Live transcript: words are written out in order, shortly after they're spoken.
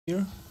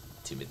here?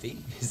 Timothy,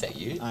 is that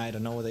you? I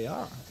don't know where they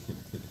are.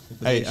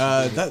 Hey,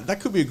 that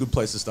could be a good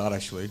place to start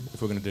actually.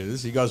 If we're going to do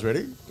this, are you guys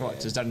ready?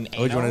 What? Is that an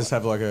Or do you want to just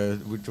have like a?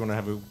 Do you want to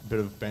have a bit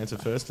of banter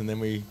first, and then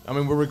we? I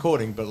mean, we're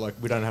recording, but like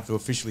we don't have to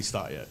officially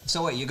start yet.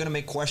 So wait, you're gonna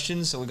make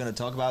questions? So we're gonna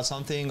talk about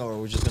something, or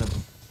we're just gonna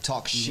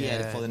talk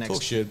shit for the next?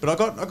 Talk shit, but I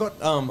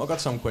got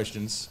some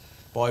questions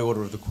by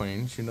order of the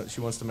Queen. She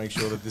wants to make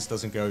sure that this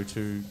doesn't go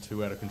too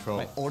out of control.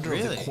 By order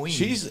of the Queen.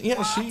 She's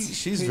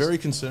very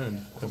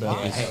concerned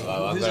about this.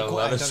 I've got a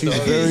lot of She's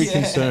very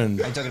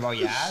concerned. Are you talking about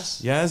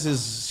Yaz?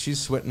 Yaz she's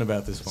sweating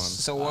about this one.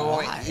 So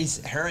wait,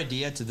 is her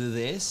idea to do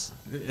this?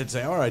 It's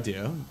our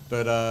idea,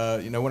 but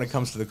when it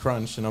comes to the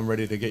crunch, and I'm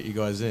ready to get you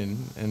guys in,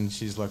 and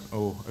she's like,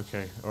 "Oh,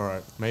 okay, all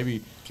right,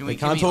 maybe." They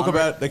can't talk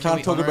about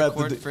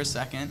the for a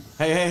second.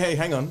 Hey,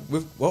 hang on.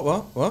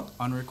 What?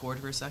 On record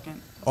for a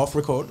second. Off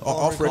record.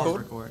 Off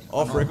record.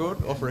 Off record.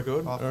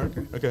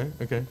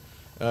 Okay.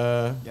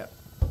 Yep.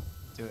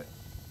 Do it.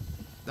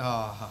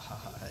 Oh,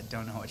 I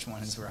don't know which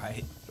one is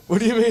right. What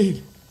do you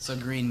mean? So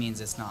green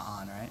means it's not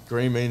on, right?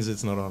 Green means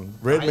it's not on.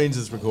 Red means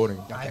it's recording.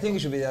 I think it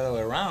should be the other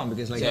way around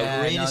because green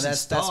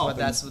is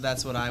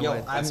that's what I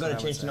would. I'm gonna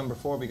change to number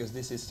 4 because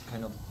this is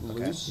kind of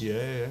loose.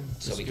 Yeah.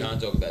 So we can't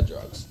talk about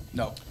drugs.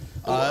 No.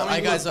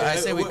 I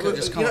say we could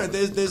just come.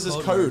 There's this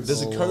code.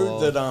 There's a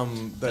code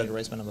that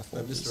erase my number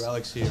 4. Mr.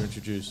 Alex here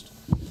introduced.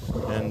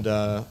 And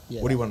what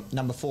do you want?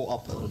 Number 4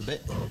 up a little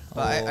bit.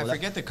 I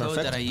forget the code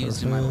that I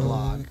used in my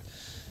blog.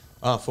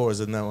 4 is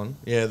in that one.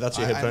 Yeah, that's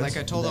your headphones.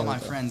 I told all my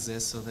friends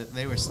this, so that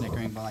they were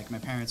snickering, but like my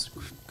parents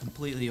were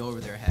completely over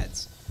their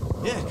heads.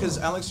 Yeah, because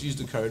Alex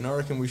used a code, and I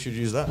reckon we should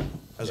use that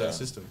as our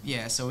system.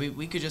 Yeah, so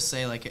we could just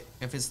say like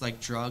if it's like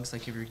drugs,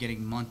 like if you're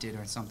getting munted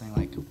or something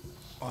like.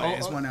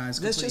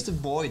 Let's just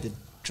avoid the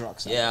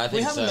drugs. Yeah, I think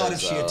we have a lot of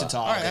shit to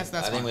talk. All right, that's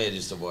I think fine. we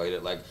just avoid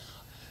it. Like,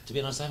 to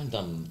be honest, I haven't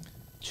done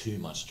too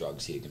much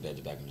drugs here compared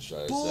to back in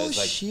Australia. Bullshit.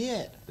 So it's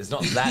like, there's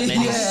not that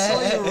many.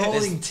 Saw you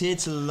rolling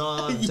tits a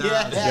long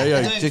time.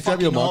 Yeah. Just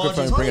grab your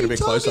microphone and bring it a bit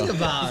closer.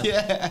 But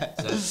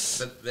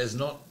there's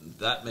not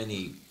that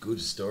many good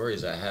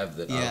stories I have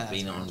that I've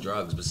been on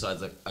drugs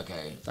besides like,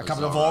 okay. A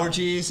couple of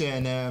orgies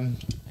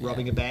and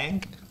robbing a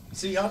bank.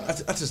 See,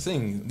 that's the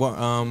thing.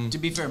 Well, to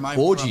be fair, my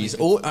orgies.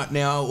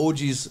 Now,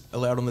 orgies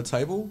allowed on the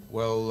table?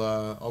 Well,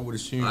 I would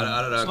assume.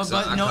 I don't know.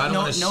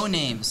 But no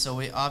names. So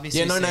we obviously.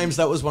 Yeah, no names.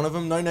 That was one of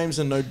them. No names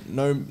and no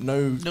overt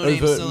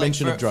names, so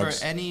mention of drugs.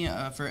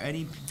 For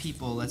any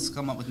people, let's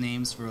come up with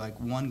names for like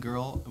one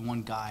girl and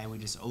one guy. We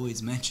just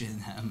always mention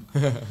them.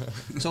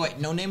 So wait,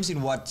 no names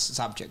in what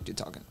subject you're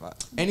talking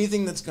about?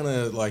 Anything that's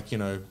gonna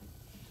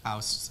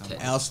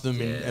oust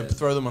them and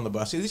throw them on the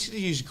bus. This is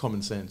usually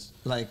common sense.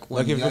 Like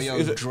when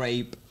you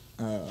drape.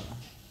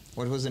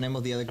 What was the name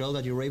of the other girl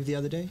that you raped the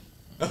other day?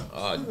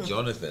 Oh,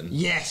 Jonathan.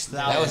 Yes,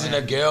 that wasn't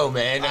a girl,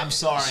 man. I'm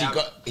sorry.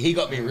 He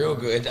got me real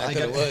good. I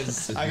thought it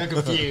was. I got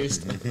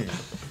confused.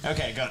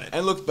 Okay, got it.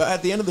 And look, but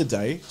at the end of the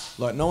day,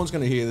 like no one's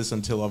going to hear this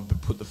until I've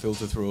put the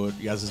filter through it.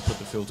 Yaz has put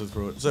the filter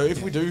through it. So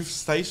if we do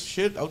say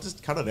shit, I'll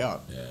just cut it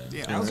out.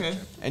 Yeah. Okay.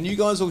 And you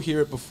guys will hear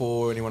it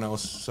before anyone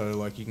else. So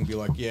like you can be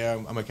like, yeah,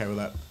 I'm okay with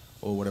that,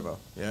 or whatever.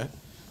 Yeah.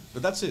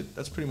 But that's it.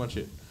 That's pretty much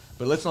it.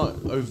 But let's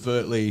not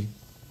overtly.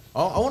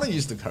 I want to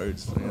use the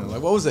codes.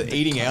 Like what was it?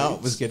 Eating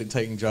out was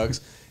taking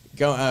drugs,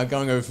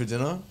 going over for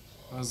dinner.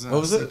 I was what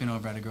was sleeping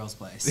over at a girl's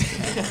place,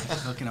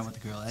 hooking up with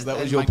the girl. So that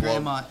was your my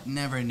grandma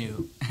never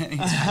knew.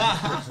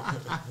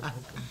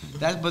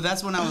 But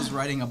that's when I was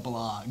writing a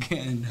blog,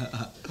 and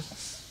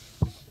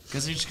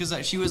because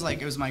she was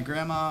like, it was my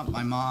grandma,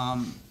 my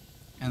mom,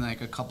 and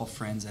like a couple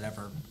friends that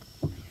ever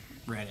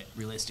read it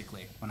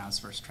realistically when I was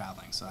first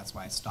traveling. So that's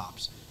why I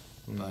stopped.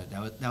 But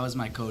that was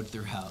my code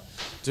throughout.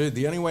 Dude,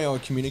 the only way I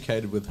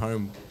communicated with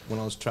home when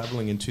I was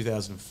traveling in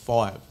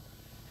 2005,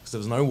 because there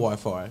was no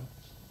Wi-Fi,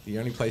 the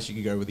only place you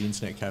could go were the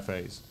internet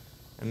cafes.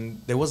 And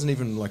there wasn't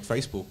even like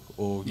Facebook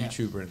or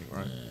YouTube or anything,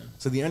 right? Yeah.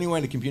 So the only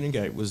way to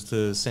communicate was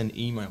to send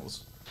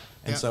emails.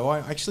 And so I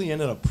actually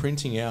ended up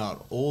printing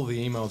out all the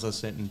emails I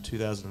sent in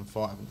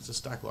 2005. And it's a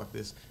stack like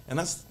this. And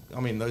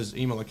those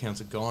email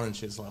accounts are gone and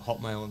shit. It's like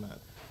Hotmail and that.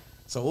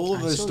 So all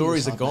of those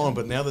stories are gone,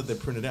 but now that they're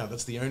printed out,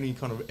 that's the only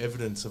kind of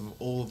evidence of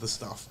all of the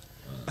stuff.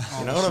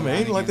 You know what I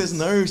mean? Like there's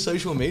no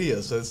social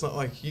media, so it's not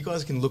like you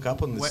guys can look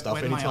up on this stuff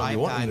anytime you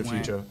want in the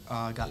future.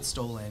 Got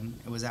stolen.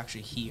 It was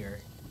actually here.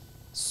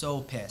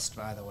 So pissed,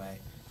 by the way.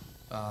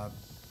 I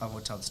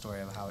won't tell the story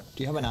of how it...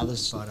 Do you have another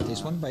this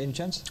one by any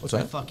chance? What's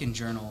that? My fucking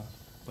journal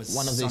was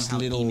one of these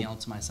little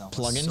emailed to myself.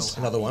 plugins. So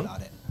another one?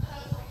 About it.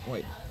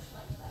 Wait.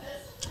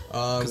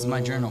 Because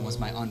my journal was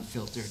my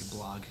unfiltered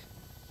blog.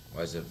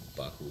 Why is it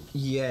buckled?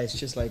 Yeah, it's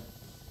just like...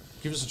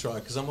 Give us a try,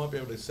 because I might be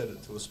able to set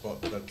it to a spot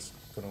that's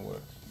going to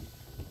work.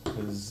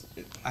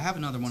 I have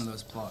another one of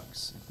those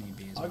plugs, if need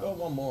be, as well. I got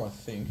one more, I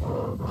think.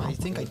 I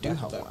think I do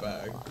have that one,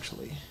 bag.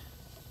 actually.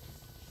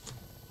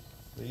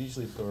 They're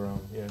usually for,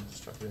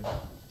 just chuck it in.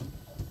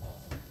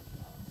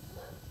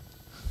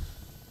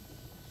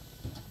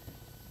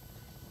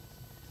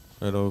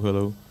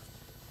 Hello.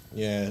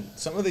 Yeah,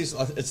 some of these,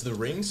 it's the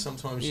rings.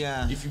 Sometimes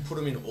if you put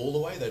them in all the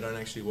way, they don't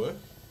actually work.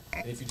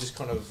 And if you just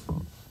kind of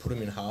put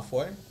them in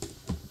halfway,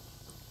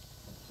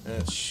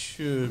 and it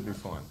should be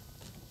fine.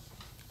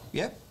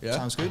 Yep. Yeah?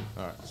 Sounds good.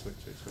 All right, sweet.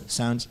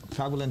 Sounds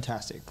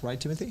fabulantastic. Right,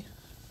 Timothy?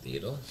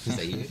 Theodore, is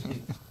that you?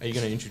 Are you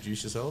going to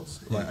introduce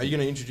yourselves? Like, are you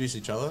going to introduce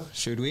each other?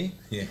 Should we?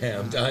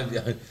 Yeah,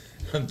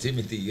 I'm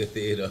Timothy, you're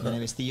Theodore. My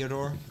name is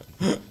Theodore.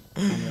 Are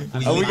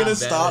we going to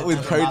start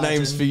with code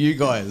names for you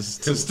guys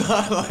to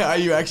start? Like, are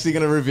you actually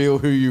going to reveal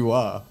who you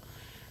are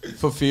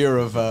for fear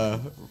of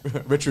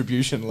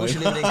retribution later?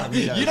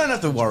 You don't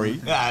have to worry.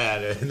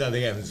 No,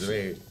 nothing happens to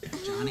me.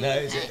 No,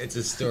 it's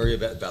a story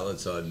about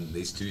Balaton.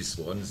 These two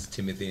swans,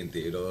 Timothy and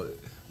Theodore.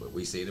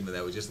 We see them and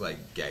they were just like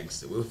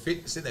gangster. We were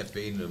sitting there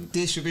feeding them.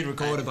 This should be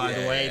recorded, by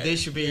the way.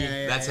 This should be.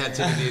 That's how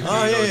Timothy and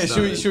Oh Theodore yeah.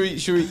 started.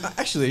 Should we?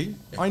 Actually,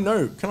 I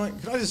know. Can I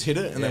just hit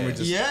it and then we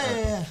just?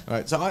 Yeah. All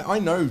right. So I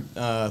know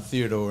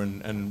Theodore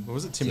and what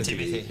was it,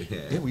 Timothy?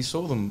 Yeah, we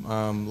saw them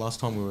last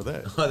time we were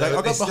there. Oh, I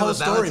got the still whole at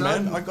story,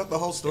 Balaton? man. I got the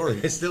whole story.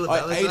 It's still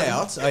at I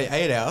Balaton?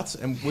 ate out,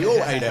 and we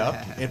all ate out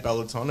at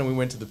Balaton, and we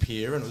went to the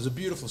pier, and it was a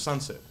beautiful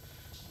sunset.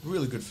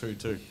 Really good food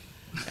too.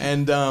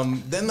 And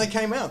then they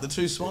came out, the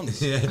two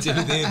swans. Yeah,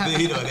 Timothy and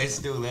Theodore, they're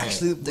still there.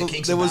 Actually,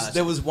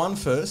 there was one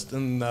first,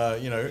 and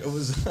it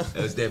was. That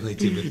was definitely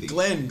Timothy.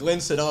 Glenn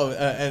said,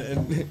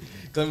 and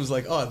Glenn was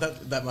like, oh,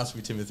 that must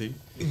be Timothy.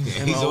 And He's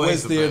like, always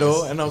where's the Theodore?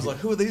 first. And I was like,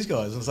 who are these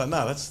guys? And I was like,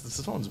 no, that's the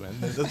swans, man.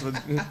 That's what,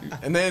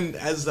 and then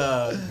as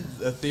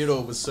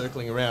Theodore was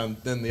circling around,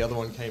 then the other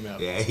one came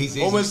out. Yeah, he's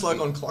almost like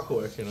on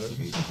clockwork, you know.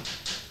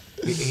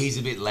 He's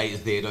a bit late to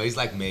Theodore. He's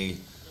like me.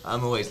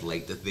 I'm always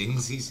late to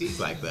things. He's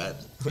like that.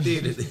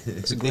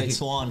 It's a great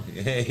swan.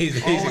 Yeah, he's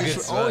a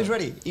good swan. Always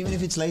ready. Even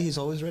if it's late, he's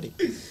always ready.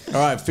 All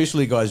right,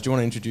 officially, guys, do you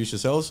want to introduce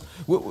yourselves?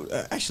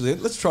 Actually,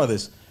 let's try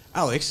this.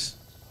 Alex,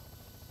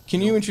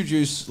 can you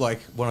introduce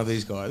like one of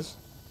these guys?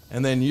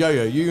 And then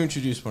Yo-Yo, you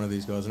introduce one of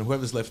these guys, and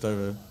whoever's left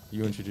over,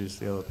 you introduce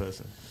the other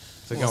person.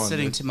 So go on.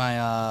 Sitting to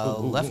my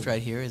left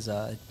right here is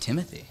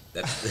Timothy.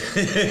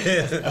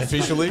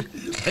 Officially?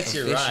 That's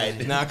your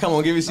ride. Nah, come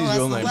on, give us his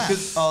real name.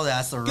 That's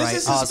the right.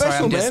 This is Oh, sorry,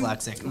 special, I'm man.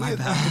 dyslexic. My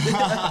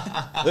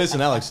bad.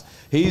 Listen, Alex,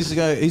 he's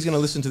going to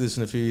listen to this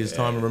in a few years'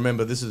 time, and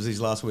remember, this is his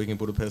last week in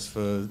Budapest for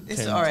 10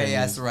 It's all right. 10 Yeah,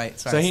 years. that's right.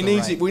 So he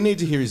needs. We need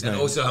to hear his And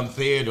name. also, I'm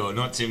Theodore,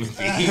 not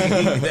Timothy.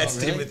 That's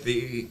really?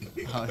 Timothy.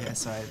 Oh yeah,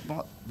 sorry.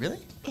 Well, really?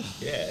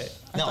 Yeah.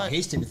 No,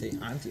 he's Timothy.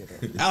 I'm Theodore.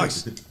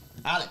 Alex,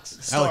 Alex,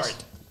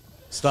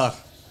 start.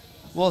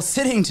 Well,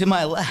 sitting to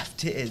my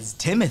left is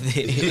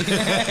Timothy.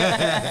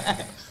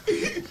 That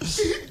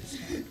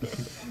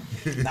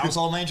was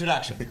all my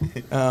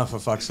introduction. Oh, for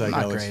fuck's sake,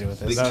 Not Alex. great with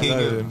The this. king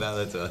of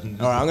Balaton.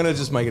 All right, I'm going to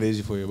just make it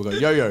easy for you. We've got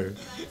Yo-Yo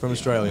from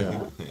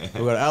Australia.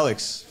 We've got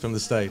Alex from the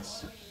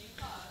States.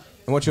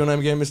 And what's your name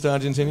again, Mr.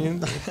 Argentinian?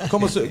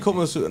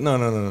 No.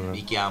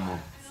 Mi chiamo.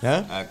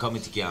 Huh? Come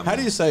ti chiamo. How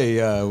do you say,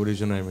 what is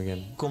your name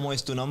again? ¿Cómo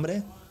es tu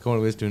nombre?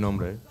 ¿Cómo es tu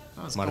nombre?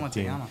 ¿Cómo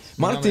te llamas?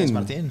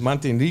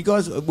 Martin, you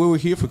guys, we were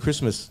here for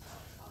Christmas.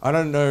 I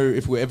don't know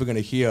if we're ever going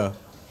to hear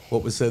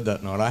what was said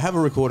that night. I have a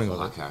recording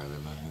of I it. can't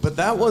remember. But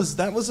that was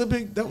a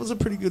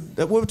pretty good.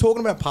 We were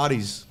talking about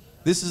parties.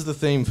 This is the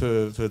theme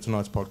for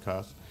tonight's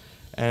podcast,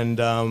 and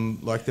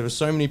there are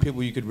so many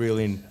people you could reel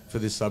in for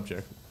this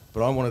subject.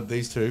 But I wanted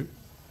these two.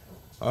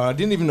 I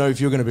didn't even know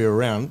if you were going to be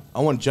around. I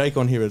want Jake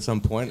on here at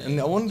some point,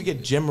 and I wanted to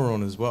get Gemma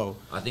on as well.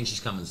 I think she's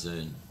coming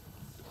soon.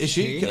 Is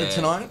she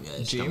tonight? Yeah,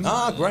 she's Jim?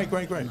 coming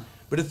Great. soon.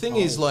 But the thing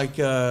is, we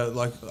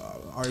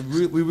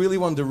really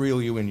wanted to reel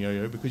you in,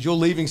 Yo-Yo, because you're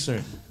leaving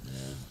soon.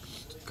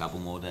 A couple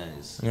more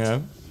days.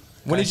 Yeah.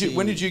 When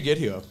did you get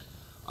here?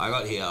 I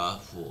got here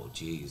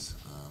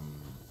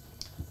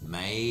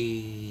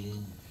May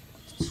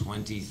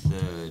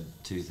 23rd,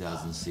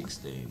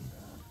 2016.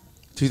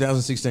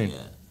 2016. Yeah,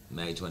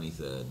 May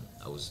 23rd.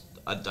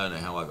 I don't know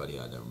how I got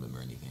here. I don't remember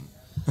anything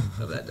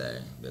of that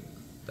day. But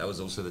that was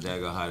also the day I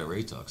got hired at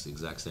Retox, the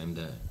exact same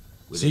day.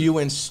 So you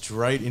went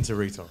straight into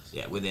Retox?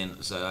 Yeah,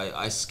 so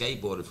I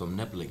skateboarded from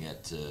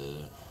Nepliget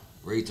to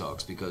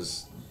Retox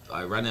because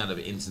I ran out of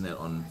internet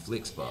on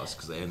Flixbus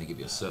because they only give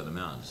you a certain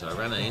amount. So I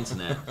ran out of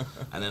internet,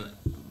 and then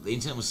the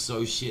internet was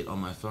so shit on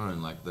my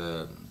phone, like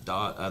the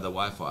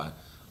Wi-Fi.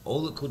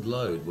 All it could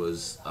load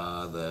was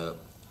the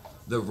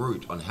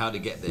route on how to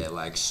get there,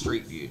 like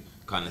Street View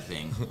kind of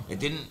thing. It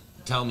didn't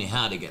tell me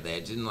how to get there.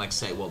 It didn't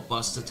say what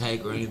bus to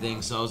take or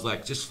anything. So I was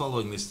like just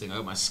following this thing. I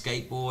got my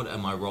skateboard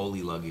and my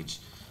rolly luggage.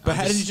 But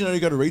how did you know to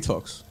go to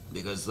Retox?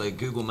 Because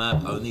Google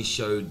Map only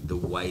showed the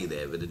way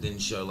there, but it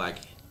didn't show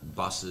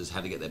buses,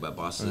 how to get there by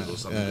buses or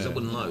something, because it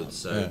wouldn't load.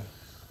 So,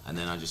 and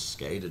then I just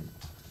skated.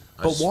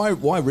 But why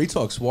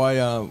Retox? Why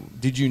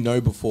did you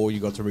know before you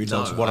got to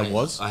Retox what it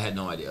was? I had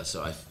no idea.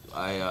 So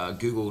I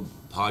googled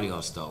Party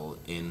Hostel.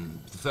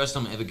 The first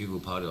time I ever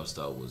googled Party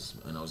Hostel was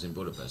when I was in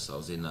Budapest. I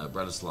was in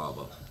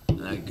Bratislava,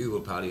 and I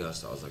googled Party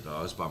Hostel. I was like,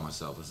 I was by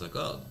myself. I was like,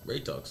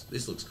 Retox,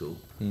 this looks cool.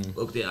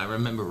 Looked in. I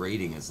remember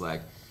reading. It's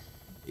like,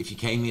 if you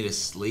came here to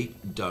sleep,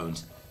 don't.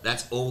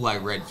 That's all I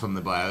read from the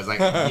bio. I was like,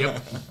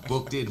 yep,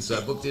 booked in. So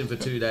I booked in for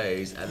 2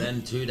 days, and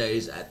then 2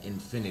 days at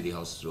Infinity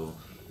Hostel,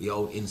 the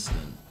old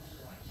Instant.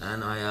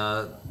 And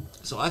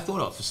so I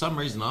thought, for some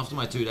reason, after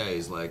my 2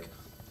 days,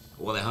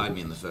 Well, they hired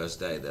me in the first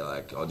day. They're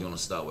like, "Oh, do you want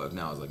to start work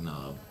now?" I was like,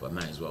 "No, but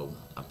may as well.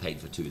 I paid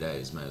for 2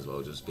 days. May as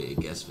well just be a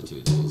guest for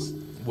 2 days."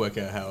 Work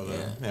out how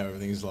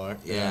everything's like.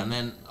 Yeah, and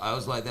then I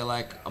was like,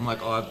 I'm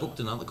like, "Oh, I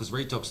booked another," because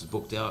Retox is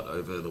booked out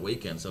over the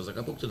weekend. So I was like,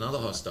 "I booked another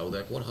hostel."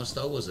 They're like, "What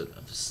hostel was it?"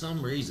 And for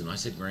some reason, I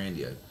said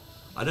Grandio.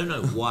 I don't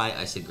know why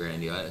I said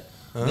Grandio.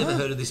 I never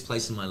heard of this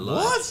place in my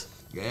life. What?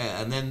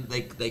 Yeah, and then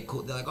they're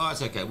like, "Oh,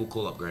 it's okay. We'll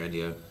call up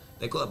Grandio."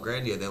 They call up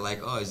Grandio. They're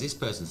like, "Oh, is this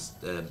person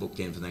booked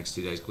in for the next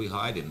 2 days? Can we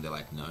hide him?" They're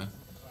like, "No."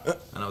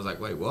 And I was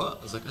like, "Wait, what?"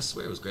 I was like, "I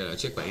swear it was great." I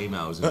checked my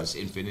emails and it was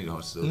Infinity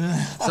Hostel.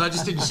 So I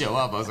just didn't show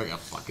up. I was like, "Oh,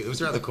 fuck it." It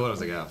was around the corner. I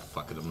was like, "Oh,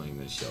 fuck it. I'm not even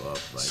going to show up."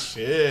 Like,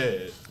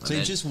 shit. So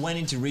you just went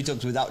into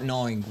Retox without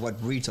knowing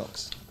what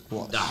Retox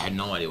was? I had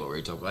no idea what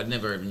Retox was. I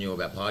never even knew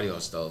about party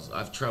hostels.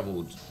 I've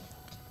travelled.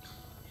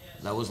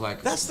 That was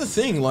like... That's the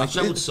thing. Like, I've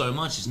travelled so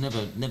much, just never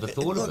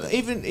thought of it.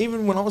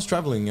 Even when I was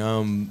traveling,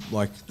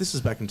 like this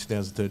is back in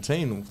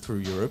 2013 through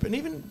Europe, and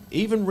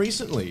even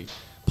recently,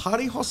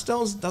 party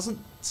hostels doesn't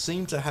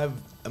seem to have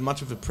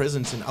much of a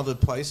presence in other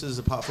places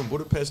apart from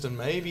Budapest and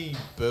maybe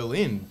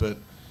Berlin. But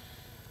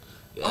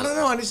Yeah. I don't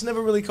know. I just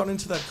never really got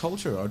into that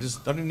culture. I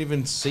didn't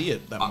even see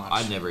it that much.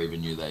 I never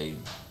even knew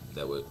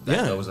that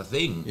was a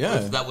thing. Yeah.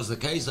 If that was the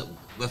case,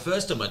 the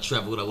first time I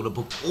travelled, I would have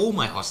booked all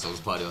my hostels,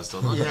 party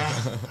hostels.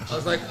 I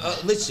was like,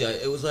 literally,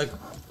 it was like,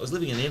 I was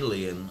living in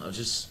Italy and I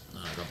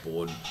got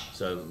bored,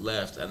 so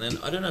left. And then,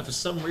 I don't know, for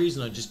some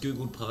reason, I just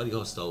Googled party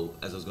hostel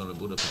as I was going to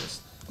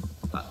Budapest.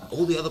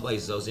 All the other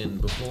places I was in,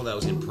 before that I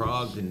was in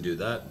Prague, didn't do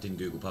that, didn't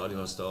Google party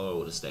hostel, I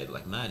would have stayed at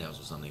like Madhouse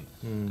or something.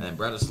 And then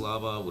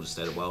Bratislava, would have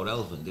stayed at Wild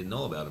Elephant, didn't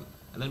know about them.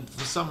 And then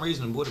for some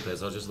reason in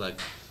Budapest, I was just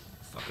like,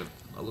 fuck it,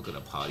 I'll look at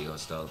a party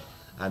hostel.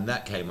 And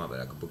that came up,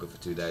 and I could book it for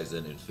 2 days,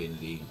 then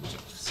Infinity, which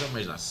for some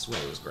reason I swear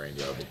it was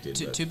Grandio I booked in.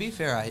 To be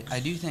fair, I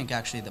do think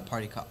actually the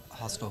party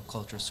hostel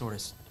culture sort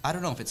of, I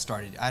don't know if it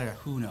started, I don't know,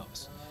 who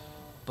knows.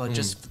 But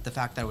just the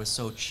fact that it was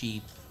so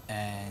cheap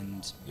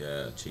and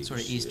cheap sort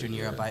of Eastern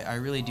Europe, I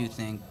really do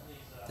think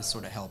this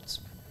sort of helped.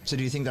 So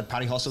do you think that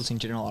party hostels in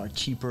general are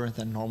cheaper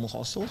than normal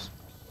hostels?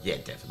 Yeah,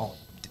 definitely. Oh,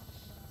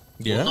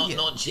 Yeah. Well,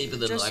 not cheaper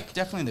than just like.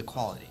 definitely the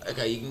quality.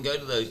 Okay, you can go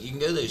to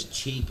those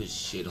cheap as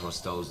shit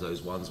hostels,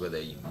 those ones where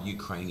they're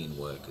Ukrainian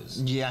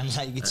workers. Yeah, and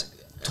like it's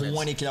And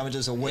 20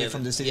 kilometers away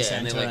from the city and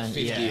center. they're like and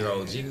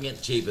 50-year-olds. You can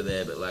get cheaper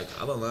there, but like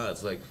other than that,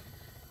 it's like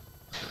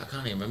I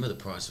can't even remember the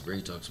price of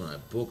Retox when I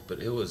booked, but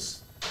it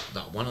was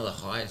one of the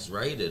highest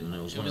rated, and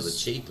it was one of the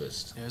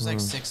cheapest. It was like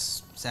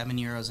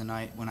 €6-7 a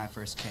night when I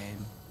first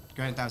came.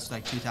 Granted, that was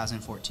like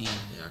 2014. Yeah,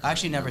 I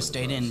actually never remember the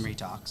stayed in price.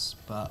 Retox,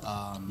 but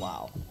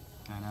wow.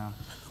 I know.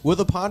 Were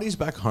the parties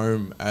back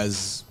home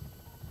as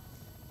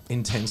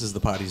intense as the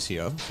parties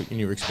here in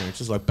your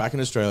experiences? Like back in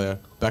Australia,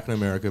 back in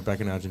America,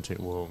 back in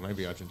Argentina. Well,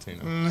 maybe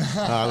Argentina.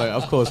 Like,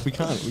 of course, we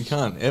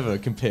can't ever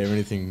compare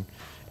anything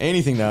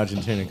to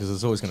Argentina because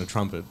it's always going to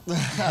trump it.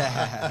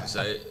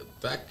 So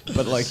back.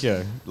 But like,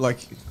 yeah, like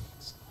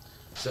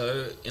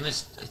So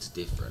it's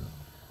different.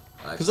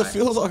 Like, because I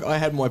feel like I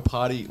had my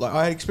party, like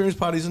I experienced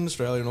parties in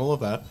Australia and all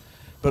of that,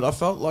 but I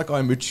felt like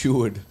I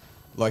matured,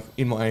 like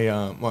in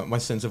my my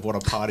sense of what a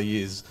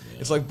party is.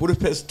 Yeah. It's like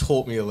Budapest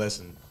taught me a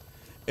lesson.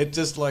 It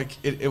just like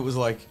it was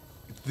like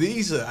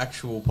these are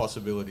actual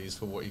possibilities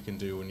for what you can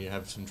do when you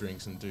have some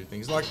drinks and do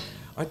things. Like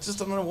I just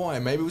don't know why.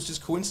 Maybe it was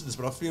just coincidence,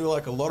 but I feel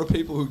like a lot of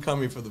people who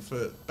come here for the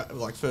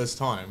first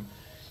time,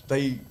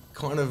 they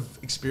kind of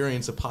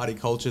experience a party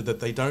culture that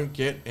they don't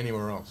get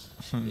anywhere else.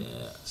 Yeah.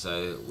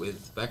 So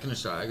back in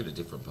Australia, I go to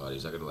different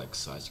parties. I go to like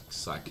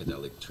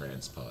psychedelic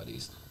trance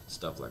parties,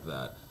 stuff like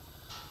that.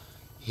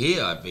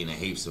 Here, I've been to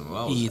heaps of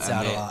wells. He eats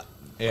out a lot.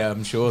 Yeah,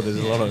 I'm sure there's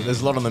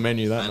a lot on the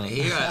menu that And night.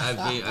 here,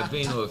 I've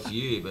been to a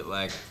few, but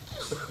like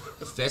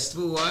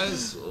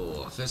festival-wise,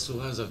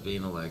 I've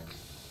been to like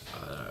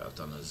I've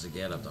done a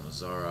Zagat, I've done a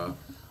Zora,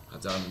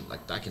 I've done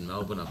like back in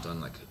Melbourne, I've done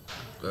like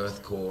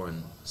Earthcore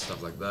and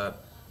stuff like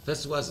that.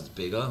 Festival-wise, it's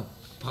bigger.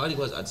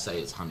 Party-wise, I'd say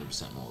it's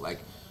 100% more. Like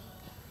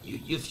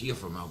if you're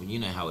from Melbourne, you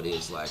know how it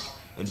is. Like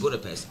in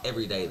Budapest,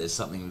 every day there's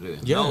something to do.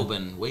 Yeah.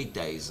 Melbourne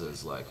weekdays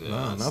is like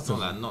it's nothing.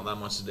 not that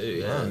much to do.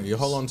 Yeah, Yeah, you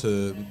hold on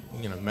to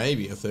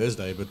maybe a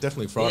Thursday, but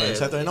definitely Friday and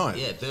Saturday night.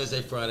 Yeah,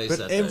 Thursday, Friday, But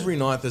Saturday. every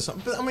night there's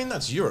something. But I mean,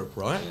 that's Europe,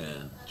 right?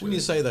 Yeah. Wouldn't you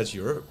say that's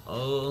Europe?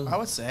 Oh. I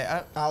would say,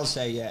 I'll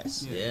say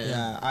yes.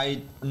 Yeah.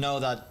 I know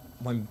that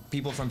when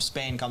people from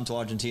Spain come to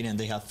Argentina and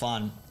they have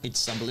fun,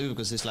 it's unbelievable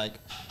because it's like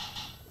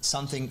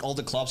all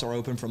the clubs are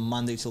open from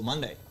Monday till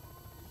Monday.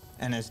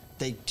 And as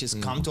they just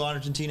come to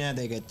Argentina,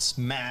 they get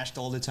smashed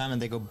all the time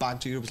and they go back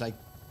to Europe. It's like,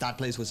 that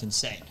place was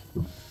insane.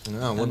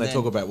 No, when they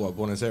talk about what,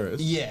 Buenos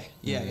Aires? Yeah.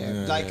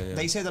 Like,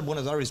 they say that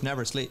Buenos Aires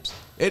never sleeps.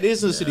 It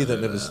is a city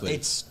that never sleeps.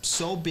 It's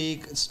so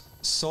big, it's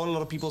so a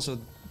lot of people, so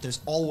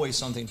there's always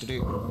something to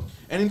do.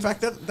 And in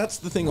fact, that's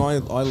the thing I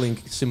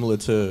link similar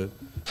to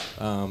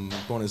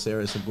Buenos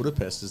Aires and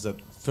Budapest, is that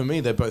for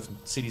me, they're both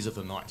cities of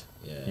the night.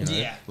 Yeah. You know?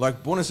 Yeah.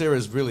 Like, Buenos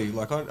Aires really,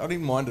 like, I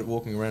didn't mind it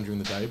walking around during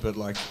the day, but,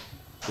 like,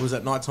 it was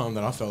at night time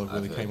that I felt it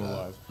really I've came heard that.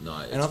 alive. No,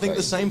 and I it's think the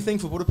crazy. same thing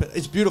for Budapest.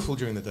 It's beautiful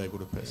during the day,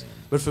 Budapest.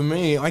 But for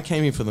me, I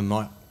came here for the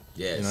night.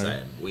 Yeah, you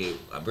know? same.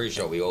 I'm pretty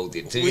sure we all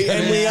did too. We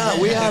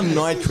are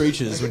night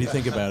creatures when you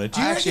think about it.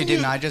 I actually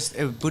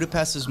didn't.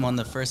 Budapest was one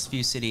of the first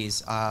few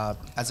cities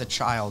as a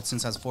child,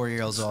 since I was 4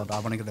 years old. I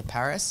want to go to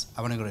Paris,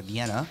 I want to go to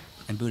Vienna,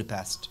 and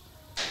Budapest.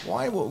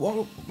 Why?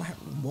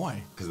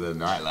 Why? Because of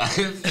the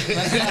nightlife.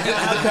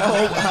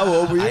 How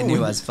old were you? I knew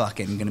I was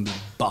fucking gonna be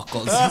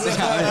buckled since the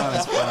time I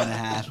was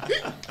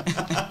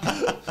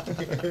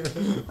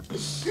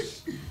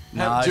 4.5.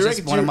 No, it's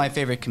just one of my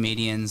favorite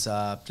comedians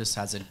just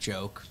has a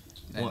joke.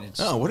 And it's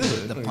what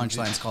is it? The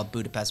punchline's called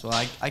Budapest. Well,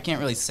 I can't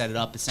really set it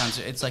up.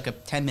 It's like a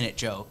 10-minute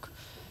joke.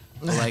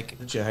 Like,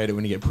 did you hate it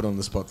when you get put on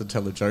the spot to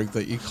tell a joke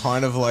that you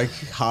kind of like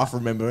half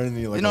remember and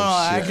you're like, no,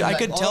 shit. I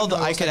could tell.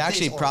 I could like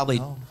actually this, probably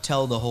no.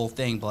 tell the whole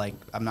thing, but like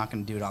I'm not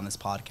going to do it on this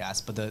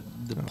podcast. But the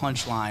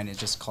punchline is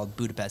just called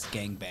Budapest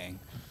Gangbang.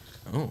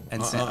 Oh,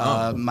 And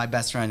my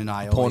best friend and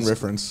I porn always,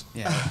 reference.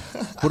 Yeah,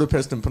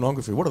 Budapest and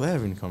pornography. What do they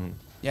have in common?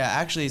 yeah.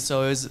 Actually,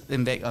 so it was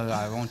in Vegas.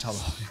 I won't tell the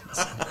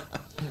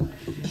whole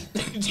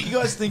Do you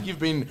guys think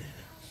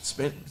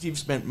you've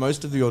spent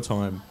most of your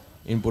time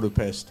in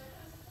Budapest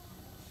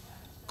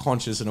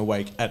conscious and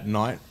awake at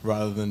night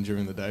rather than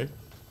during the day?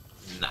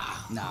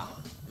 Nah.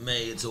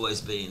 Me, it's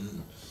always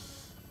been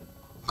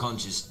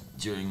conscious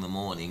during the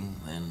morning,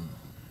 and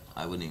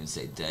I wouldn't even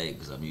say day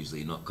because I'm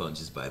usually not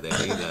conscious by then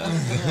either.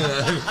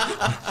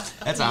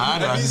 That's a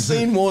hard one. Have you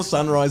seen more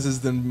sunrises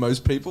than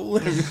most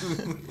people?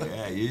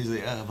 Yeah,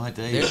 usually my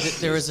day.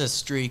 There was a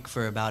streak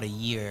for about a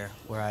year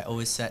where I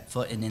always set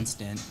foot in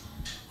Instant,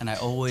 and I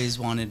always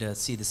wanted to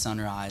see the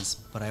sunrise,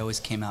 but I always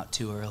came out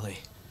too early.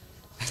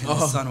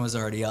 The sun was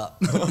already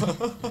up.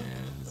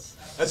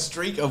 A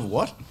streak of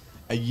what?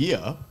 A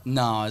year?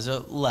 No, it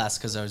was less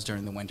because I was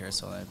during the winter,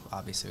 so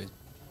obviously.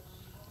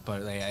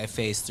 But like, I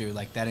phased through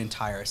like that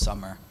entire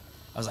summer.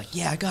 I was like,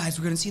 yeah, guys,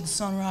 we're gonna see the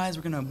sunrise.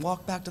 We're gonna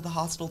walk back to the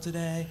hostel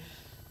today.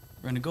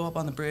 We're gonna go up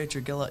on the bridge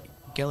or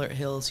Gellert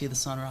Hill, see the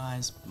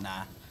sunrise.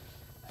 Nah.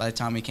 By the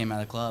time we came out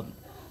of the club,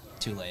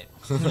 too late.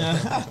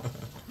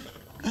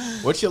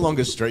 What's your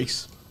longest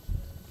streaks?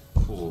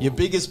 Cool. Your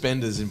biggest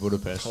benders in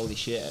Budapest? Holy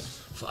shit.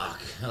 Fuck.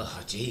 Oh,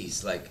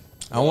 jeez. Like.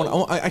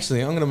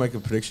 Actually, I'm going to make a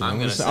prediction. I'm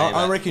gonna say I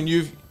that- reckon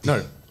you've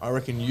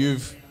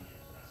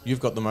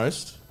got the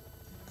most.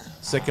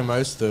 Second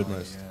most, third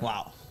most.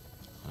 Wow.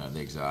 I don't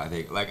think so. I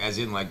think like as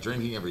in like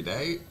drinking every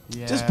day.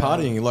 Yeah. Just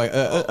partying, like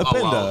a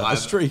bender, a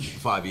streak.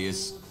 5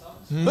 years.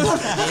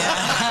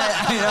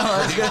 I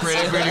know,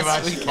 Pretty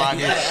much 5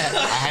 years.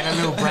 I had a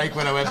little break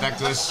when I went back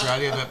to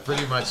Australia, but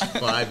pretty much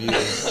 5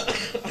 years.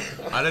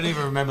 I don't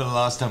even remember the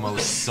last time I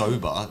was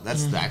sober.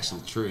 That's the actual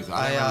truth.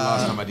 I don't remember the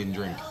last time I didn't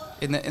drink.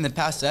 In the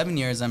past 7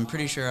 years, I'm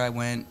pretty sure I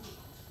went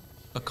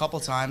a couple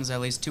times, at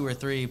least 2 or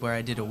 3, where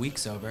I did a week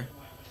sober.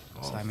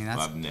 So I mean,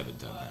 that's. I've never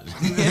done that.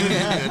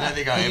 I don't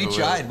think I ever You will.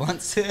 tried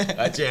once.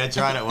 I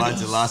tried it once.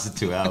 It lasted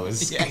 2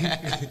 hours.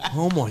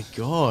 Oh my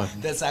god.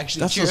 That's actually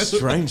That's true. a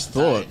strange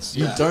thought.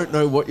 You don't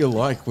know what you're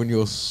like when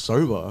you're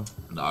sober.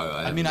 No,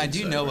 I mean, I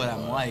do know what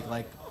I'm like.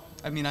 Like,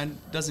 I mean,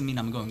 doesn't mean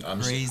I'm going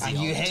crazy. And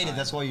all you the hate time. it,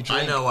 that's why you I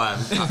drink. know I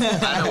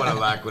know what I'm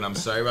like when I'm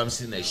sober. I'm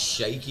sitting there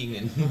shaking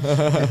and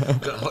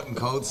got hot and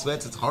cold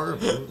sweats. It's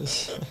horrible.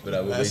 But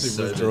I will be Massive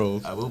sober.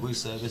 withdrawals. I will be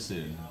sober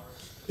soon.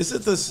 It's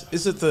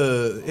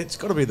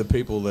got to be the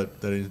people that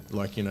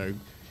like, you know,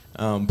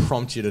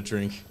 prompt you to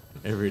drink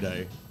every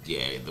day.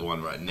 Yeah, the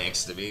one right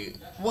next to me.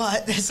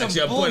 What? That's some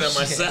Actually, I'm pointing at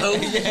bullshit.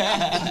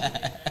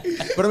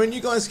 myself. But I mean,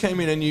 you guys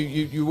came in and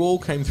you all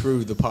came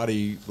through the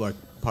party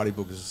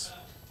bookers.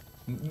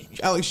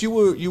 Alex, you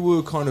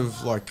were kind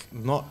of like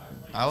not.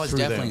 I was through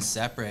definitely them.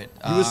 separate.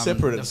 You were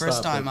separate at The the first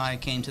start, time but- I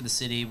came to the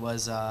city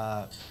was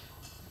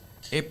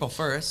April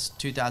 1st,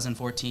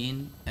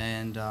 2014,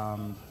 and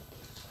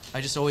I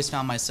just always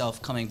found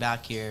myself coming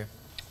back here.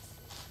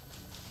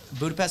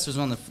 Budapest was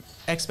one of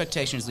the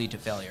expectations lead to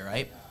failure,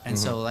 right? And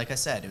so, like I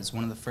said, it was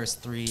one of the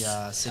first 3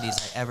 cities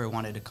I ever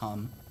wanted to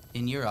come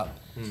in Europe.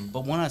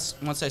 But once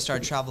I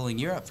started traveling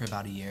Europe for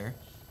about a year,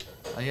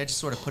 I just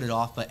sort of put it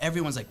off. But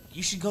everyone's like,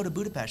 "You should go to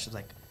Budapest." I was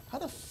like, "How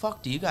the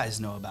fuck do you guys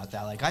know about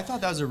that?" Like, I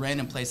thought that was a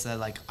random place that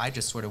like I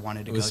just sort of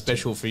wanted to It go was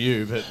special for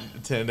you, but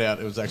it turned out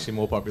it was actually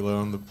more popular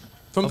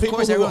from Of people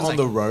course, who are everyone's on like,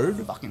 the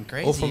road, fucking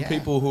crazy, or from yeah.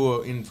 people who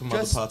are from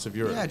other Just- parts of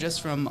Europe. Yeah,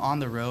 just from on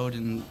the road,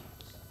 and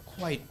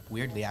quite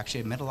weirdly,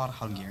 actually, I met a lot of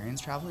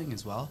Hungarians traveling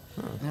as well.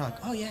 And they're like,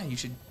 "Oh yeah, you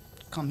should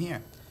come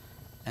here."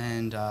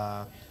 And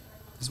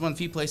it's one of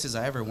the few places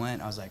I ever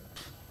went. I was like,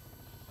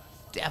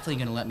 definitely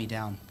gonna let me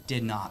down.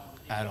 Did not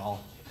at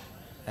all.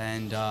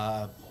 And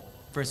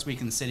first week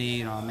in the city,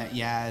 you know, I met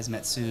Yaz,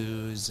 met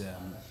Suze.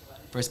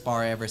 First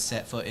bar I ever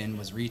set foot in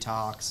was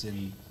Retox,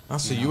 and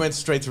So you went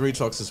straight to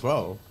Retox as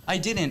well. I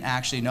didn't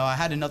actually. No, I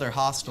had another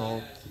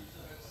hostel,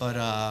 but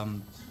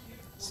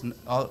some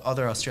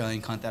other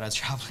Australian cunt that I was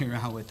traveling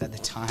around with at the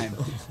time,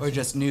 or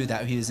just knew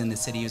that he was in the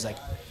city. He was like,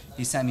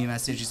 he sent me a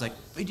message. He's like,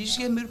 "Wait, did you just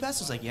get in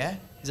Budapest?" I was like, "Yeah."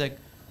 He's like,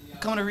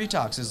 "Coming to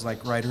Retox is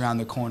like right around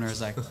the corner." I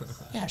was like,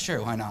 "Yeah, sure,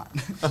 why not?"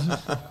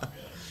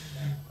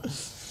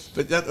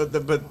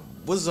 But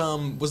was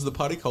the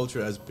party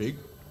culture as big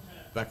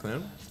back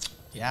then?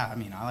 Yeah, I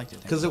mean, I like to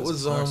think Because it it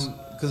was of course.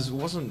 because it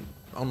wasn't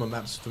on the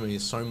maps for me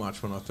so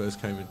much when I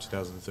first came in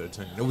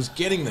 2013. It was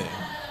getting there.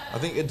 I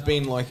think it's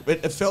been like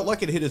it felt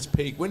like it hit its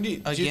peak. When do you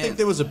think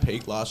there was a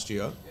peak last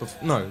year?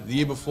 No, the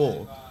year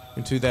before,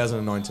 in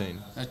 2019.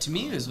 To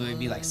me, it was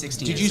maybe like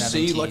 16. Did you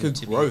see like a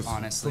growth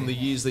honestly from the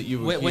years that you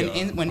were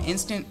here? When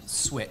Instant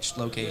switched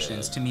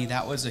locations, to me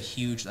that was a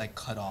huge like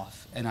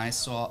cutoff, and I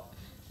saw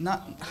I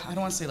don't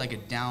want to say like a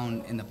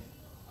down in the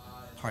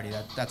party.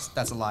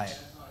 That's a lie,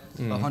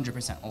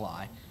 100% a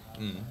lie.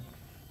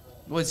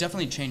 Well, it's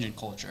definitely changing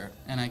culture,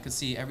 and I could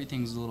see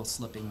everything's a little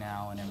slipping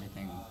now, and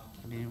everything.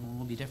 I mean,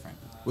 will be different.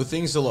 Were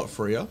things a lot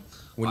freer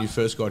when you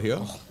first got here?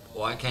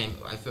 Well, I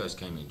first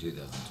came in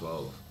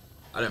 2012.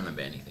 I don't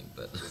remember anything,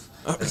 but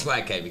that's why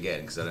I came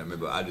again, because I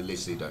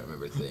literally don't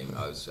remember a thing.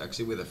 I was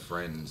actually with a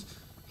friend.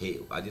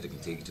 I did a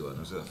Kentucky tour, and I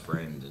was with a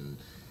friend, and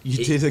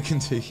you did a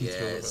Kentucky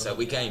tour. Yeah, so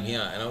we came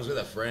here, and I was with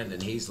a friend,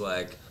 and he's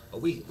like, "Oh,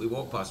 we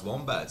walked past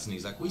Wombats," and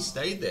he's like, "We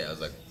stayed there." I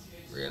was like,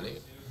 "Really?"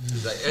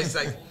 It's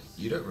like.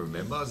 You don't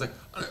remember? I was like,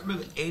 I don't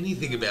remember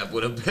anything about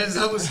Budapest.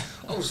 I was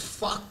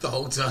fucked the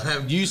whole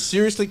time. You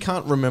seriously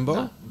can't remember?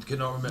 No,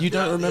 cannot remember. You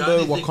don't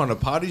remember what kind of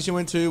parties you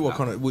went to? What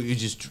kind of? Well, you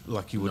just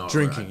like you were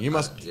drinking. Right, you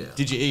must. Yeah.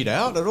 Did you eat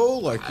out at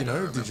all? Like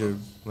did you?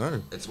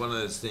 No. It's one of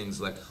those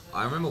things. Like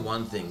I remember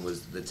one thing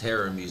was the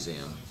Terror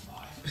Museum.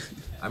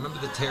 I remember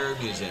the Terror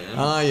Museum.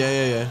 Ah,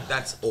 yeah.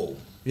 That's all.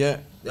 Yeah.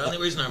 The only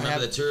reason I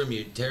remember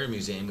the Terror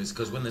Museum is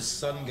because when the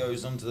sun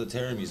goes onto the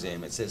Terror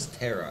Museum, it says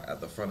Terror at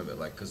the front of it,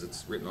 like because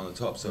it's written on the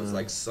top, so it's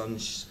like sun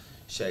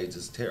shades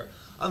as Terror.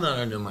 I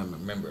don't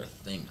remember a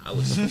thing. I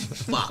was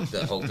fucked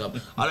the whole time.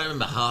 I don't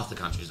remember half the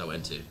countries I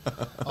went to.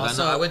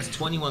 Also, I went to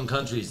 21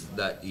 countries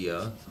that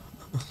year.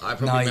 I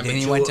probably you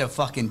didn't. You went to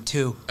fucking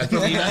 2. I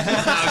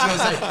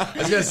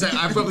was gonna say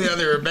I probably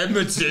only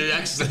remember 2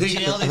 actually.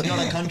 Jail is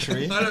not a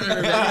country. I don't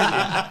remember anything.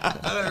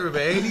 I don't remember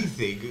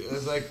anything. It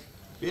was like.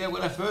 Yeah,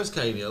 when I first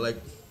came here,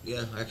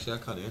 actually I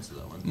can't answer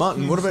that one.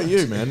 Martin, what about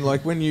you, man?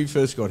 Like when you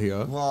first got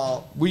here,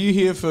 were you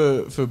here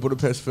for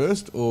Budapest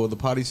first, or the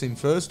party scene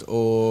first,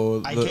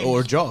 or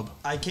a job?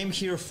 I came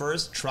here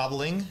first,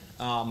 traveling.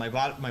 My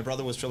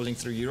brother was traveling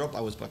through Europe.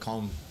 I was back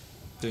home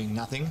doing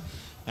nothing,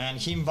 and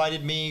he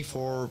invited me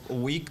for a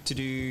week to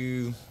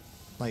do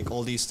like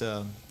all these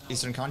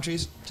Eastern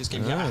countries. Just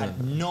came here. I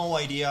had no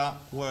idea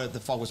where the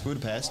fuck was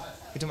Budapest.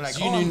 He told me like,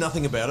 so you knew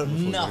nothing about it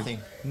before?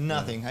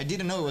 Nothing. I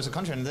didn't know it was a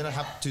country, and then I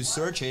had to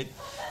search it.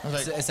 I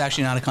was like, it's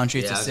actually not a country,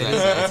 it's a city.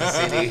 It's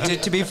a city.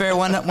 to be fair,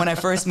 when I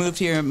first moved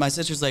here, my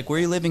sister's like, where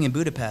are you living in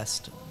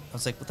Budapest? I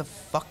was like, what the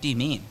fuck do you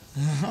mean?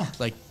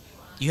 Like,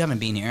 you haven't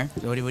been here.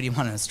 What do you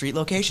want, a street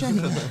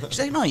location? She's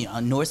like, no,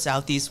 north,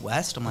 south, east,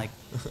 west. I'm like,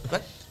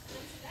 what?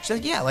 She's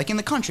like, yeah, like in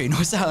the country,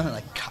 north, south. I'm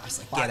like, God,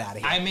 get out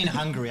of here. I mean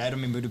Hungary, I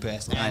don't mean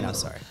Budapest. I know,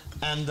 sorry.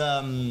 And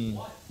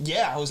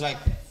I was like,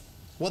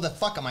 what the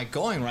fuck am I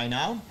going right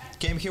now?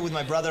 Came here with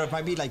my brother, it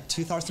might be like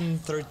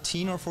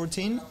 2013 or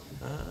 14.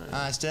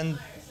 I spent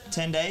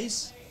 10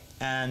 days,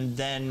 and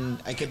then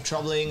I kept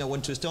traveling. I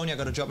went to Estonia,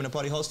 got a job in a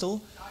party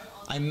hostel.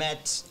 I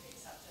met,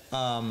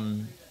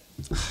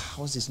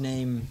 what's his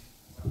name?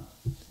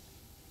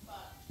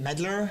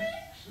 Medler?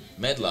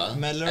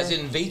 As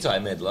in Vitae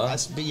Medler?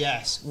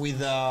 Yes, with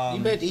you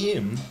met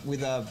him?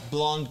 With a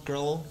blonde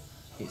girl.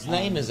 His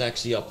name is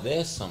actually up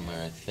there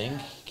somewhere, I think.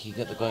 He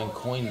got the going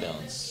coin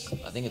balance.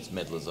 I think it's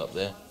Medler's up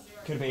there.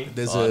 Could be.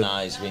 No,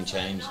 he's been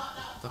changed.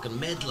 Fucking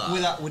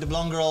Medler. With a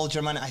blonde girl,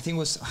 German, I think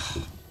was...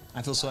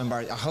 I feel so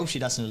embarrassed. I hope she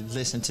doesn't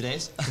listen to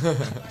this.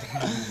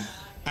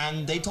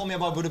 And they told me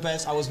about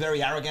Budapest. I was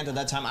very arrogant at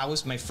that time. I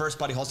was my first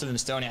party hostel in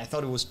Estonia. I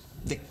thought it was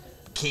the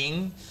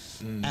king.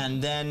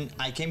 And then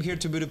I came here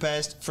to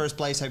Budapest. First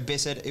place I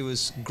visited, it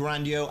was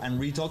Grandio and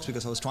Retox,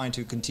 because I was trying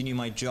to continue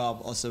my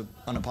job also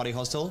on a party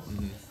hostel.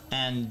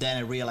 And then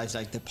I realized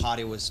like the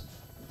party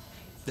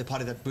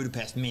that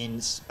Budapest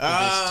means with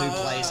these 2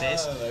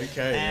 places.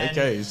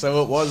 Okay.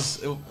 So what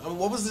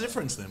was the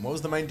difference then? What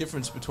was the main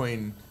difference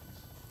between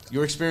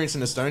your experience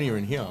in Estonia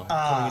and here,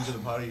 coming into the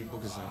party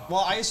bookers then?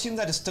 Well, I assume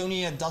that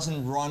Estonia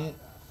doesn't run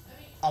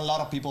a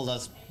lot of people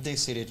that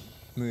this city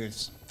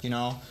moves,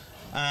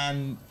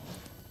 And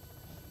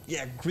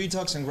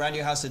Retox and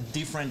Grandio has a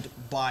different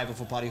vibe of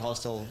a party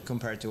hostel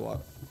compared to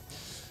what.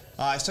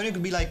 Estonia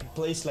could be like a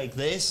place like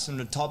this, on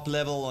the top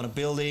level on a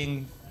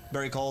building,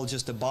 very cold,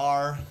 just a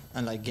bar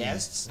and like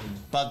guests.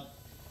 But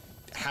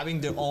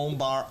having their own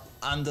bar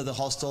under the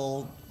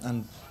hostel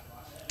and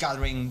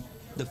gathering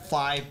the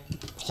 5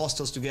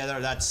 hostels together,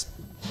 that's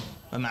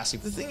a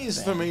massive The thing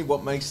is, for me,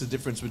 what makes the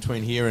difference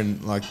between here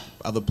and like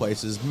other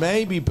places,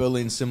 maybe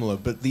Berlin's similar,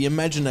 but the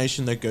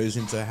imagination that goes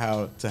into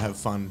how to have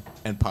fun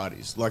and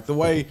parties. Like the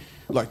way,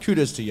 like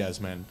kudos to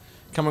Yaz, man.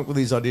 Come up with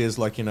these ideas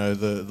like,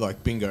 the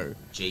like bingo.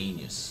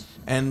 Genius.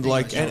 And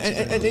like,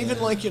 and even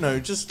like,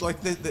 just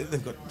like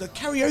they've got, the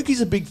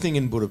karaoke's a big thing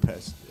in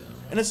Budapest.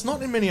 And it's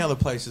not in many other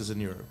places in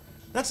Europe.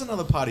 That's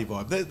another party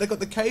vibe. They've got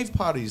the cave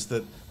parties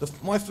that,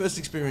 my first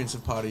experience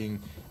of partying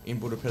in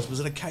Budapest was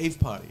at a cave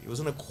party. It was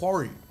in a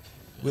quarry.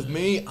 With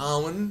me,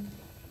 Arwen,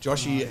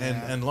 Joshy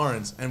and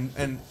Lawrence,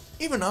 and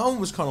even Owen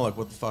was kind of like,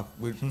 what the fuck?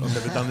 I've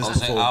never done I this was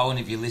like, before. Owen,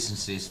 if you listen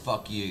to this,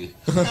 fuck you.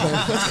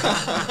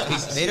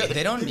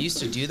 They don't used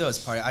to do those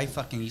parties. I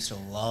fucking used to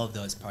love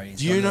those parties.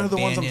 Do you know the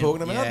ones I'm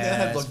talking about? Yeah, They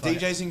had like it's fucking-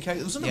 DJs in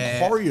case. It was in a Yeah.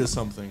 quarry or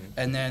something.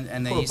 And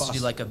they What a used to do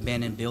bust. like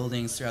abandoned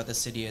buildings throughout the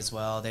city as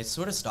well. They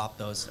sort of stopped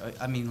those.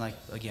 I mean, like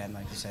again,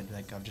 like you said,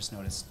 like I've just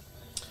noticed.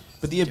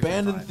 But the Different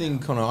abandoned vibe thing,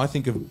 kind of, I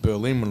think of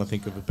Berlin when I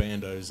think of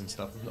abandos and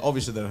stuff.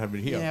 Obviously, they don't have it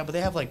here. Yeah, but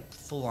they have like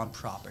full-on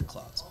proper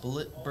clubs.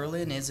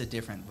 Berlin is a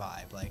different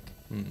vibe. Like,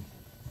 I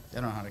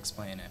don't know how to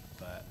explain it,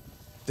 but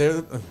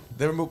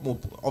They're more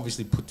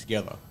obviously put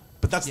together.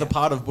 But that's the Yeah.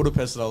 part of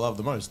Budapest that I love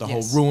the most, the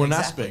Yes, whole ruin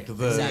exactly, aspect.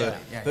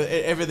 exactly,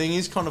 Everything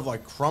is kind of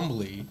like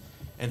crumbly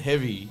and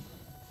heavy,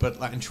 but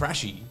like and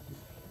trashy.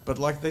 But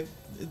like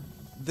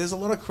there's a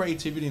lot of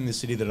creativity in this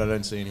city that I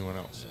don't see anywhere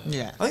else.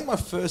 Yeah. I think my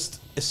first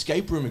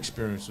escape room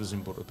experience was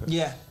in Budapest.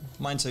 Yeah,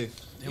 mine too.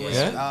 it was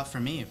Yeah? for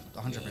me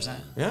 100%.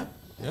 Yeah?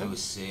 It was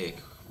sick.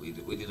 We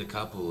did a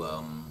couple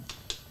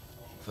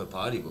for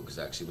party bookers,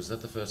 actually. Was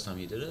that the first time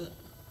you did it?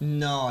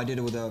 No, I did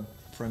it with a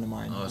friend of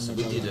mine. Oh, I'm so not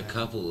we gonna did a lie.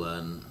 couple,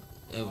 and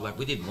like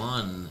we did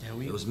one.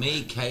 Yeah, it was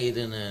me,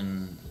 Caden,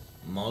 and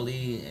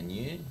Molly, and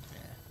you,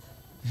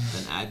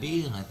 and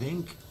Abby, I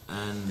think.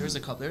 And There was a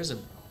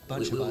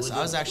bunch we of us. did-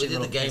 I was actually we a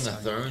did the little Game pissed of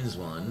on Thrones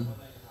one.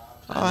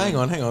 Oh, hang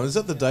on. Is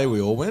that the day we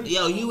all went?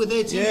 Yeah, you were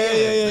there too.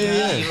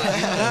 Yeah. you were-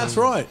 That's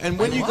right. And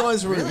when you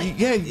guys were, Really?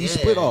 you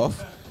split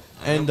off,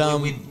 and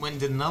then we went and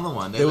did another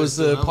one. They there let was us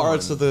do the another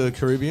Pirates one. of the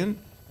Caribbean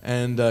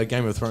and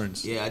Game of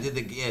Thrones. Yeah, I did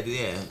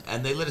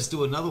and they let us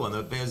do another one.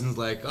 The person's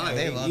like, "Oh,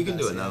 they yeah, love you can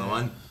do us, another yeah.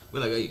 one." We're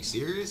like, "Are you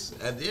serious?"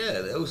 And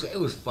yeah, it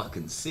was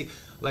fucking sick.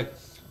 Like,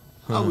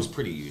 I was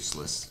pretty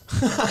useless.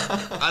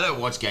 I don't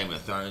watch Game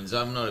of Thrones.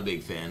 I'm not a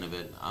big fan of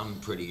it. I'm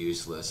pretty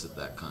useless at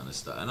that kind of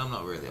stuff, and I'm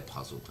not really a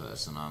puzzle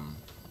person.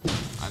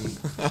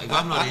 If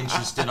I'm not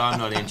interested, I'm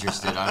not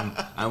interested.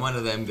 I'm one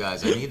of them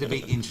guys. I need to be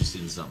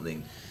interested in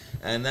something.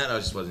 And that I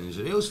just wasn't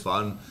interested. It was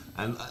fun,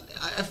 and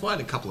I find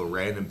a couple of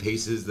random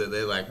pieces that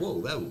they're like, "Whoa,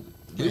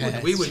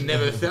 we would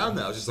never have found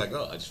that." I was just like,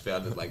 "Oh, I just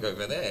found it like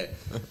over there,"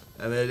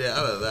 and then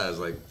other than that, I was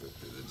like,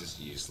 "They're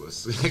just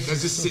useless." Like I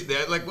was just sitting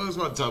there. Like, what was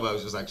one time I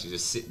was just actually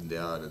just sitting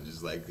down and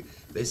just like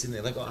they're sitting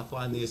there like, "Oh, I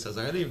find this." I was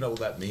like, "I don't even know what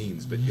that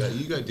means," but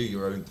you go do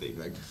your own thing.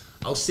 Like,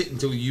 I'll sit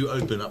until you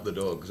open up the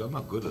door because I'm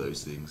not good at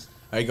those things.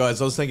 Hey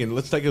guys, I was thinking,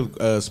 let's take a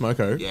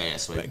smoko. Yeah,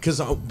 sweet.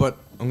 But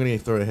I'm gonna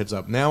throw a heads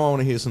up. Now I want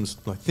to hear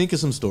think of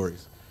some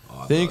stories.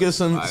 Oh, Think of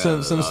some I got a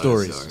lot of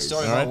stories.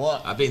 Story All about right?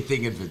 what? I've been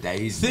thinking for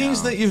days.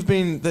 Things now.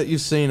 that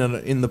you've seen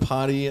in the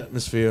party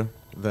atmosphere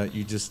that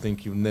you just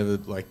think you'll never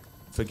like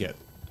forget.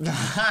 It's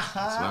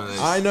one of those,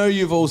 I know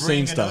you've all Bring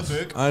seen a stuff.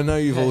 notebook. I know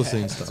you've all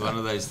seen it's stuff. one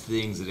of those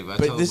things that if I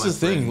But told this my is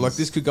the thing. friends- Like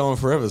this could go on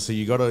forever. So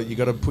you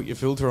gotta put your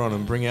filter on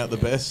and bring out the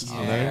best.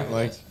 You know,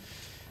 like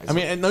I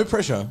mean, and no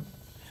pressure.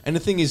 And the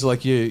thing is,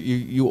 like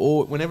you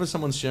all whenever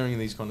someone's sharing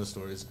these kind of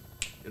stories,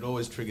 it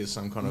always triggers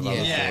some kind of other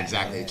Yeah, thought.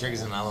 exactly. It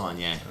triggers another one.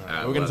 Yeah.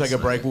 Alright, We're gonna well, take a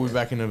that's break. fine. We'll be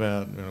back in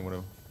about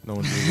whatever. No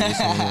one's really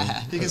listening.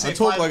 You can say I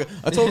talk five-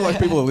 like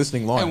people are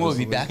listening live. And we'll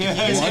be back in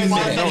You say 1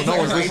 5 minute. minutes, No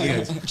one's right?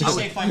 listening. Just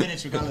say 5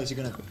 minutes regardless,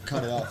 you're gonna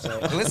cut it off. So.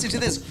 Listen to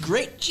this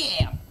great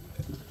jam.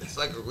 It's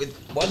like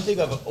one thing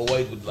I've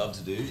always would love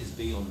to do is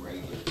be on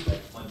radio.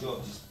 Like my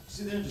job, just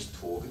sit there and just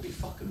talk. It'd be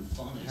fucking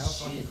fun as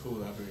shit. cool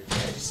that be? Yeah,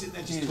 just sit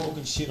there just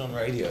talking shit on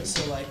radio.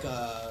 So like,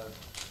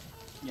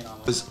 you know.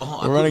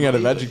 We're running out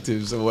of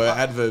adjectives or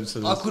adverbs for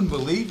I this. couldn't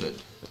believe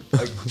it.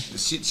 Like the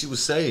shit she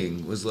was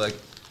saying was like.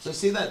 So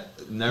see that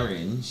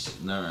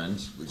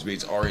naranj, which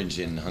means orange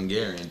in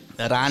Hungarian.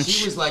 Naranj.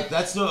 She was like,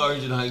 "That's not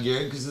orange in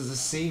Hungarian because there's a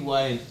C,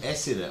 Y, and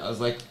S in it." I was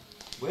like,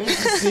 "Where's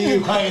the C,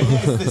 Y, and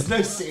S? There's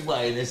no C,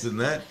 Y, and S in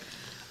that."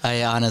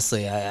 I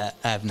honestly, I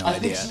have no I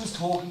think idea. she was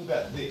talking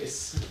about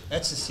this.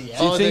 That's the C.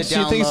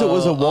 She thinks it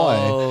was a Y.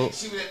 Oh,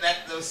 She was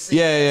there was C.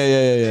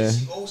 Yeah.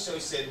 She also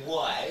said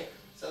Y.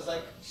 So I was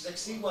like, she's like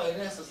C, Y,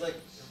 and S. I was like,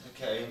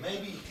 okay,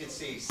 maybe you could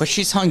see. but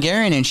she's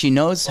Hungarian and she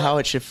knows how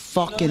it should You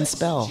know fucking that's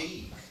spell.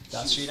 G.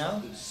 Does she know?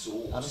 fucking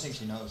sauce. I don't think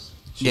she knows.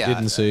 She Yeah,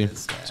 didn't see.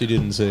 She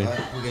didn't see.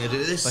 We're gonna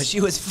do this. But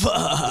she was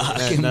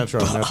fucking. No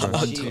trouble.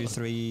 1, 2,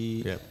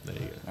 3. Yeah, there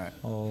you go.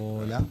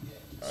 Oh yeah.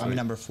 I'm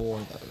number 4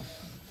 though.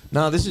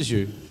 No, this is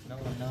you. No.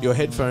 Your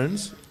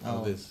headphones.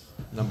 Oh. This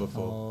number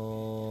 4.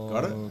 Oh,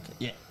 Got it? okay.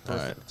 Yeah. All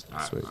right,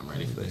 Alright, sweet. I'm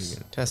ready for There this. you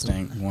go.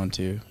 Testing 1,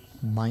 2.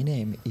 My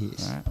name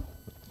is. All right.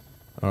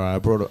 All right,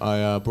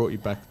 I brought you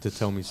back to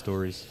tell me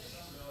stories.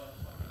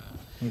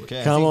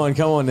 Okay. Come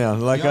on now.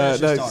 Like Yo-Yo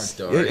should no,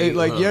 start.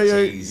 like Oh,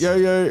 jeez.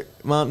 yo,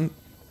 Martin,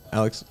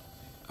 Alex.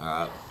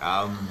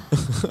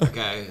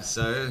 Okay,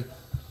 so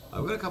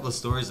I've got a couple of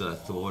stories that I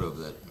thought of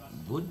that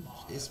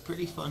is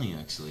pretty funny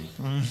actually.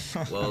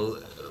 Well,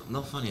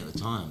 not funny at the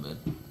time, but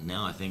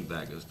now I think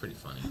back, it was pretty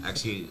funny.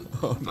 Actually,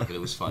 fuck it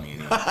was funny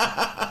anyway.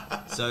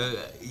 So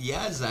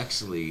Yaz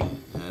actually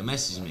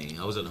messaged me.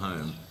 I was at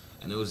home,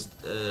 and it was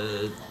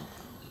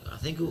I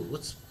think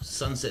what's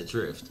Sunset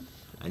Drift,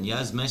 and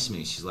Yaz messaged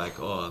me. She's like,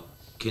 "Oh,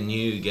 can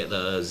you get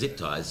the zip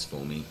ties for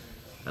me?"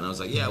 And I was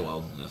like, "Yeah,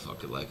 well,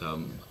 fuck it. Like,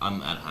 I'm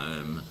at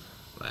home.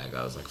 Like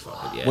I was like,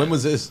 fuck it, yeah. When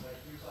was this?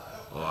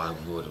 Oh, I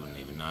wouldn't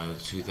even know.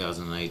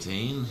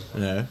 2018.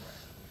 Yeah.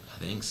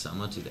 I think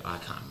summer. I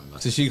can't remember.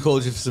 So she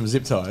called you for some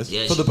zip ties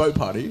Yeah, for the boat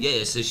party.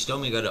 Yeah, so she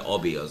told me to go to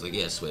Obi. I was like,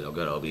 yeah, sweet, I'll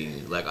go to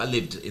Obi. Like I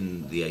lived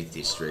in the 8th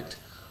district.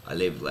 I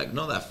lived like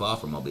not that far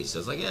from Obi, so I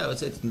was like, yeah,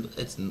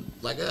 it's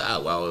like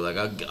well, like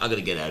I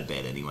gotta get out of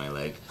bed anyway.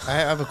 Like I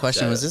have a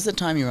question. So- Was this the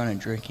time you were on a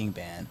drinking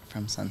ban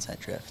from Sunset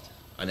Drift?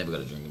 I never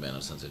got a drinking ban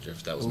on Sunset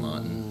Drift. That was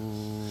Martin.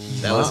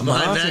 That was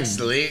Martin, Martin.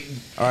 actually.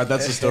 All right,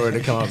 that's the story to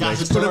come up That's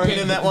next. the Put a story. pin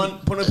in that one.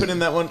 Put a pin in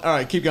that one. All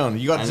right, keep going.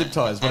 You got zip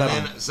ties. What and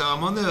happened? then, so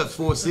I'm on the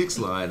 4-6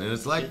 line, and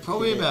it's like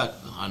probably about,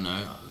 I don't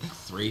know,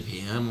 3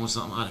 p.m. or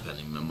something. I can't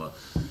even remember.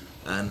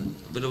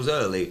 But it was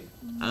early.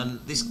 And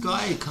this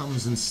guy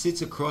comes and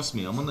sits across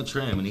me. I'm on the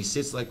tram, and he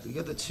sits like, you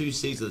got the 2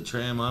 seats of the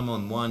tram. I'm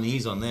on one,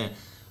 he's on there.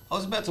 I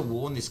was about to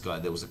warn this guy.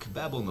 There was a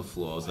kebab on the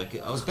floor.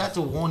 I was about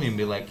to warn him,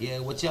 be like, yeah,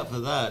 watch out for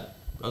that.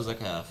 I was like,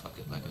 ah, fuck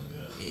it.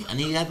 And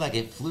he had like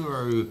a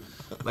fluoro,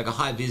 like a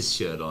high-vis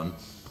shirt on.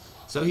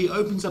 So he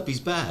opens up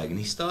his bag and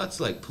he starts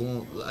like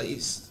pulling, like,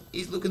 he's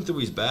looking through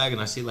his bag and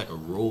I see like a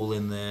rule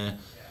in there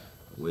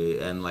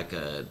and like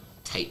a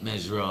tape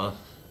measurer.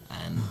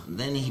 And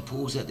then he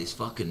pulls out this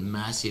fucking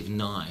massive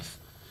knife.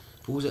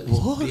 Pulls out this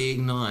big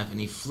knife and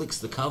he flicks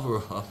the cover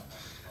off.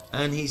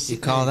 And he's You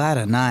call that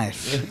a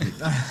knife?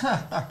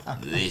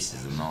 This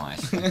is a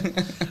knife.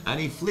 And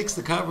he flicks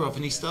the cover off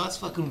and he starts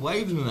fucking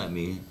waving it at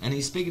me. And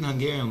he's speaking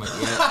Hungarian. I'm like,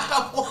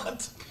 yeah.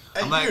 What?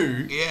 I'm like,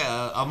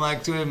 yeah. I'm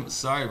like to him,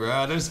 sorry, bro,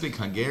 I don't speak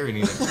Hungarian.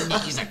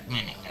 He's like,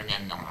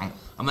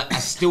 I'm like, I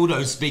still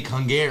don't speak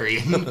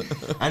Hungarian.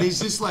 And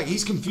he's just like,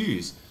 he's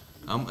confused.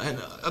 And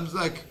I'm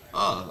like,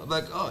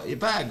 oh, your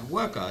bag,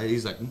 worker.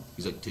 He's like,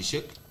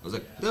 Tishik. I was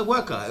like, the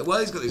worker. Well,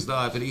 he's got this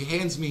knife and he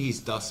hands me his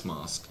dust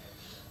mask.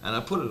 And I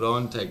put it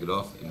on, take it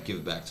off, and give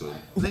it back to him.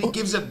 And then he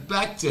gives it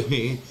back to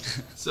me.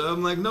 So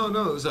I'm like,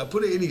 no. So I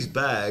put it in his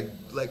bag.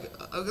 Like,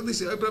 I open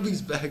up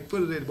his bag,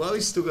 put it in, while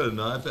he's still got a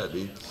knife at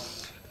me.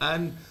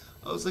 And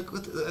I was like,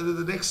 what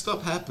the next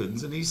stop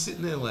happens, and he's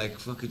sitting there like,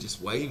 fucking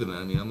just waving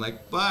at me. I'm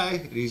like,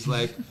 bye. And he's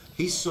like,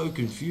 he's so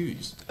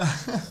confused.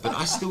 But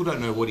I still don't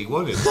know what he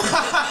wanted.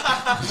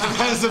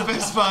 That's the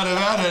best part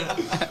about it.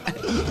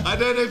 I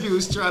don't know if he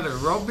was trying to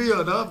rob me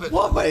or not, but...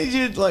 What made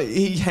you, like,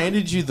 he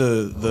handed you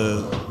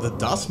the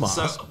dust mask?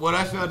 So what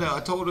I found out,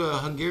 I told a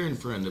Hungarian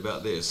friend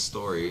about this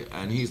story,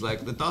 and he's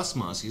like, the dust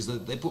mask, he's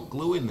like, they put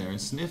glue in there and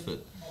sniff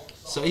it.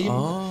 So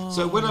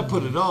so when I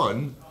put it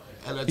on,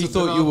 and I He took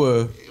thought it you off,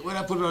 were... When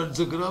I put it on and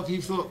took it off, he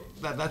thought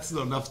that's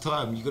not enough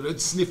time. You got to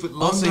sniff it Oh,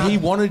 longer. so he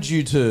wanted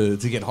you to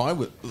get high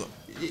with...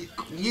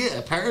 Yeah,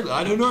 apparently.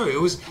 I don't know. It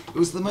was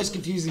the most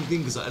confusing thing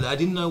because I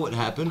didn't know what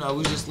happened. I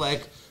was just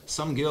like,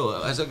 some girl,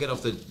 as I get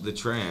off the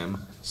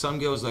tram, some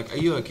girl was like, are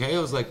you okay? I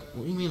was like,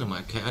 what do you mean I'm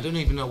okay? I don't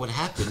even know what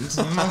happened.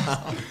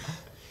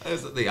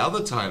 The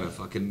other time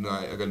I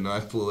got a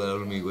knife pulled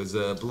out of me was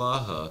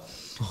Blaha.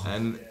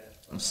 And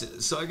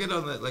so I get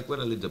on that, like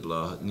when I lived at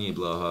Blaha, near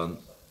Blaha,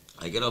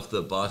 I get off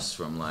the bus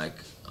from like,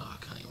 I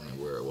can't even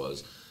remember where it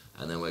was.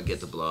 And then we get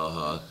to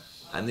Blaha.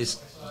 And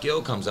this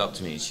girl comes up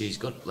to me. She's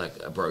got like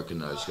a broken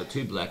nose. She's got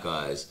 2 black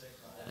eyes,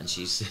 and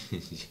she's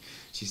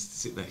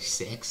sitting there,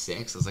 sex.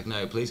 I was like,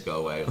 no, please go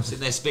away. I'm sitting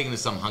there speaking to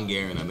some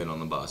Hungarian I met on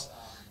the bus,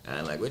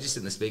 and like we're just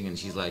sitting there speaking. And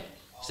she's like,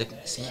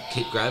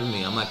 keep grabbing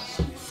me. I'm like,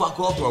 fuck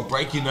off, or I'll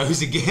break your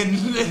nose again.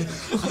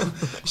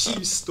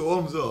 She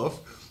storms off,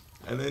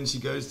 and then she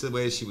goes to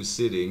where she was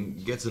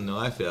sitting, gets a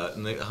knife out,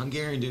 and the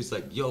Hungarian dude's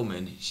like, yo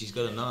man, she's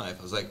got a knife.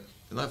 I was like,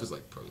 the knife was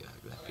like probably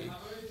that big.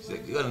 She's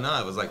like, you got a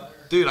knife? I was like,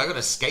 dude, I got a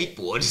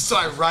skateboard. So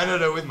I ran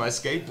at her with my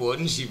skateboard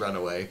and she ran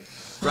away.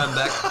 Ran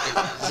back.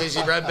 So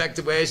she ran back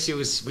to where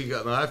we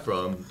got the knife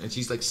from. And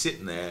she's like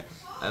sitting there.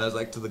 And I was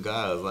like to the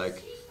guy, I was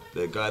like,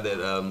 the guy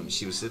that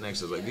she was sitting next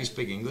to, I was like, do you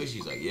speak English?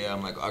 He's like, yeah.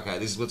 I'm like, okay,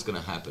 this is what's going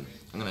to happen.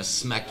 I'm going to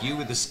smack you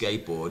with the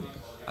skateboard.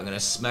 I'm going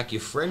to smack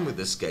your friend with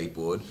the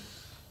skateboard.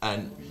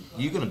 And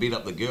you're going to beat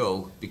up the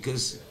girl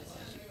because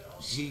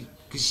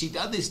she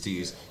done this to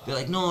you. They're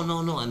like, no.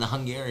 And the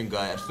Hungarian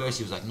guy, at first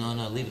he was like, no,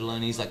 leave it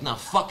alone. He's like, no,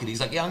 fuck it. He's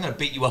like, yeah, I'm going to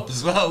beat you up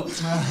as well. We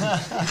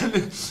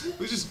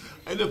just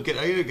I ended up getting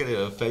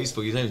a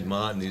Facebook. His name's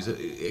Martin.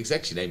 His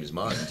actual name is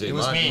Martin too. It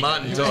was me.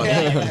 Martin Todd.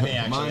 It was me,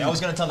 actually. I was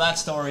going to tell that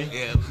story.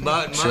 Yeah,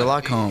 Martin.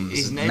 Sherlock Holmes,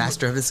 his name,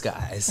 master of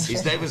disguise.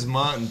 His name was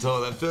Martin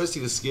Todd. At first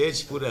he was scared.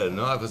 She put out a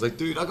knife. I was like,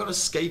 dude, I got a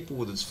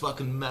skateboard that's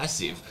fucking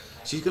massive.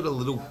 She's got a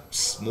little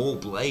small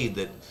blade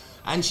that...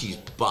 And she's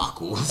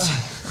buckled.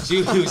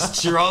 She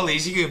was trolley.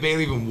 She could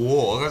barely even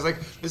walk. I was like,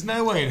 "There's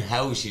no way in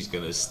hell she's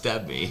gonna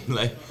stab me."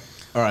 Like,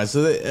 all right.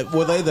 So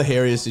were they the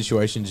hairiest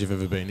situations you've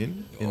ever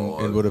been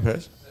in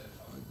Budapest?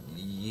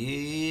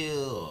 Yeah.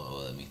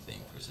 Let me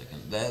think for a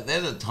second.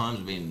 They're the times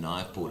being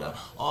knife pulled out.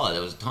 Oh,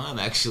 there was a time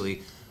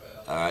actually.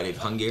 All right, if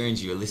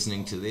Hungarians, you're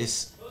listening to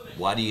this,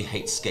 why do you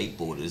hate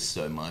skateboarders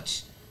so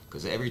much?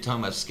 Because every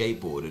time I've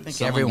skateboarded, I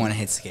think everyone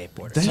hates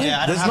skateboarders.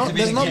 Yeah, There's not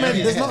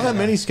that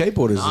many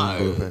skateboarders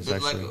in Budapest, but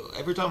actually. like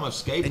every time I've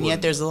skateboarded, And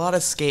yet there's a lot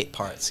of skate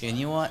parts. And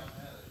you want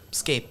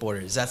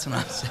skateboarders. That's what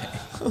I'm saying.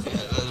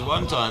 There's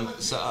one time,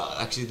 so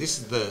actually this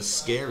is the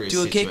scariest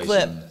Do a situation.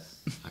 kickflip.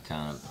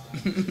 can't.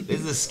 This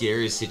is the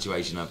scariest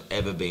situation I've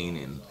ever been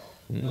in.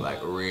 Like,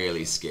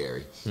 really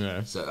scary.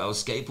 Yeah. So I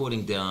was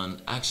skateboarding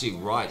down, actually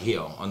right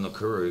here on the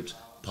Karoo,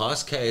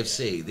 past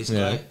KFC.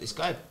 This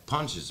guy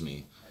punches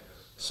me.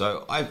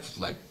 So I,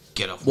 like,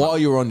 get off. While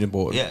you were on your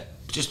board. Yeah.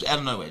 Just out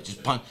of nowhere,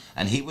 just punch.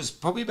 And he was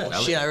probably about...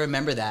 Shit, I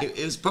remember that.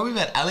 It was probably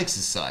about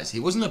Alex's size. He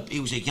wasn't he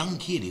was a young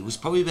kid. He was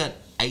probably about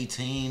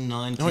 18,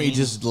 19. Oh, he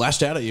just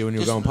lashed out at you when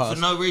you were going past.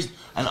 For no reason.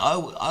 And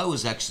I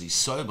was actually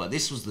sober.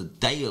 This was the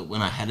day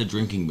when I had a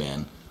drinking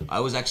ban. I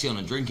was actually on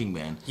a drinking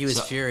ban. He was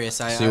furious.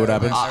 See what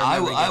happens?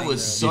 I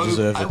was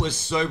sober. I it. was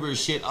sober as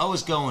shit. I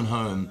was going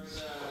home.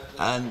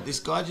 And this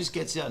guy just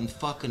gets out and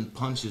fucking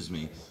punches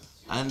me.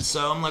 And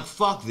so I'm like,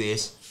 fuck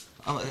this.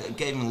 I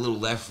gave him a little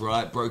left,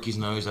 right, broke his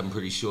nose, I'm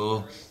pretty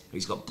sure.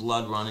 He's got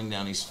blood running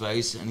down his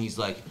face, and he's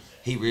like,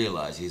 he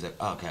realized, he's like,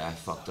 okay, I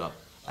fucked up.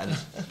 And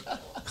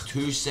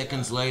 2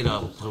 seconds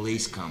later,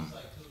 police come.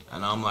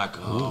 And I'm like,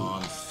 oh,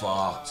 I'm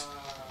fucked.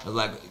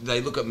 Like,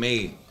 they look at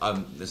me,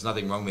 there's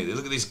nothing wrong with me. They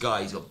look at this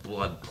guy, he's got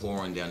blood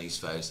pouring down his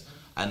face.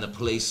 And the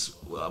police,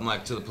 I'm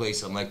like, to the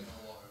police, I'm like,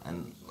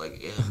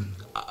 yeah,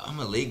 I'm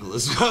illegal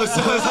as well.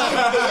 So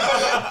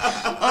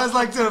I was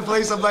like to the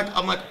police, I'm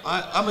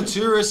a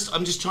tourist.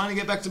 I'm just trying to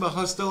get back to my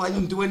hostel. I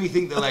didn't do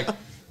anything. They're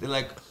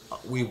like,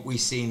 we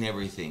seen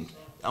everything.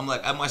 I'm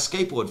like, and my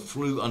skateboard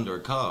flew under a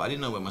car. I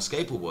didn't know where my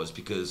skateboard was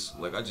because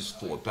like I just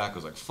fought back. I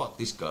was like, fuck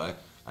this guy.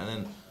 And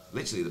then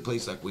literally the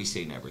police like, we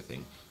seen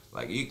everything.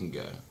 Like, you can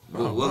go.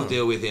 We'll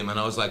deal with him. And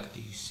I was like, are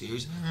you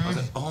serious? I was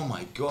like, oh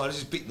my God, I was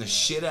just beating the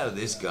shit out of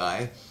this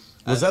guy.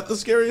 Was that the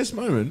scariest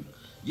moment?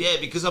 Yeah,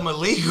 because I'm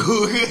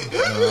illegal.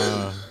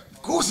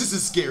 Of course, it's the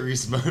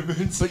scariest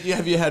moment. But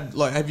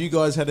have you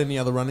guys had any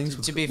other runnings?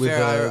 To be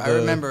fair, I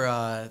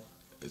remember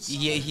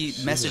he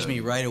messaged me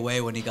right away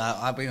when he got.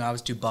 I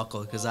was too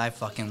buckled because I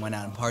fucking went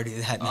out and partied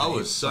that night. I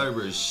was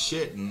sober as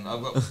shit, and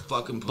I've got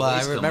fucking police.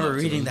 But I remember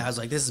reading that. I was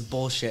like, "This is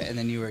bullshit," and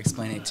then you were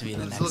explaining it to me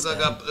the next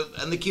day.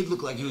 And the kid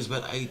looked like he was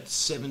about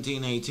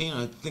 17, 18.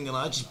 I'm thinking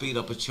I just beat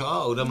up a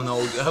child. I'm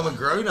a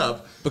grown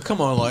up. But come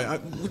on,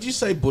 like, would you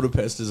say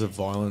Budapest is a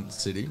violent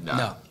city?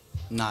 No.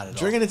 Not at all. Do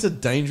you reckon it's a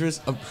dangerous...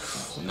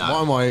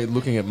 Why am I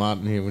looking at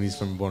Martin here when he's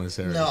from Buenos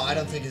Aires? No, I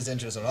don't think it's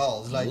dangerous at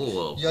all. It's like,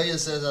 Whoa. Yo-Yo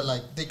says that,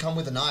 like, they come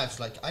with a knife.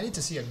 Like, I need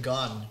to see a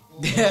gun.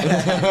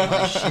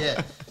 My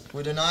shit.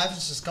 With a knife,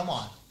 it's just, come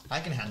on. I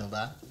can handle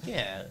that.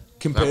 Yeah.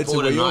 Compared to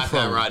where you're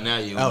from. Right now,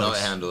 you will not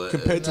handle it.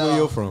 Compared to where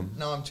you're from.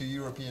 No, I'm too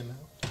European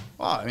now.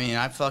 Well, I mean,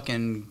 I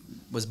fucking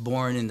was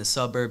born in the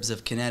suburbs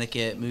of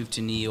Connecticut, moved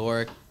to New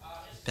York,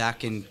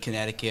 back in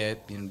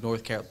Connecticut,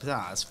 North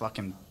Carolina. It's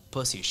fucking...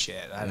 pussy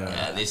shit. I don't know.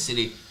 Yeah, this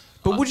city.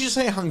 But would you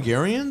say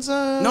Hungarians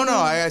are... No,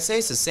 I say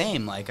it's the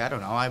same. Like, I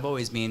don't know. I've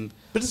always been...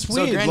 But it's so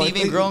weird. Granny, like,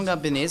 even growing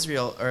up in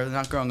Israel, or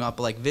not growing up,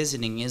 but like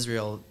visiting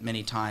Israel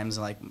many times,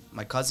 like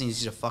my cousins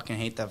used to fucking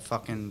hate that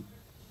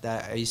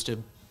I used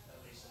to,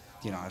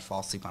 I'd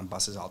fall asleep on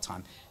buses all the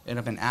time. End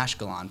up in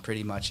Ashkelon,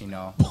 pretty much,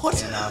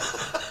 What? In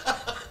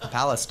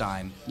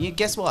Palestine.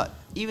 Guess what?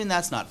 Even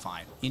that's not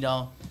fine,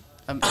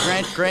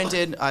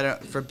 Granted,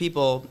 for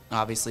people,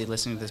 obviously,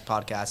 listening to this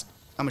podcast,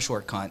 I'm a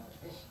short cunt.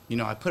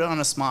 I put on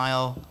a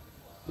smile,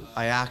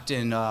 I act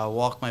and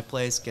walk my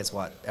place. Guess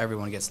what?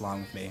 Everyone gets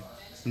along with me.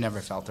 Never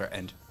felt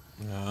threatened.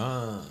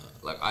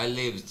 Like, I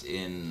lived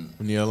in...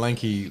 When you're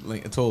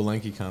a tall,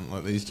 lanky cunt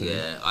like these two.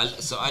 Yeah, I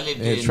lived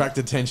They in... attract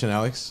attention,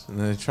 Alex, and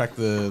they attract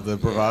the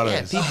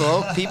bravados.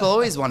 Yeah, people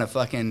always want to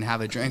fucking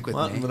have a drink with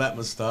Martin me. with that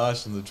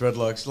moustache and the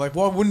dreadlocks. Like,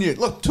 why wouldn't you?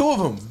 Look, two of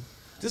them.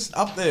 Just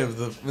up there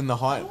in the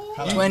height.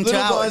 Twin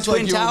Towers,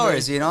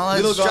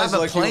 let's drive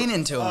a plane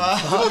into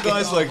them. Little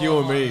guys like you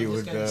and me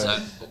would... So,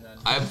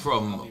 I'm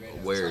from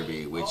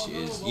Werribee, which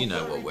is... You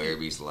know what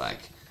Werribee's like.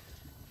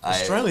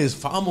 Australia is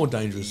far more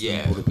dangerous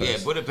than Budapest.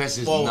 Yeah, Budapest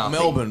is nothing.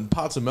 nothing.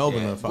 Parts of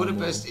Melbourne are far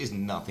Budapest is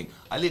nothing.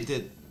 I lived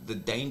at the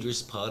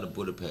dangerous part of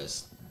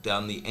Budapest,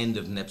 down the end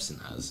of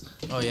Neptunhaz.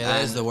 Oh yeah,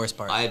 that is the worst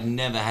part. I have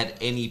never had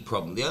any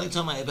problem. The only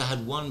time I ever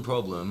had one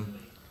problem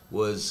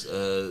was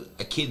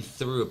a kid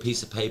threw a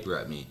piece of paper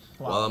at me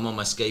while I'm on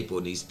my skateboard,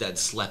 and his dad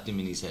slapped him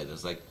in his head. I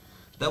was like,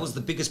 that was the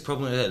biggest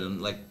problem I had.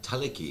 And like,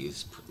 Taliki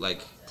is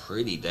like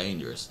pretty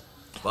dangerous.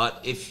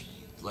 But if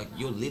like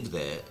you live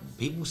there,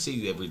 people see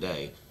you every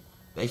day.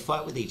 They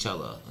fight with each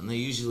other, and they're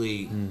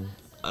usually,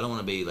 I don't want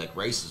to be like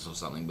racist or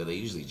something, but they're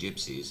usually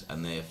gypsies,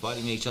 and they're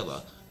fighting each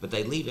other, but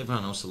they leave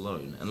everyone else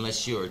alone,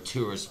 unless you're a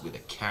tourist with a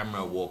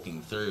camera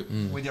walking through.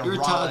 With your you're a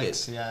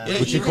relics, target. yeah.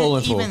 What you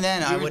calling for? Even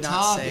then, I would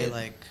not say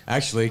like...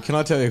 Actually, can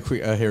I tell you a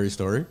quick hairy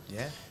story?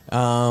 Yeah.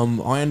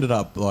 I ended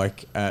up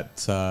like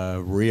at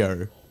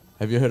Rio.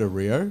 Have you heard of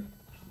Rio?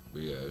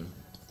 Rio.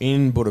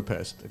 In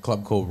Budapest, a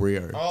club called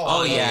Rio.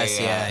 Oh yes,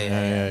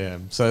 yeah.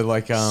 So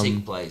like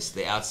sick place,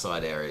 the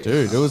outside area.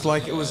 Dude, it was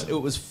like it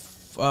was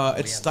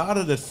It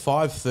started at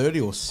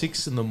 5:30 or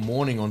 6 in the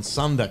morning on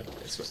Sunday.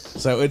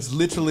 So it's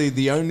literally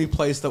the only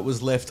place that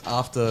was left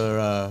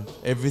after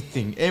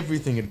everything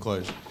had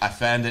closed. I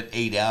found it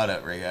eat out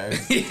at Rio.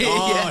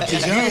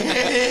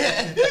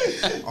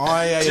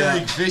 I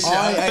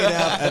ate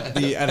out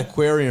at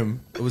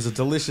Aquarium. It was a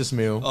delicious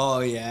meal. Oh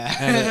yeah.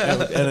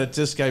 And it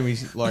just gave me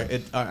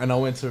and I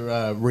went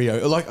to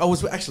Rio. Like I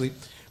was actually,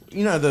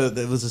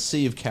 there was a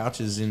sea of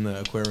couches in the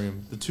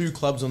aquarium. The 2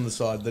 clubs on the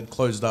side that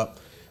closed up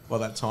by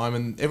that time,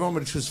 and everyone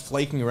was just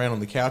flaking around on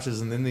the couches.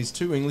 And then these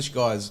 2 English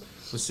guys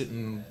were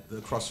sitting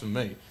across from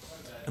me,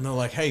 and they're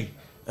like, "Hey,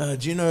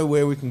 do you know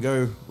where we can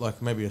go?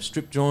 Like maybe a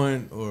strip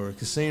joint or a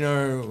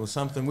casino or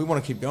something? We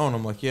want to keep going."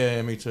 I'm like,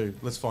 "Yeah, me too.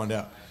 Let's find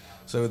out."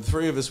 So the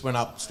 3 of us went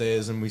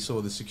upstairs and we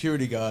saw the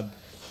security guard,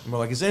 and we're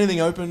like, "Is anything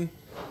open?"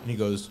 And he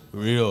goes,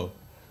 "Rio."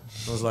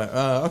 I was like,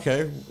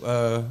 "Okay.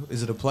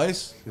 Is it a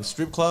place? A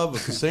strip club? A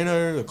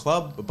casino? A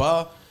club? A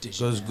bar?" He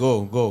goes,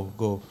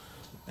 "Go."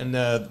 And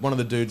one of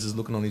the dudes is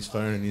looking on his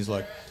phone and he's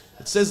like,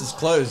 "It says it's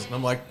closed." And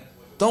I'm like,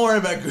 "Don't worry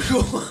about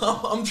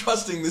Google. I'm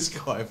trusting this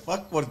guy.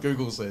 Fuck what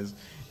Google says.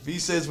 If he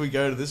says we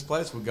go to this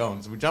place, we're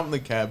going." So we jumped in the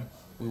cab.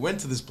 We went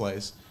to this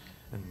place.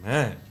 And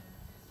man,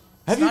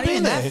 have you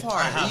been there? That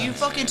far. You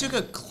fucking took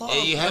a club.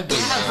 Yeah, you have been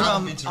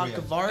from there.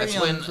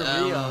 Akvarium to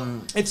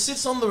Rio. It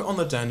sits on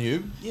the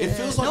Danube. Yeah. It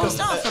feels like no, it's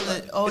not from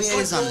the. Oh, it's yeah,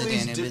 it is like on all the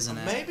these Danube, isn't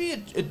it? Maybe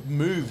it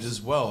moved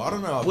as well. I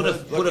don't know.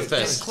 Budapest.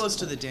 It's close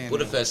to the Danube.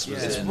 Budapest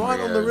was It's in right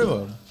on the Rio.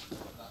 river.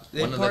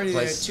 They One of the party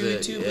there places to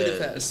that-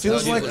 Budapest.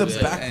 Feels like the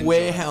Yeah. back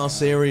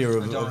warehouse area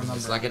of.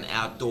 It's like an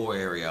outdoor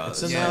area.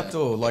 It's an Yeah.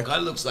 outdoor. Like It kind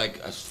of looks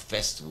like a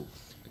festival.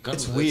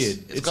 It's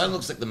weird. It kind of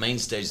looks like the main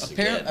stage.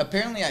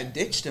 Apparently, I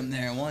ditched him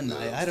there one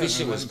night. I don't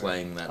Fisher was remember.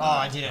 playing that. Oh,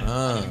 I night.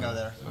 didn't go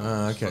there.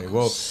 okay.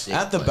 Well, sick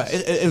at the back,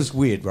 place. it was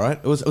weird, right?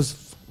 It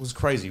was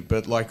crazy,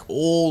 but like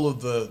all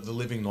of the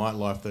living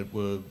nightlife that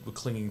were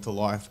clinging to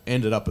life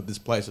ended up at this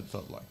place. It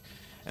felt like,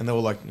 and they were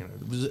like,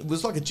 it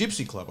was like a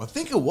gypsy club. I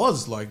think it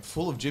was like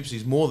full of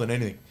gypsies more than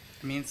anything.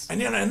 I mean, it's,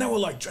 And and they were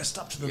like dressed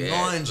up to the Yeah,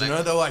 nines, like-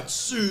 they were like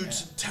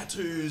suits, and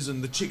tattoos,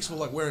 and the chicks were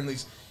like wearing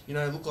these,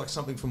 it looked like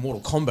something from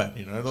Mortal Kombat,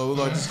 they were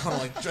like just kind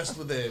of like dressed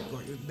with their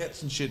like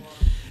nets and shit,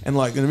 and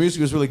like the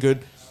music was really good.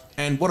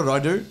 And what did I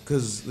do?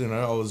 Because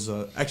I was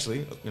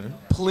actually,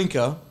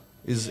 Palinka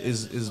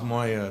is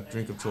my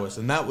drink of choice,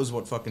 and that was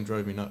what fucking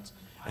drove me nuts.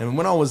 And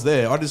when I was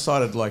there, I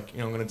decided like,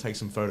 I'm going to take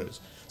some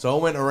photos. So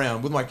I went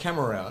around with my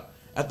camera out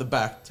at the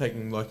back,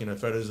 taking like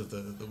photos of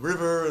the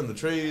river and the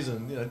trees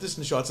and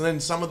distant shots. And then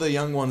some of the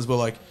young ones were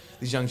like,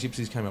 these young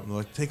gypsies came up and they're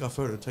like, take a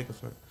photo. I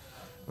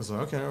was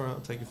like, okay, all right,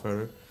 I'll take your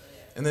photo.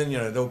 And then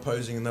they were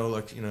posing and they were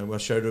like, I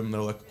showed them. They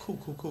were like,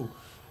 cool.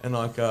 And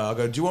like I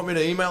go, do you want me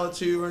to email it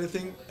to you or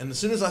anything? And as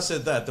soon as I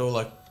said that, they were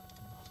like,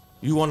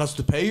 you want us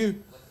to pay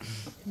you?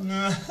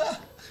 No,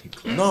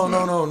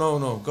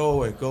 go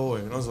away.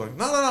 And I was like,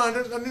 no, I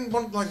didn't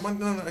want like money.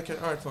 No, okay,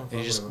 all right, fine.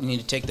 you need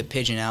to take the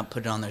pigeon out,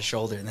 put it on their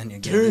shoulder, and then you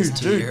get these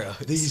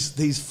 €2.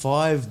 These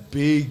 5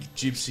 big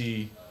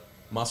gypsy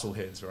muscle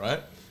heads,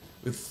 right,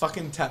 with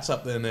fucking tats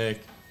up their neck,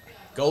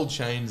 gold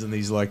chains, and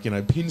these like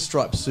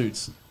pinstripe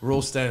suits. We're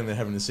all standing there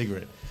having a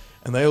cigarette,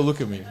 and they all look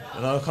at me,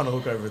 and I kind of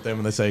look over at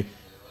them, and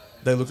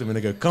they look at me and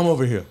they go, come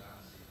over here.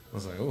 I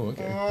was like, oh,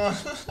 okay.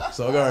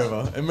 So I go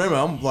over, and remember,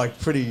 I'm like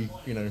pretty,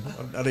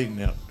 I'd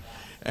eaten out.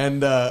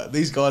 And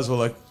these guys were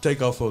like,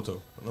 take our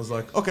photo. And I was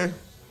like, okay.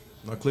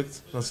 And I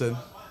clicked, and I said,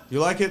 you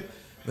like it?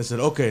 They said,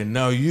 okay,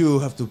 now you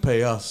have to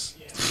pay us.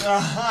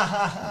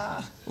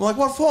 I'm like,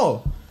 what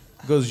for?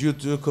 Because you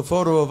took a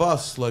photo of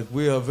us, like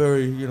we are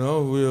very,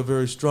 we are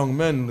very strong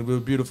men, we're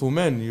beautiful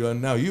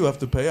men, now you have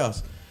to pay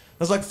us.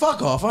 I was like,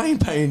 fuck off, I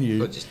ain't paying you.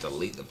 But just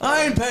delete the photo.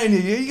 I ain't paying you.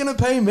 You're going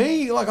to pay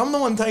me? Like, I'm the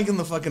one taking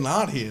the fucking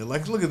art here.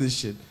 Like, look at this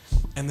shit.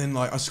 And then,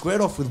 like, I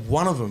squared off with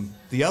one of them.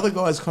 The other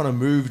guys kind of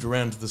moved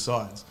around to the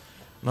sides.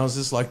 And I was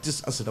just like, I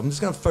said, I'm just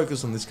going to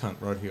focus on this cunt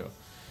right here.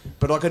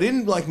 But, like, I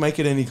didn't, like, make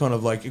it any kind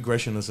of, like,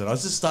 aggression. I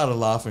just started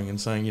laughing and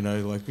saying,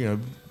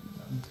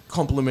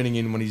 complimenting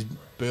him on his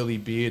burly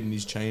beard and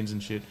his chains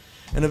and shit.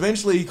 And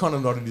eventually he kind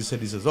of nodded his head.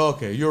 He says, oh,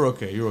 okay, you're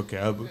okay.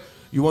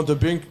 You want a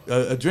drink?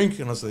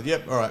 And I said,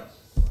 yep, all right.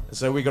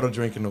 So we got a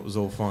drink and it was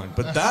all fine.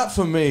 But that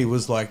for me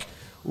was like,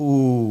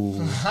 ooh,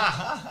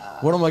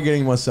 what am I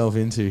getting myself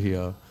into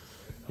here?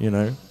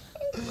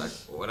 Like,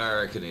 what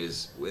I reckon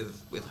is,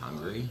 with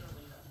Hungary,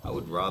 I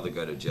would rather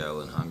go to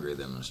jail in Hungary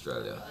than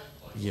Australia.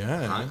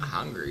 Yeah.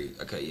 Hungary,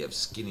 okay, you have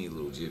skinny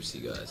little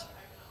gypsy guys.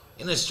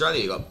 In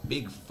Australia, you got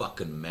big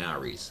fucking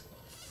Maoris.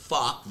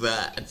 Fuck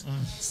that.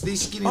 It's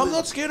these skinny I'm little...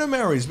 not scared of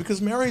Maoris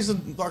because Maoris are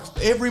like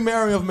every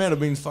Maori I've met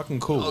have been fucking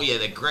cool. Oh yeah,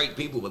 they're great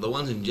people, but the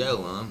ones in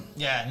jail aren't.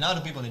 Yeah, now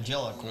the people in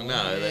jail are cool.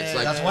 No, it's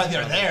like... That's why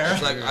they're there.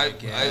 It's like,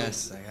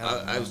 guess.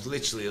 I was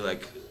literally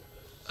like...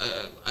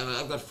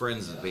 I've got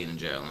friends that have been in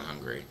jail in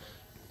Hungary,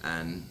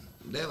 and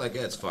they're like,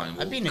 yeah, it's fine.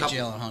 I've been in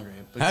jail in Hungary,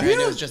 but Have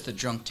granted, you? it was just a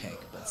drunk tank,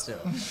 but still.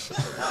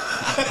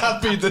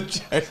 I've been to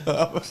jail.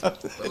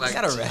 But I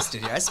got arrested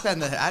here. I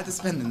had to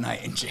spend the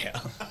night in jail.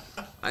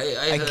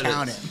 I heard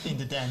count it. it. In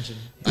detention.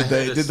 Did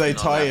they Not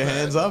tie that your bad.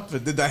 hands up?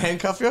 Did they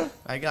handcuff you?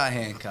 I got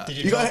handcuffed. Did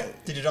You you, got-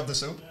 did you drop the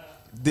soup?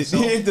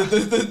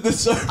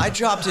 I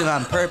dropped it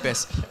on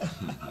purpose.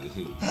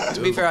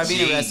 To be fair, I've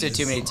been arrested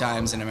too many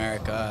times in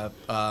America.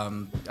 I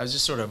was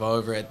just sort of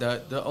over it.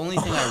 The only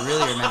thing I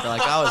really remember,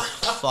 like, I was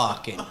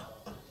fucking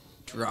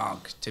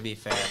drunk, to be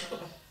fair.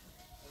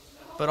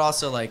 But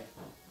also, like,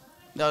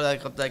 no,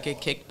 like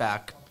it kicked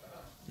back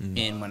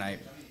in when I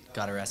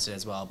got arrested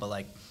as well. But,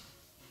 like,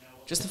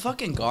 just the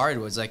fucking guard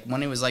was, like,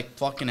 when he was, like,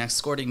 fucking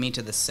escorting me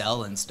to the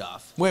cell and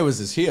stuff. Where was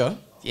this? Here?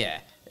 Yeah.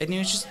 And he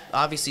was just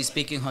obviously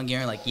speaking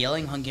Hungarian, like,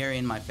 yelling Hungarian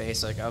in my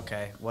face, like,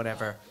 okay,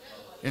 whatever.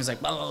 It was like,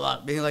 blah, blah,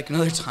 blah. Maybe like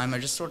another time, I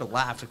just sort of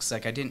laughed because,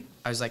 like, I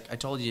was like, I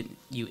told you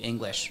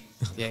English.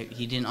 Yeah,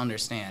 he didn't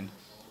understand.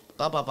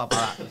 Blah, blah, blah,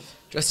 blah.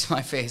 Just in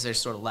my face, I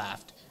just sort of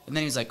laughed. And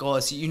then he was like, oh,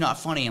 so you're not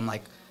funny. I'm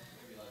like,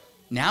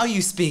 now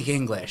you speak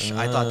English.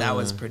 I thought that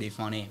was pretty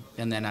funny.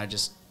 And then I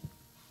just,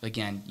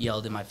 again,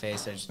 yelled in my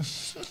face. I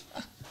just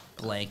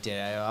blanked it.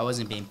 I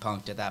wasn't being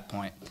punked at that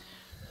point.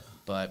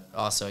 But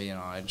also, you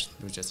know, it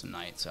was just a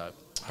night, so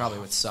it probably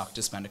would suck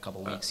to spend a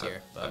couple weeks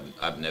here. But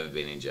I've never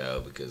been in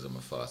jail because I'm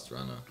a fast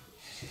runner.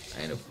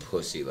 I ain't a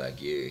pussy like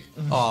you.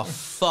 oh,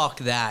 fuck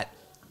that.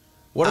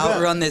 What about?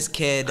 Outrun this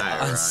kid.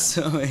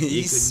 Outrun.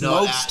 He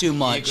smokes too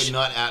much. You could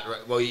not outrun.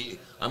 Well,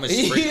 I'm a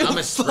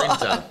sprinter.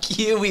 Fuck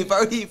you. We've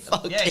already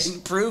fucking Yes.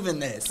 proven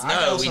this. I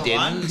No, also we didn't.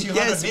 run 200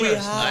 Yes, we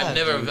meters. have. I've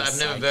never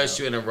Psycho. versed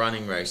you in a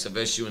running race. I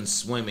versed you in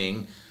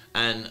swimming,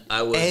 and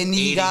I was And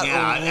he eating got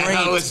out, and I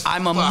raped. was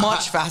I'm a fucked.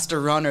 much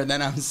faster runner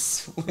than I'm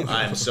swimming.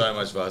 I'm so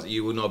much faster.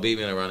 You would not beat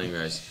me in a running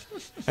race.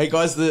 Hey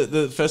guys,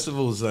 the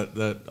festivals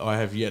that I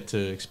have yet to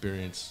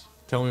experience.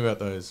 Tell me about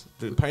those.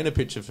 Paint a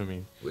picture for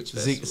me. Which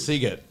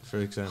Seagate, for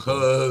example.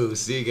 Oh,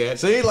 see, get.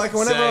 See, like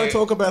whenever So- I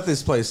talk about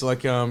this place,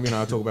 like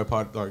I talk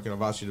about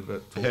I've asked you to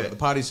talk about the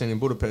party scene in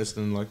Budapest,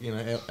 and like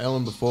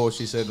Ellen before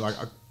she said like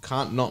I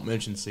can't not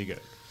mention Seagate.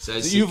 So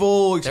You've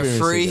all They're experienced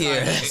free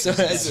Seagate. here. So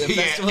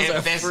festivals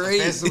are free.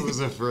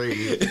 Festivals are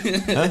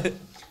free.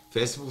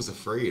 Festivals are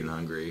free in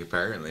Hungary,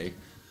 apparently.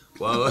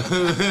 Well,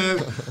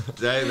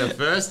 the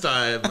first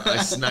time I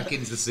snuck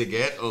into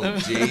Siget, oh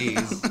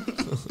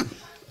jeez.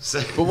 So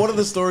But what are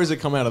the stories that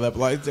come out of that?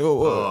 Like,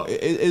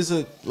 is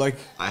it like?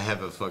 I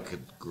have a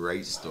fucking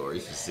great story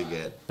for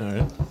Siget. All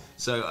right.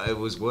 So I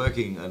was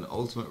working on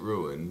Ultimate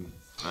Ruin,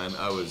 and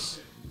I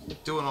was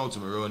doing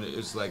Ultimate Ruin. It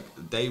was like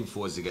the day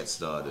before Siget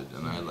started,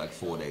 and I had like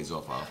 4 days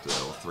off after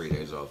that, or 3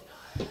 days off.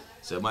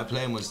 So my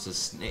plan was to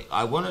sneak.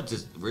 I wanted to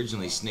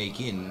originally sneak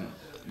in.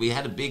 We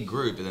had a big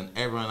group, and then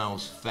everyone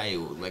else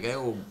failed. Like they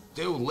all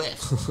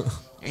left.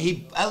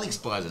 And Alex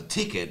buys a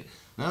ticket,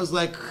 and I was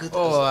like,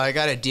 Oh, I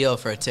got a deal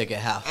for a ticket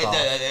half off.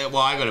 well,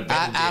 I got a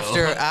better deal. I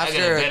got a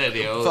better After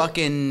deal.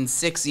 fucking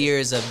 6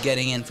 years of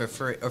getting in for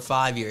free, or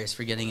 5 years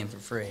for getting in for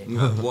free.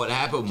 What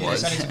happened You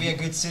was, decided to be a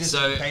good citizen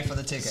so and pay for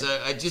the ticket.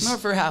 so I just Not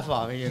for half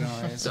off, you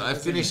know. So I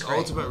finished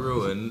Ultimate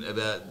Ruin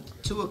about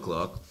 2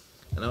 o'clock,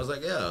 and I was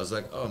like,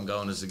 oh, I'm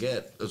going to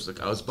Zaget. It was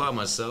like I was by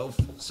myself,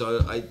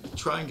 so I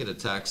try and get a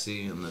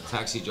taxi, and the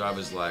taxi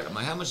driver's like, I'm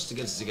like, how much to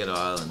get to Zaget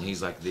Island?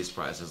 He's like, this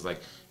price. I was like,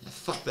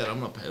 fuck that, I'm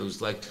not paying. It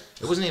was like,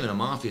 it wasn't even a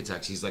mafia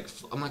taxi. He's like,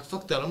 I'm like,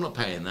 fuck that, I'm not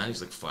paying that.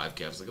 He's like,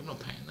 5K. I was like, I'm not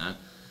paying that.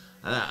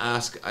 And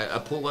I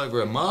pull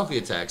over a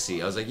mafia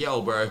taxi. I was like,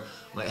 yo, bro, I'm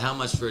like, how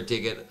much for a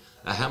ticket?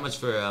 How much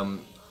for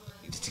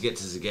to get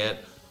to Zaget?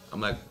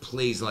 I'm like,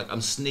 please, like,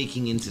 I'm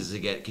sneaking into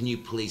Zaget. Can you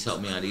please help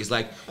me out? He's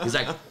like,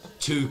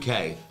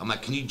 2K. I'm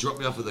like, can you drop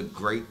me off at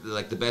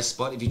the best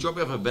spot? If you drop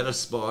me off at a better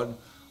spot,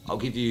 I'll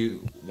give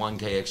you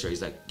 1K extra.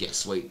 He's like, yeah,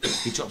 sweet.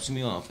 He drops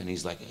me off, and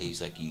he's like,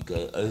 you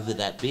go over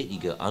that bit, you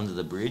go under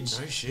the bridge.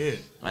 No shit.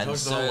 And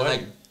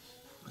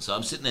so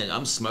I'm sitting there,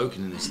 I'm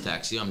smoking in this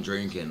taxi, I'm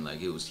drinking, like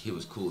he was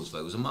cool as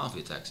fuck. It was a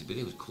mafia taxi, but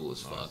he was cool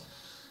as fuck.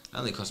 It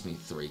only cost me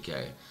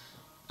 3K,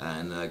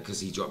 and because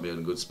he dropped me on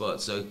a good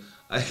spot. So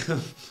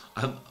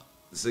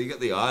so you got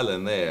the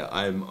island there.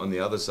 I'm on the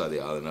other side of the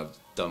island. I've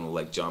done all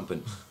like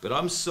jumping, but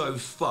I'm so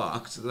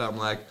fucked that I'm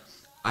like,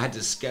 I had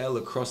to scale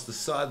across the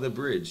side of the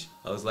bridge.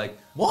 I was like,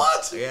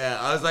 What? yeah,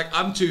 I was like,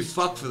 I'm too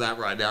fucked for that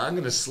right now. I'm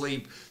gonna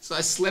sleep. So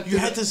I slept. You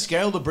had to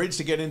scale the bridge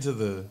to get into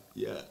the.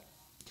 Yeah.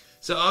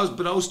 So I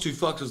was too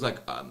fucked. I was like,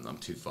 I'm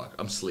too fucked.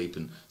 I'm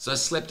sleeping. So I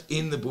slept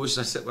in the bush.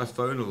 I set my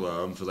phone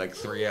alarm for like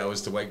 3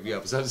 hours to wake me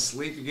up. So I was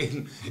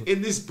sleeping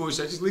in this bush.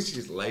 I just literally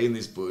just lay in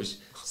this bush,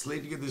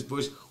 sleeping in this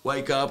bush.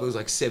 Wake up. It was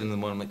like 7 in the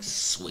morning. I'm like,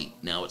 sweet,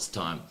 now it's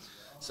time.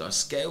 So I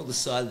scaled the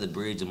side of the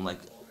bridge. I'm like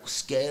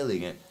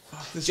scaling it.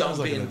 Fuck, this Jump sounds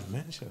like in. an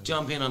adventure.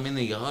 Jump in. I'm in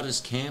the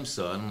artist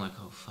campsite. I'm like,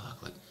 oh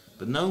fuck, like,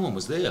 but no one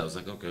was there. I was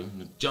like, okay, I'm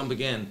gonna jump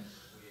again.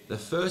 The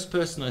first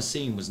person I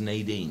seen was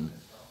Nadine.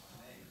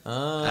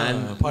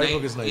 Party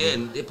book is Nadine.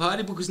 Nadine. Yeah, the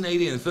party book is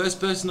Nadine. The first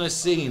person I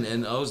seen,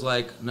 and I was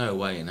like, no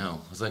way in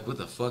hell. I was like, what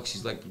the fuck?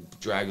 She's like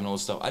dragging all the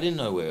stuff. I didn't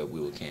know where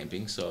we were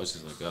camping, so I was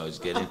just like, oh,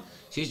 just get in.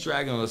 She's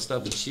dragging all the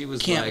stuff, and she was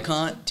Camp like,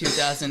 Cunt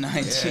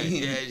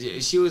 2019. yeah,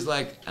 she was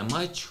like, am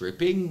I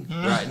tripping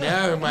right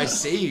now? Or am I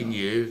seeing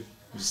you?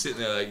 I'm just sitting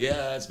there like, yeah,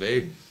 that's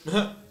me.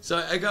 So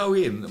I go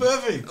in.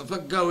 Perfect. I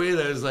fucking go in,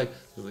 and I was like,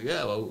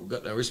 yeah, well, we've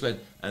got no wristband.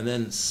 And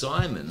then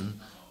Simon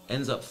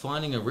ends up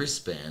finding a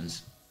wristband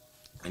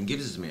and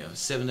gives it to me, a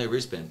 7-day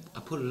wristband. I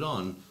put it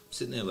on,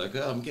 sitting there like,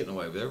 oh, I'm getting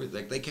away with everything.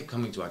 Like, they kept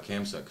coming to our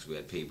campsite because we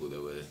had people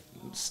that were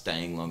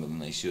staying longer than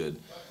they should.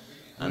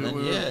 And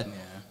then,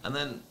 and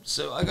then,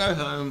 so I go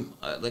home,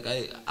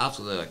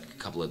 after like a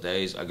couple of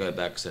days, I go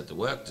back because I had the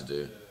work to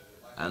do.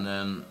 And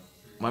then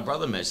my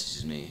brother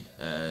messages me,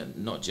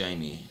 not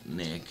Jamie,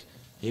 Nick.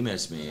 He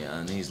messaged me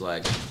and he's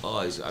like, oh,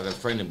 I got a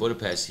friend in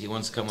Budapest. He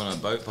wants to come on a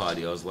boat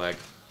party. I was like,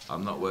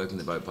 I'm not working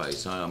the boat party,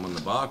 so I'm on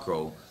the bar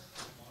crawl.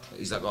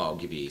 He's like, oh, I'll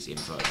give you his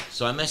info.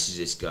 So I messaged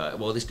this guy.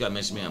 Well, this guy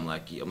messaged me. I'm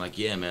like,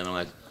 yeah, man.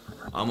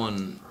 I'm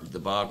on the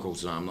bar crawl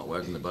tonight. I'm not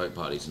working the boat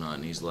party tonight.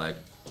 And he's like,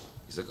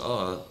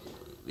 oh,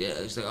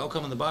 yeah. He's like, I'll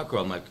come on the bar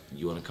crawl. I'm like,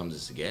 you want to come to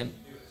this again?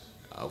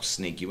 I'll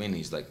sneak you in.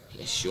 He's like,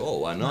 yeah,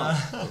 sure, why not?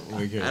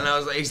 Okay. And I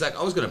was like, he's like,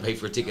 I was going to pay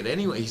for a ticket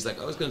anyway. He's like,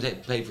 I was going to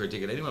pay for a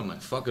ticket anyway. I'm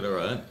like, fuck it, all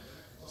right.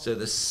 So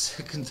the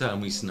second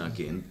time we snuck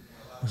in,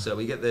 so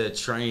we get the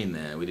train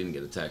there. We didn't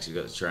get a taxi. We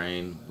got the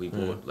train. We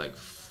bought like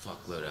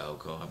fuckload of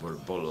alcohol. I brought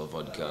a bottle of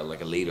vodka,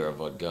 like a liter of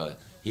vodka.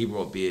 He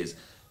brought beers.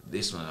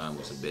 This one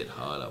was a bit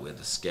harder. We had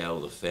to scale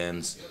the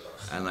fence,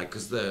 and like,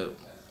 cause I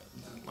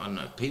don't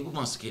know, people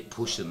must keep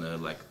pushing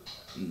the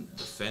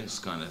fence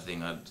kind of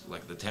thing,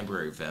 like the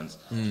temporary fence.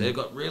 They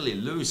got really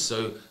loose,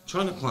 so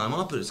trying to climb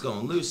up it, it's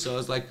going loose.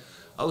 So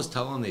I was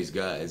telling these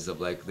guys,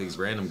 these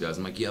random guys,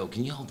 I'm like, yo,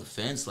 can you hold the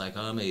fence? Like,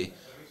 I'm a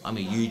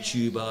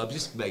YouTuber, I'm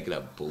just making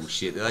up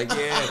bullshit. They're like,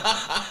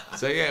 yeah.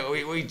 So yeah,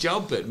 we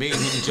jump it, me and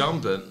him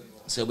jump it.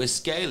 So we're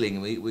scaling,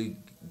 we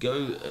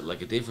go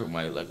like a different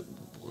way, like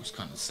it's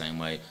kind of the same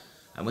way.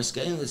 And we're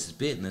scaling this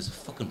bit, and there's a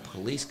fucking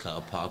police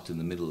car parked in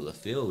the middle of the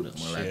field, and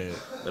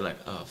we're like,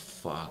 oh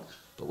fuck.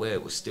 But where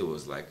it was still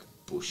was like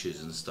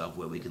bushes and stuff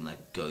where we can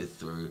like go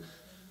through.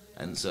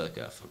 And so like,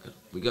 oh fuck it.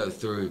 We go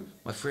through.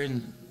 My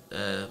friend,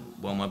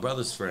 my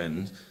brother's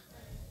friend,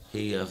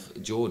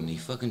 Jordan, he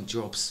fucking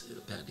drops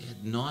he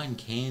had 9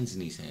 cans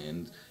in his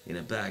hand in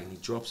a bag, and he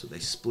drops it. They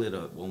split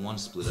up. Well, one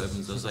split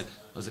open. So I was like,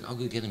 I'll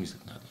go get him. He's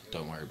like, no,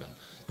 don't worry about him.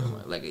 Don't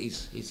worry. Like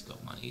he's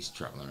got money. He's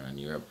traveling around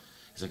Europe.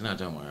 He's like, no,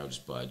 don't worry. I'll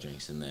just buy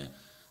drinks in there.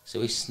 So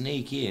we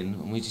sneak in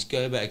and we just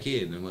go back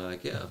in, and we're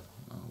like, yeah,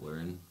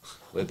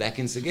 we're back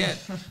in Saget.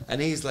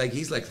 And he's like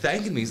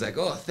thanking me. He's like,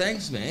 oh,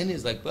 thanks, man.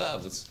 He's like,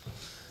 Bob,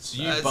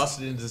 so you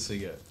busted into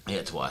Saget?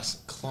 Yeah, twice.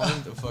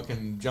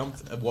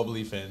 Jumped a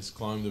wobbly fence,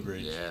 climbed the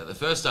bridge. Yeah, the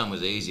first time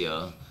was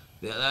easier.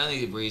 The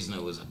only reason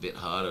it was a bit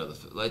harder,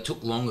 it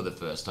took longer the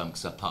first time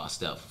because I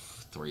passed out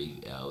for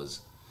 3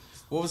 hours.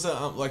 What was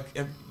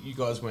that? You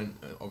guys went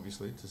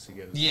obviously to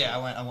Saget. Yeah,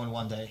 I went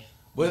one day.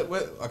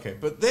 Okay,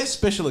 but they're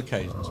special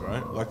occasions,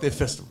 right? Like they're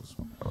festivals.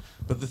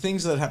 But the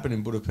things that happen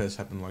in Budapest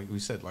happen, like we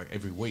said, like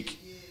every week.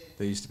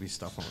 There used to be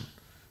stuff on.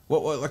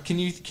 What can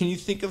you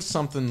think of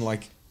something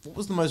like? What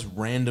was the most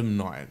random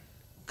night?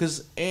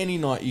 Because any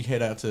night you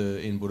head out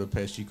in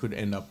Budapest, you could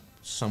end up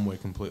somewhere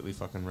completely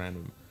fucking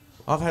random.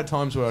 I've had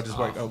times where I just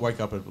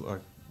wake up at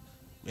like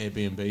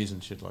Airbnbs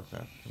and shit like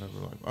that. And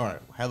I'm like, all right,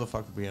 how the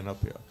fuck did we end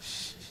up here?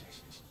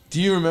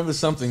 Do you remember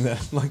something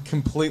that like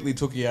completely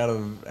took you out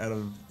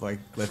of like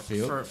left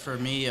field? For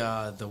me,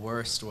 the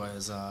worst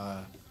was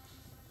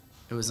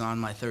it was on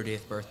my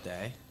 30th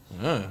birthday.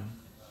 Oh.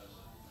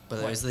 But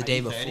it was the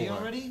day before. 30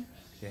 already?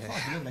 Yeah.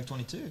 Oh, you're like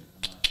 22.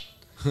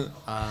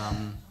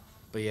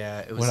 But yeah,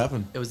 it was. What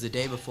happened? It was the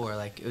day before.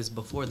 Like it was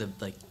before the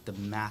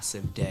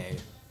massive day,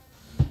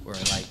 where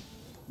like,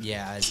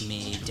 yeah, as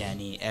me,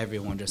 Denny,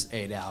 everyone just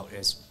ate out.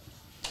 It's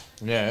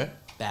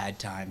bad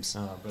times.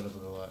 Oh, better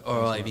than that.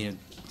 Or I mean,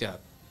 yeah.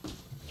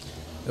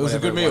 It was a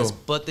good meal.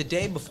 But the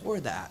day before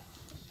that,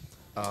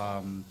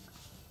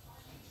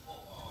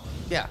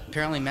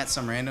 apparently met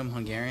some random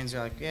Hungarians.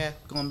 They're like, yeah,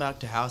 going back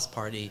to house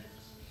party.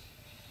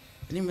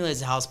 I didn't realize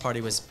the house party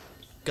was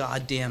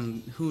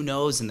goddamn who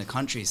knows in the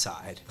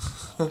countryside.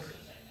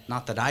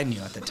 Not that I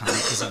knew at the time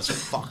because I was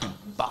fucking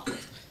bucked.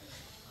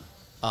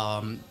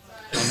 And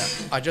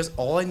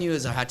all I knew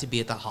is I had to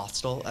be at the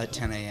hostel at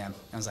 10 a.m.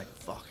 I was like,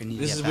 fuck, I need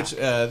to get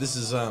back. This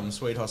is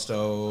Sweet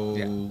Hostel.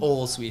 Yeah,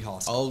 old Sweet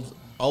Hostel.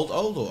 Old or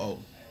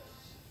old?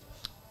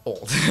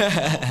 Old.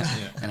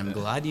 And I'm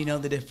glad you know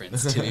the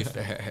difference, to be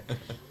fair.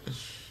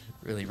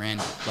 Really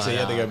random. But, so you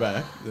had to go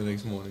back the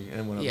next morning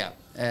and went up. Yeah,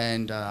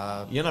 and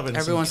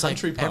everyone's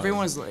like,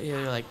 everyone's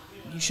like,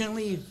 you shouldn't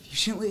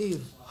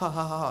leave, ha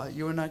ha ha,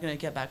 you're not gonna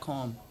get back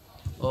home.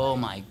 Oh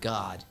my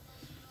god,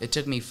 it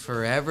took me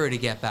forever to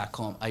get back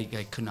home. I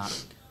could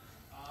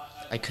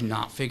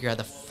not figure out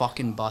the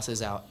fucking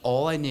buses out.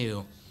 All I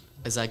knew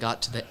is I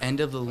got to the end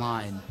of the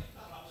line,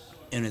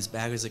 and his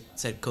bag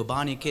said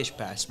Kobani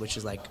Kishpass, which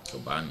is like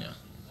Kobania.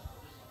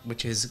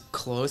 Which is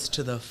close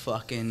to the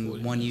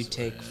fucking one you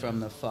take from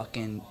the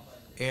fucking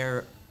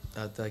air,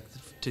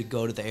 to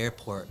go to the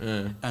airport.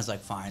 And I was like,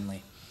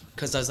 finally.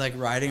 Because I was like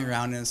riding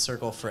around in a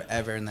circle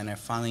forever, and then I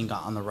finally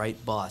got on the right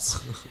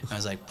bus. And I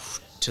was like,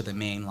 to the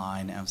main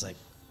line. And I was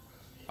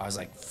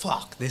like,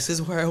 fuck, this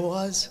is where I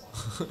was?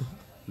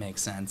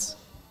 Makes sense.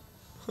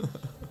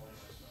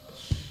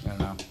 I don't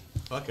know.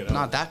 Fuck it.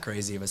 Not that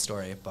crazy of a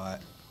story,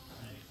 but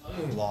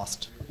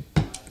lost.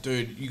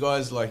 Dude, you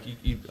guys like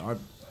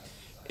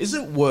is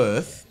it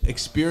worth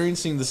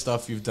experiencing the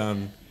stuff you've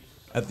done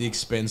at the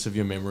expense of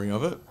your memory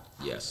of it?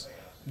 Yes.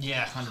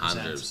 Yeah, 100%.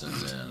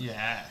 100%. Yeah.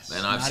 Yes.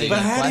 And I've Not seen. even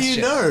But how do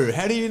you question. know?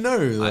 How do you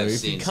know though, I've if you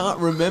seen can't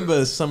some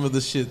remember some of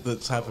the shit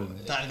that's happened?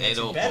 That makes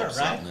It it all better, pops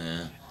right? up,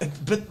 yeah.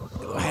 But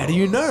how do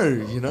you know?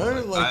 You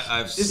know, like,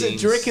 I've is it? seen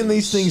Do you reckon some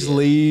these things shit.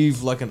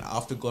 leave like an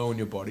afterglow in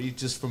your body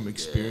just from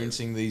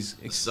experiencing these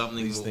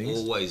Something these will things?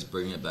 always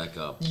bring it back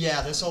up.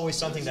 Yeah, there's always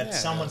something that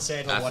someone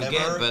said or I whatever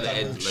forget, but that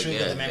it- will like, trigger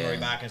yeah, the memory yeah.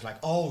 back. It's like,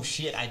 oh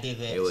shit, I did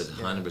this. It was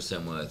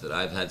 100% worth it.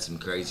 I've had some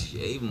crazy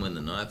shit. Even when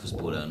the knife was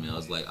pulled out of me, I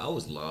was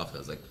laughing.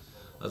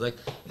 I was like,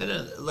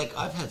 like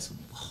I've had some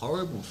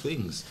horrible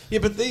things. Yeah,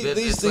 but these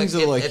It's things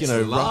like- are like, it's you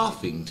know,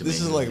 laughing to this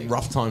me. is like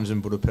rough times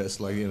in Budapest,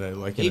 like, you know,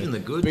 like, you Even know,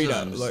 the good beat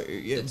times. up, like,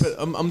 yeah, It's- but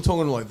I'm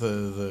talking like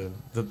the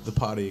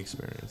party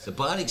experience. The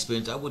party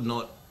experience, I would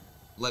not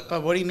like.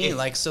 But what do you mean?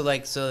 if- So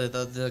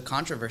the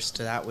controversy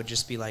to that would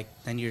just be like,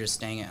 then you're just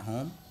staying at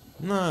home,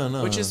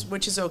 No, which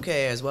is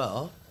okay as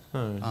well.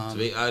 no.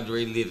 I'd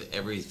relive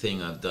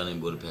everything I've done in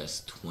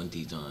Budapest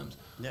 20 times.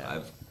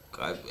 Yeah.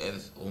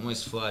 I've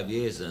almost 5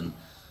 years, and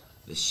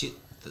the shit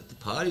that the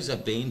parties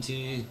I've been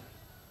to,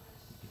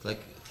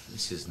 like,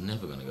 this is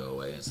never gonna go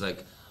away. It's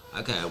like,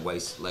 okay,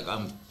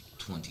 I'm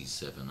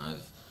 27.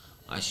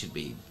 I should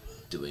be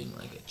doing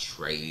like a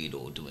trade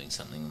or doing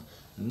something.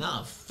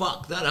 Nah,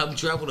 fuck that. I'm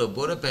travel to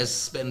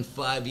Budapest, spend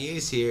 5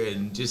 years here,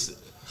 and just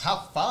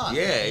Have fun.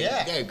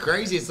 yeah,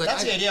 crazy. It's like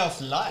That's the idea of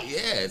life.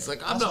 yeah, it's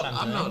like I'm That's not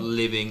what I'm not doing.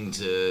 living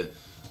to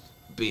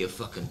be a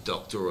fucking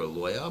doctor or a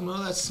lawyer. I'm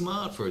not that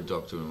smart for a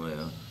doctor and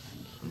lawyer.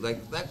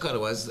 Like that kind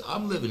of wise.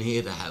 I'm living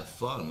here to have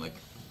fun. Like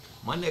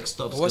my next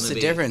stop's What's gonna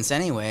the be, difference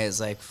anyway? Is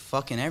like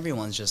fucking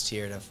everyone's just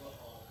here to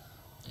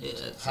Yeah,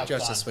 it's Have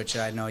just fun. to switch it.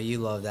 I know you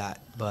love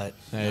that, but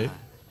Hey,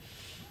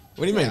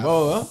 what do you mean?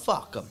 Oh,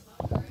 fuck them.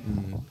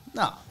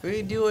 No,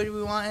 we do what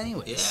we want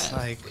anyways. yeah,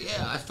 Like,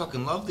 I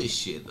fucking love this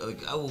shit. Like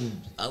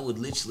I would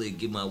literally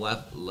give my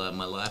life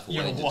away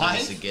Your to do wife?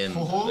 this again.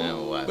 Oh. Yeah, my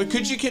wife. but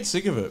could you get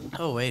sick of it?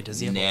 oh wait, does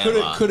he have?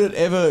 Never. Could it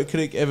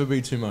ever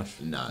be too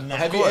much? No. No.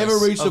 Have Of you ever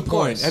course, reached a of point?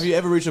 course. Have you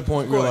ever reached a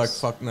point where you're like, course.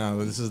 fuck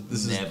no, this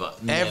is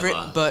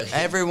Never. But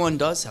everyone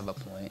does have a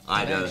point.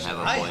 I don't have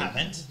a I point.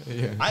 haven't.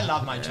 Yeah. I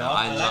love my job.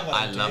 I like what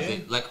I loved do.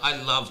 it. Like I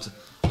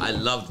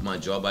loved my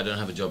job. I don't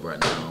have a job right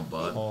now,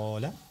 but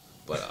Hola.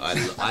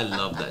 I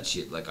love that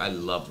shit. Like I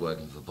loved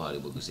working for Party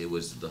because it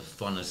was the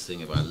funnest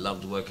thing ever. I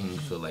loved working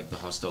for like the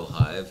Hostel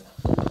Hive.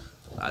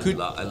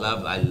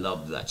 I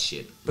loved that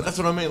shit. But that's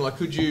what I mean. Like,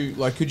 could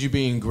you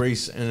be in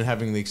Greece and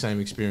having the same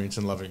experience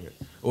and loving it,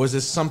 or is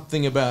there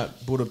something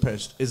about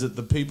Budapest? Is it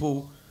the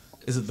people?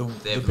 Is it the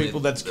people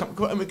that's come?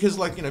 I mean, because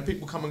like, you know,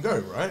 people come and go,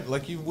 right?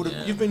 Like Yeah.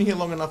 you've been here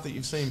long enough that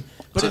you've seen.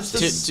 But it's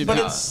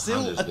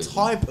still a 100%.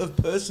 type of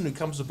person who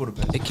comes to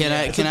Budapest. it's Can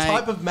a I-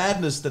 type of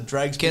madness that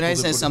drags. Can people I to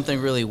say Budapest.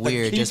 something really That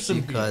weird keeps just them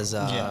here. because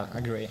Yeah, I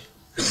agree.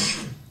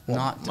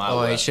 not My oh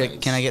wife shit,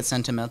 hates- can I get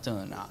sentimental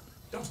or not?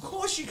 Of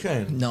course you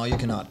can. No, you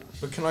cannot.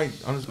 But can I?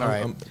 I'm, All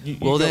right. you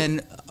Well go-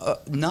 then,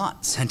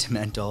 not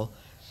sentimental.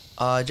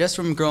 Just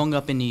from growing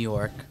up in New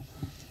York,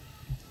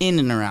 in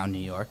and around New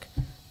York,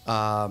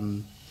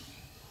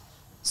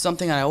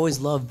 something I always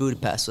loved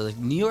Budapest. So like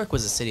New York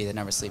was a city that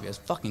never slept. It was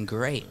fucking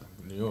great.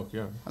 New York,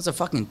 yeah. I was a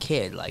fucking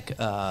kid. Like,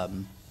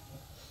 could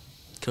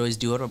always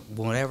do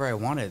whatever I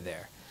wanted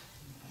there.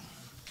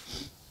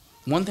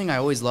 One thing I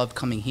always loved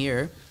coming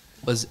here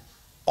was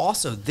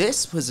also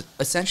this was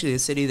essentially the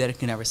city that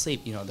could never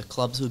sleep. You know, the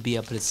clubs would be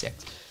up at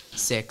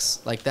six.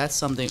 Like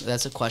that's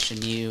a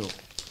question you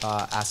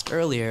asked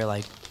earlier.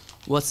 Like,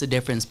 what's the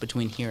difference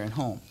between here and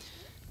home?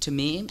 To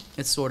me,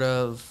 it's sort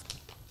of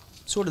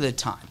the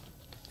time.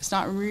 It's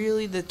not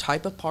really the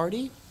type of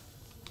party. You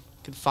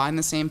could find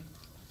the same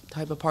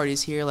type of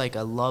parties here. Like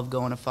I love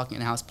going to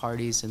fucking house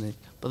parties,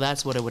 but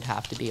that's what it would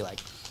have to be like.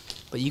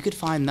 But you could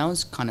find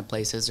those kind of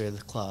places or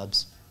the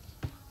clubs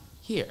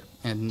here,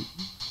 and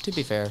to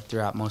be fair,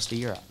 throughout most of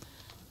Europe.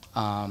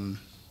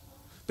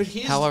 But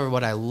here's However,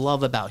 what I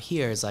love about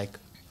here is like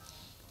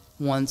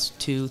once,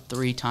 2,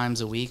 3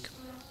 times a week,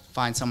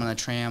 find someone on a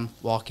tram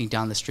walking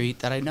down the street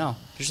that I know.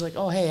 They're just like,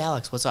 oh hey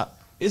Alex, what's up?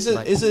 Is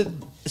it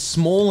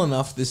small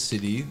enough, this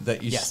city,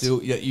 that you Yes.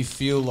 that you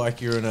feel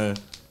like you're in a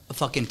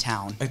fucking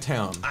town.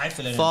 town? I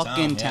feel it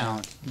Fucking in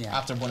town. Yeah. Yeah.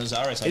 After Buenos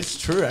Aires, like, It's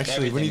true,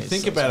 actually. When you everything is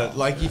think so about it, small.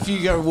 like if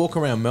you go walk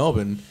around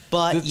Melbourne,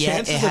 But the yet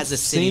it chances has of a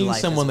city seeing life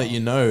as someone that well. you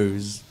know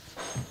is.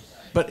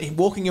 But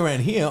walking around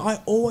here, I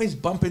always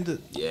bump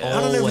into. Yeah. I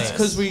don't know if it's Always.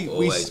 because we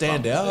Always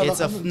stand bump out. It's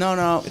a I'm-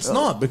 no. It's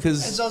not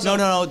because It's also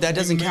No, that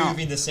doesn't we count. move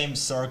in the same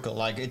circle.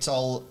 Like it's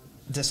all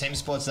the same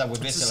spots that we It's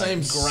visit. the same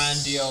like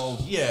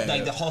Grandio. yeah.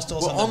 Like the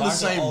hostels We're and the on the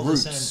bars are same all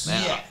routes. the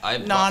same. Man,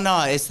 Yeah.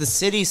 No, it's the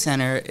city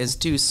center is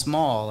too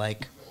small.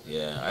 Like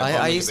Yeah,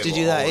 I used to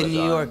do that in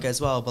New York as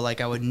well, but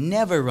like I would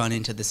never run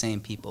into the same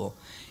people.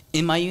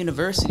 In my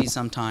university,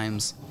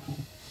 sometimes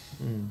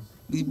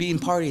we'd be in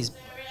parties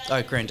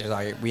granted,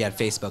 we had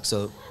Facebook,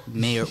 so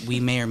we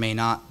may or may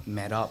not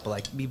met up, but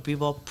like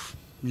people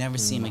never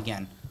see him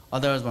again.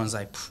 Other ones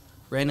like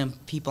random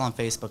people on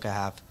Facebook I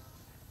have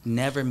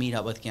never meet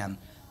up with again.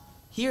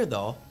 Here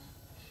though,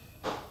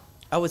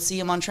 I would see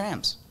him on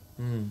trams.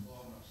 Yeah,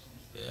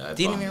 I Didn't bump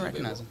even into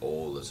recognize people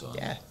all the time.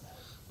 Yeah.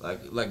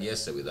 Like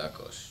yesterday with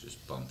Akos,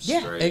 just bumped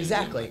Yeah, straight.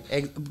 exactly.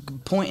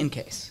 Point in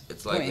case.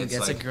 It's like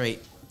that's a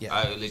great. Yeah.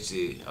 I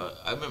literally,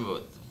 I remember,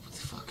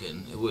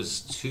 it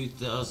was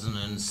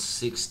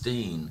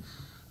 2016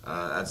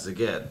 at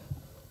Zaget.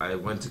 I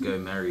went to go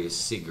marry a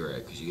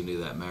cigarette because you can do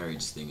that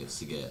marriage thing at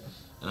Zaget,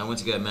 and I went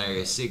to go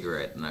marry a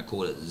cigarette and I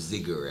called it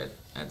Ziggarette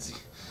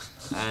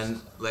and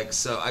like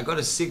so I got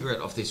a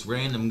cigarette off this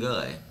random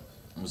guy.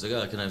 I was like,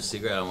 oh, can I have a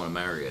cigarette? I want to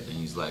marry it. And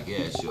he's like,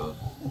 yeah, sure.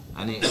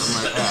 And I'm like,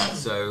 ah,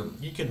 so...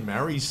 You can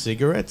marry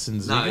cigarettes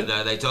and Ziggy?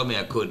 No, they told me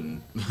I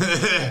couldn't.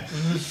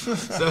 So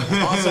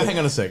hang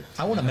on a sec.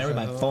 I want to marry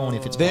my phone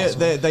if it's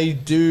possible. They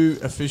do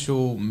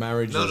official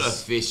marriages. Not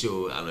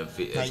official,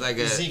 unofficial. It's like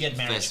a Ziggett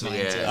marriage, festival,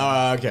 man,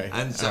 yeah. Oh, okay.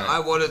 And so All right. I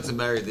wanted to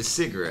marry the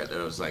cigarette,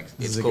 and I was like,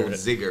 it's called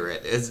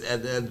Ziggarette.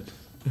 And then,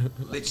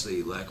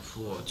 literally, like,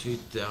 for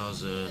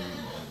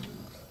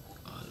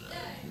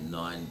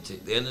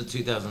 2019, the end of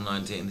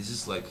 2019, this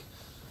is like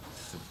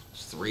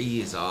 3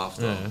 years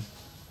after. Yeah.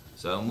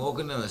 So I'm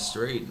walking down the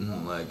street,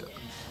 and like,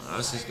 I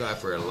asked this guy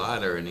for a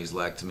lighter, and he's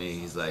like to me,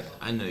 he's like,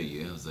 I know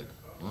you. I was like,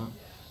 what?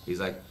 He's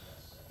like,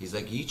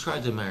 you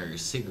tried to marry a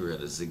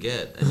cigarette at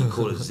Zaget, and you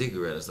called it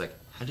Ziggarette. I was like,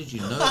 how did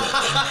you know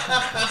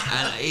that?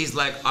 And he's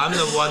like, I'm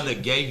the one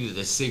that gave you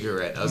the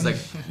cigarette. I was like,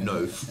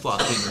 no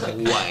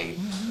fucking way.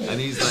 And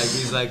he's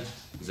like,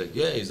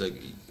 yeah. He's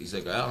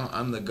like,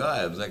 I'm the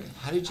guy. I was like,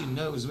 how did you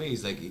know it was me?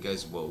 He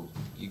goes, well,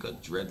 you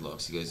got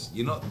dreadlocks. He goes,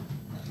 you're not.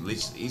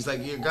 He's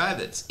like, you're a guy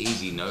that's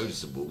easy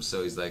noticeable.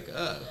 So he's like,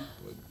 oh.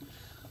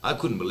 I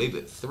couldn't believe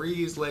it. 3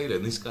 years later,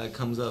 and this guy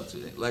comes up to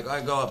me. Like, I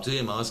go up to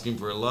him, ask him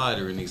for a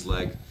lighter, and he goes,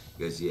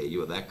 yeah,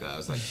 you're that guy. I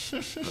was like,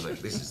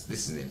 this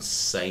is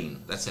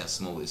insane. That's how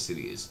small this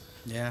city is.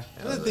 Yeah.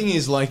 And the thing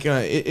is, like,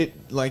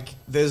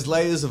 there's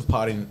layers of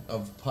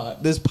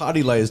there's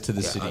party layers to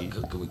the city.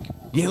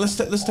 Yeah,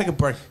 let's take a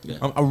break. Yeah.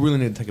 I really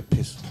need to take a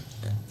piss.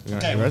 Yeah.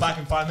 Okay, we're back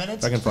in 5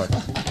 minutes. Back in 5.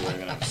 We're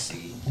gonna have to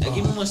see. Hey,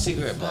 give me my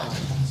cigarette back.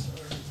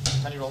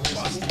 Can you roll me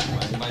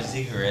My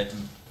cigarette.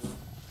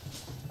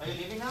 Are you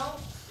leaving now?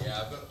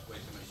 Yeah, I've got way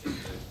too much shit to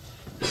do.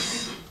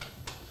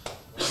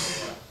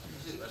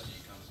 Usually the rest of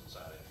you comes on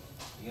Saturday.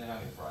 You gonna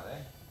have it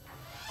Friday?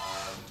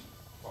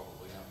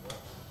 Probably, yeah.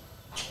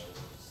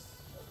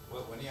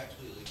 When are you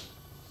actually leaving?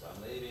 So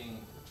I'm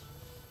leaving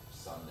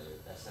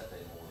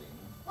Saturday morning.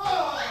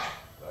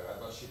 Like,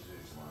 I've got shit to do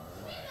tomorrow.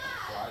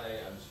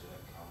 Friday, I'm just gonna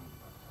come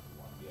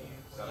one beer.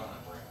 Because I don't want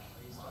to drink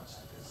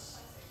much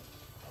because I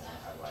want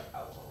to have like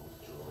alcohol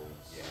withdrawal.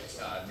 Yeah,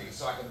 I think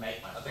so I can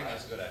make my. I think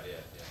that's a good idea.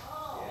 Yeah.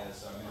 Yeah,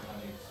 so I'm gonna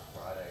come in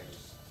Friday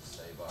just to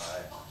stay by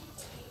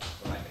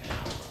for like an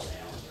hour.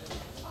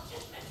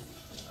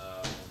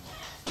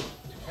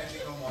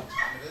 Depending on what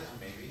time it is,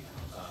 maybe.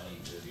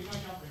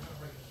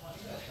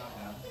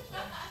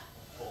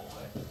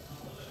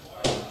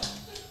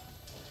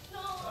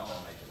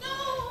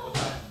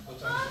 What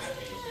time do you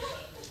think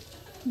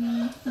you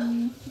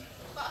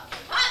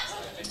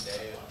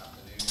midday,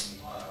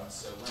 afternoon,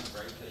 So when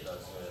Breaker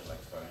does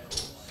like phone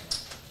calls,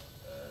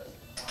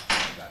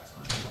 that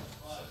time, so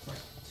it's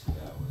like 2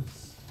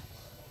 hours.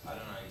 I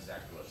don't know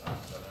exactly what time,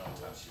 so I don't know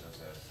what time she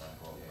does her phone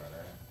call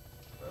Friday.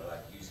 But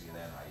like usually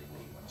then I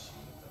leave when she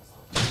does the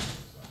phone call.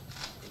 So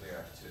could be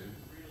like 2.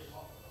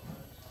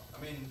 I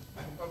mean,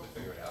 I can probably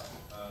figure it out.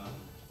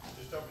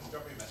 Just drop me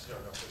a message or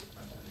drop me a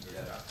message in the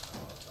group chat.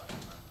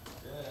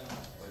 Yeah.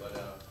 But,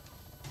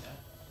 yeah,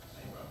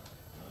 same bro.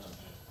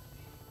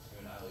 You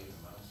and I leave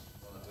the most.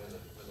 Well,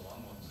 we're the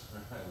long ones. We're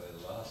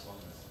the last one.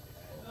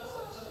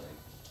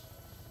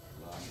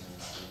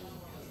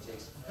 He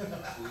takes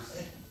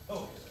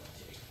Oh,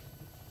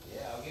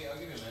 yeah, I'll give you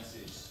a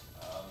message.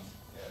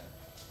 Yeah.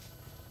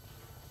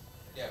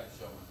 yeah, for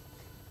sure, man.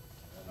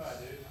 Alright,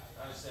 dude.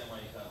 I understand why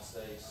you can't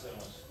stay. So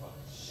much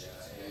fucking shit.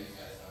 Yeah, you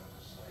guys have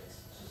just like,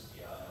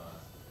 Yeah, I know.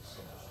 so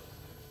much shit to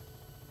do.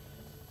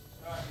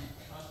 Alright, you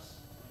cunts.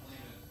 I'm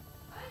leaving.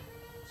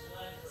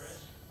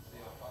 See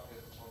y'all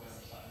fuckers. We'll be on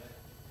Sunday.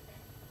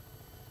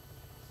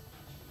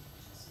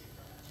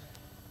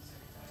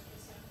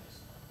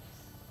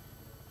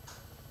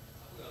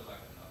 We got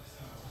like another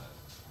hour left.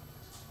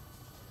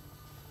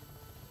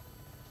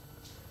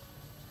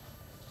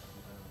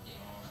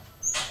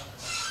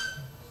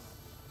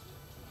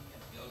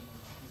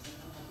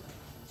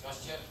 Josh,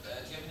 do you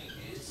have any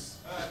beers?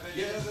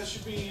 Yeah, there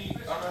should be. I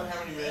don't know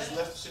how many beers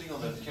left sitting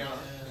on the counter.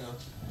 Hang on.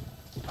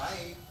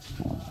 Bye.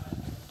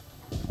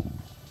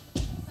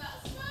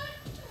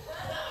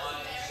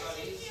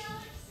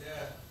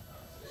 Yeah.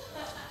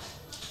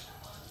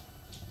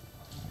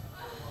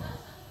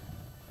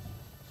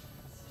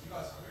 You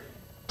guys hungry?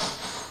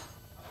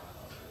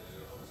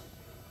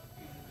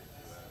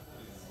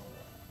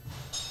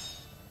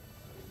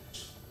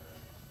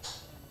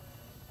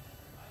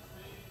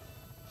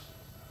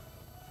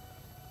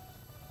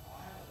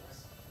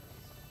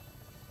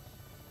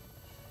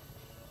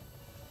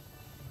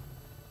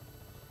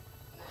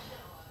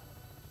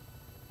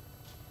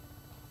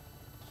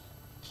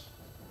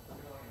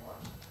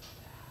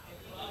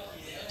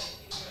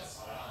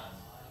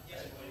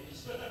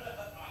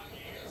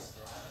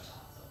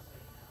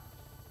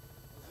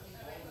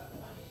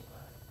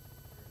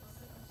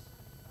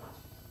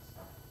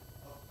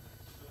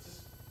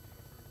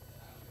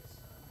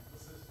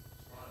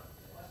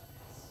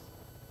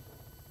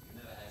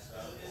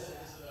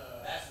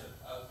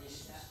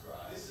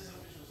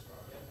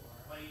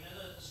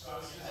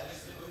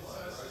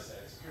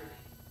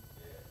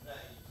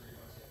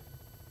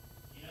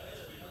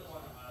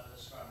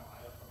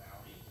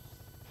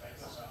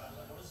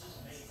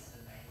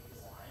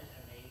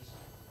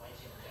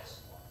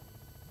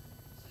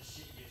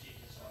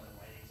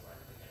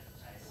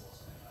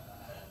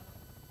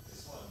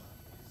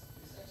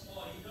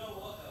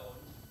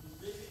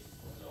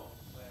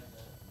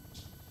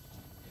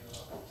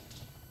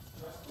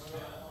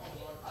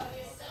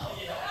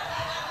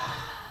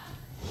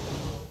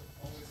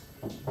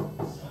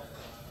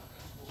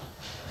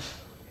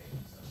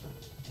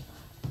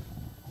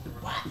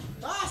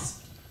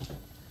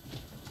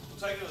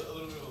 take a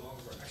little bit of a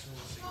longer action.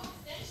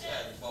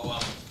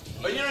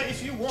 But you know,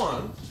 if you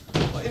want,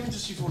 like, even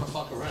just if you want to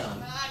fuck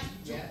around,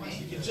 you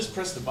can just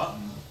press the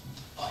button.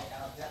 Oh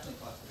yeah, I'll definitely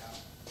fuck around.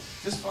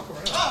 Just fuck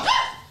around.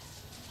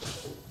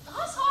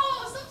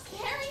 Asshole, stop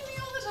scaring me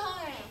all the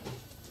time.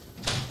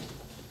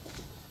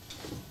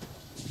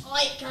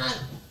 Oi, cunt.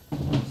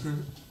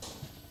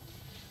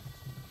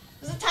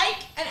 Does it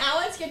take an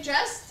hour to get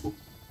dressed?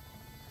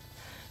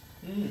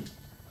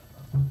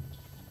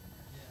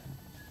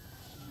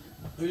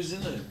 Who's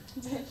in there?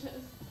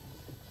 Dishes.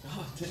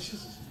 Oh,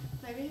 dishes.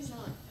 Maybe he's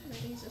not.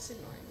 Maybe he's just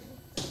ignoring me.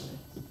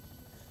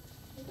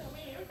 Look at me,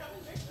 you're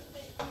coming drink with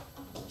me.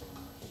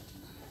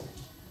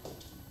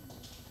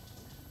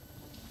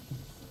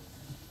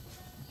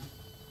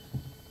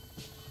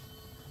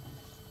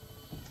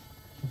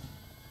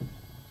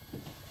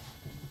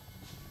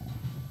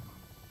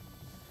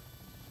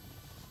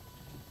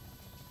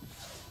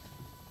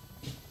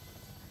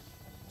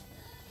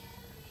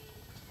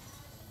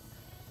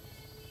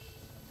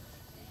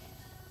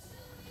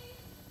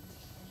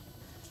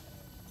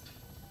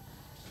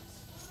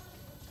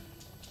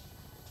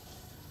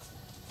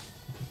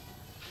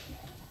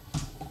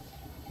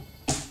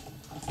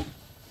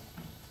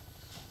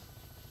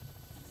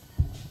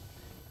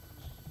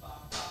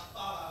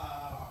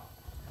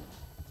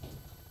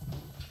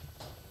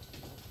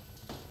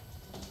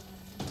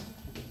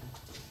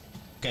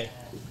 Okay.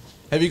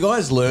 Have you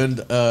guys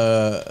learned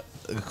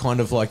kind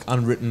of like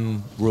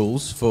unwritten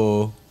rules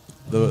for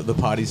the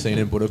party scene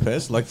in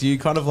Budapest? Like, do you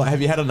kind of like,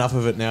 have you had enough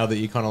of it now that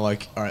you kind of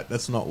like, all right,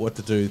 that's not what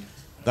to do.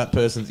 That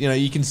person's, you know,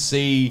 you can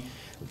see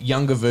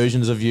younger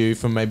versions of you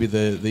from maybe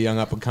the young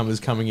up and comers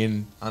coming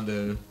in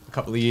under a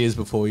couple of years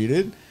before you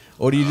did,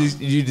 or do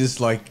you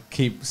just like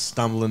keep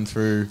stumbling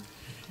through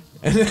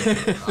and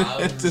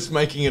just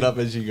making it up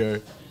as you go?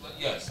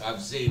 Yes,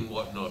 I've seen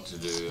what not to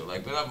do.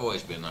 Like, but I've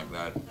always been like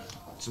that.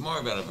 It's more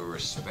about a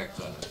respect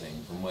kind of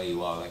thing from where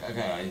you are. Like,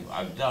 okay,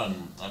 I've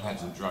had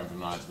some drunken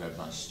nights where I've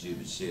done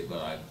stupid shit,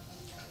 but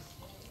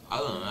I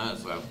don't know.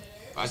 It's like,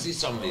 I see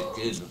some of these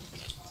kids,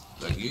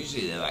 like,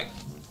 usually they're like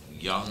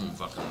young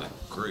fucking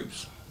like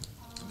groups.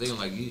 They're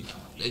like,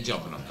 they're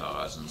jumping on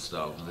cars and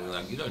stuff, and they're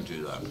like, you don't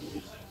do that.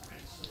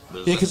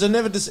 But Yeah,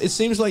 because it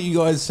seems like you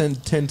guys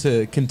tend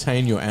to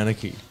contain your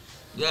anarchy.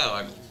 yeah,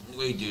 like,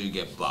 we do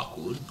get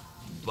buckled,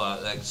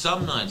 but like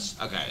some nights,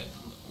 okay,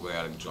 we're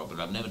out of control, but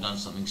I've never done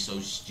something so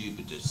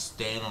stupid to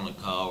stand on a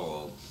car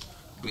or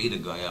beat a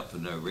guy up for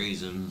no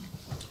reason.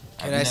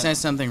 Can I say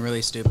something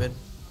really stupid?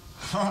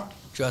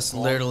 Just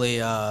literally,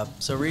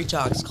 so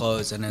Retox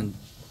closed and then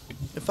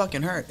it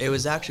fucking hurt. It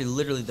was actually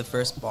literally the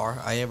first bar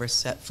I ever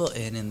set foot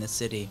in the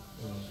city.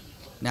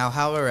 Now,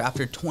 however,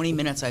 after 20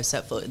 minutes I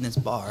set foot in this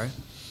bar,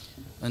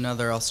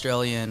 another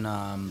Australian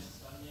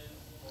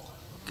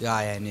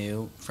guy I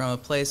knew from a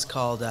place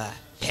called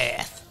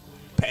Path.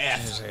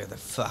 Those are the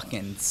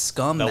fucking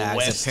scumbags,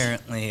 West.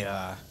 apparently.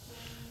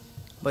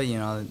 But, you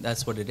know,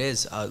 that's what it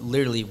is.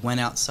 Literally went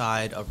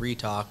outside of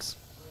Retox,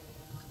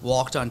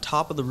 walked on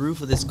top of the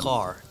roof of this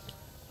car,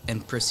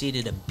 and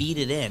proceeded to beat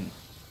it in.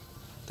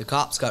 The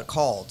cops got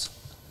called.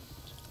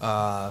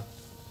 And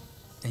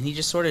he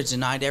just sort of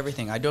denied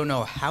everything. I don't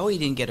know how he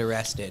didn't get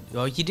arrested.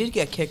 Well, he did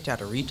get kicked out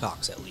of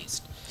Retox, at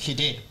least. He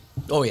did.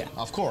 Oh, yeah.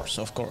 Of course,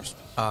 of course.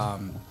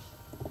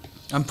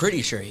 I'm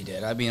pretty sure he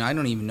did. I mean, I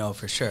don't even know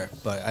for sure,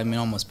 but I'm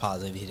almost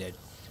positive he did.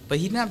 But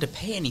he didn't have to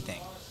pay anything.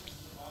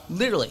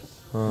 Literally,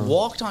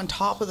 walked on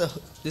top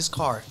of this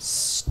car,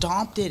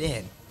 stomped it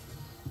in.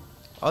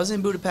 I was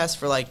in Budapest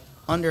for like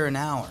under an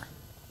hour.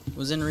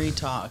 Was in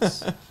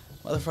Retox.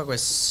 Motherfucker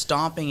was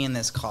stomping in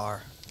this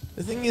car.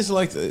 The thing is,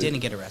 like, Didn't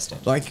get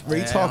arrested. like I don't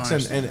Retox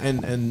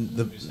understand.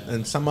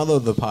 and some other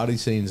of the party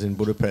scenes in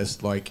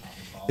Budapest, like,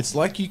 it's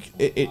like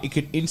it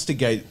could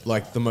instigate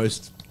like the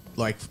most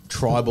like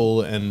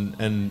tribal and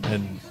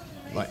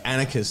like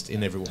anarchist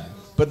in everyone,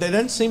 but they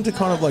don't seem to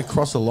kind of like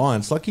cross a line.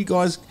 It's like you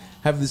guys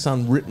have this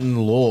unwritten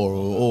law,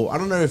 or I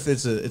don't know if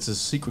it's a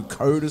secret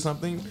code or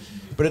something,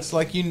 but it's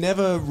like you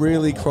never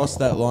really cross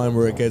that line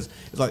where it gets,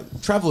 it's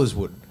like travelers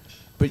would,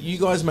 but you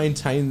guys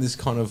maintain this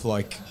kind of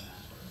like,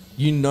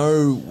 you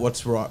know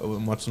what's right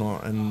and what's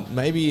not, and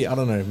maybe, I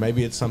don't know,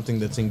 maybe it's something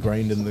that's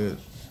ingrained in the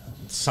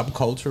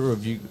subculture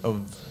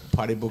of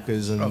party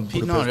bookers and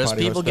No, there's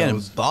party people getting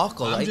hostels.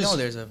 buckled. I know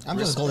there's a. I'm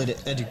just calling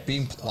it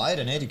being polite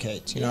and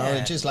etiquette. You know, Yeah.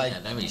 it's just like Yeah,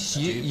 that'd be you,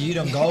 stupid. you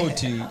don't go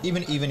to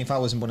even if I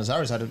was in Buenos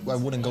Aires, I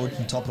wouldn't go to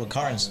the top of the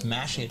car and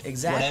smash it.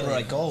 Exactly. Wherever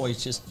I go,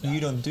 it's just you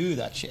don't do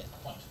that shit.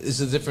 Is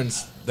the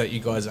difference that you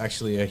guys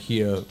actually are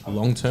here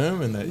long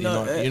term, and that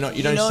No, you don't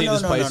see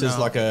this no, place as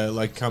no.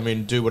 like come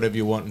in, do whatever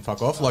you want and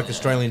fuck off, like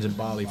Australians in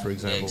Bali, for Yeah,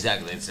 example.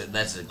 exactly.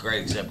 That's a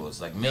great example.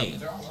 It's like me.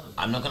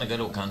 I'm not going to go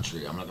to a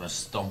country. I'm not going to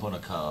stomp on a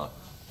car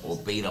or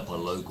beat up a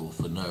local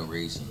for no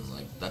reason.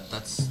 Like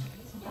that's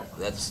not correct.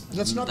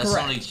 That's not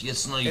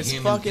a It's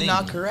human fucking thing.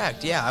 not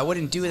correct. Yeah, I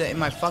wouldn't do that in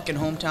my fucking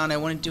hometown. I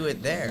wouldn't do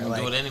it there. You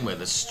Like, do it anyway.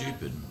 That's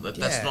stupid. That's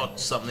Yeah. not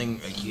something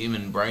a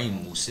human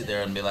brain will sit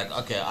there and be like,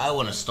 okay, I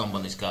want to stomp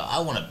on this car. I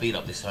want to beat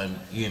up this home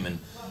human.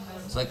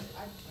 It's like,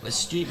 It's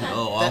stupid.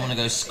 Oh, I want to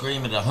go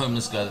scream at a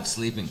homeless guy that's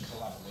sleeping.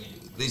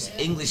 These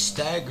English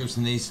stag groups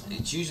and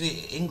it's usually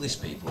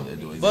English people that are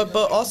doing it.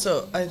 But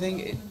also, I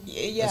think,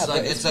 yeah,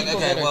 it's like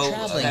okay,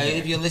 well, okay,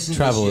 if you listen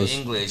Travelers. to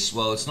English,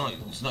 well, it's not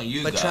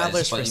you But guys.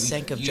 travelers for you-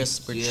 sake of you-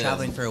 just we're yeah.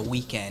 traveling for a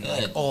weekend. Yeah.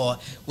 Like, oh,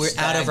 we're out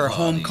Stag of our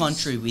home parties.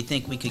 country. We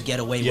think we could get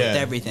away Yeah. with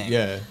everything.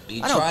 Yeah.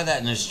 You I don't- try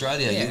that in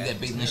Australia, Yeah. you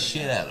get beaten the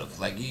shit out of.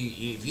 Like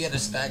if you had a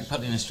stag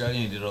party in Australia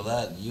and you did all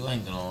that, you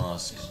ain't gonna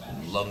last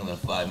longer than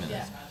 5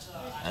 minutes.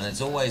 And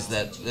it's always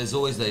that. There's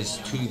always those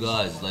two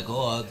guys like,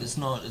 oh, it's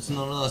not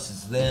us,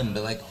 it's them.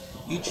 But like,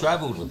 you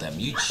travelled with them.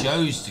 You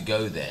chose to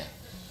go there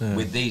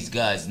with these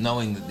guys,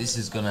 knowing that this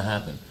is gonna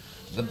happen.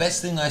 The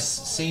best thing I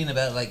seen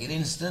about like an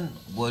instant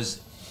was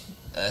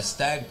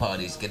stag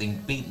parties getting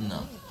beaten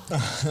up.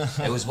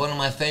 It was one of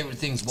my favorite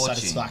things watching.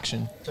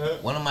 Satisfaction.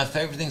 One of my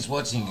favorite things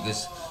watching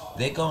because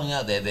they're going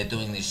out there, they're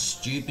doing this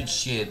stupid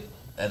shit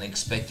and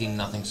expecting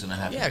nothing's gonna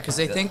happen. Yeah, because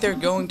they think they're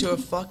going to a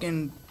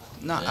fucking.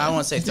 Not, I don't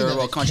want to say think third they're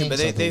world the country, but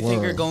kings they of the think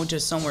they're world. going to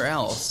somewhere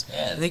else.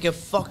 Yeah. They could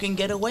fucking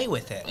get away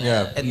with it.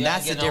 Yeah. And Yeah,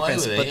 that's the getting away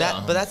difference. with it, But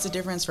yeah. that's the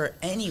difference for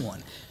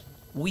anyone.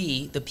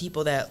 We, the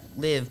people that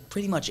live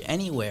pretty much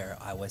anywhere,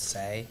 I would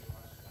say,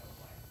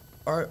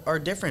 are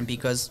different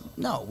because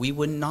no, we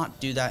would not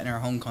do that in our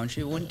home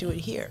country. We wouldn't do it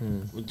here.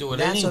 We'll do it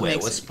That's what anywhere.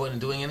 makes What's it- the point of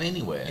doing it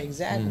anywhere?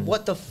 Exactly.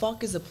 What the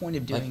fuck is the point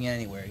of doing it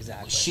anywhere?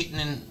 Exactly.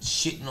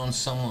 Shitting on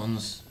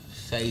someone's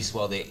face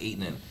while they're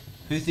eating it.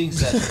 Who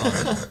thinks that's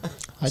fun?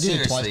 I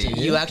did it twice Seriously. to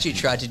you. You actually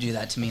tried to do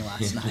that to me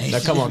last night. Now,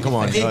 come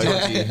on. did Like,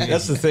 talk to you.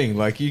 that's the thing.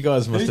 Like, you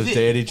guys must Who have did?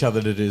 dared each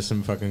other to do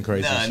some fucking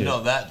crazy No, shit.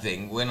 not that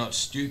thing. We're not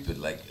stupid.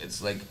 Like it's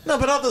like No,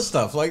 but other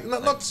stuff, like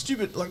not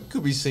stupid, like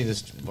could be seen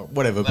as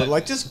whatever, but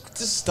like just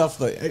stuff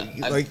that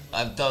like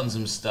I've done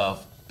some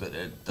stuff, but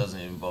it doesn't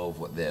involve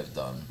what they've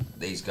done.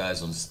 These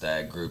guys on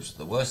stag groups,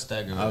 the worst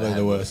stag group Are I've they had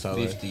the were worst, are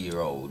they?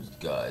 50-year-old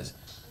guys,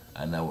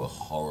 and they were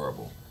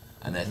horrible.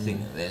 And they think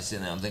they're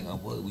sitting there. I'm thinking, oh,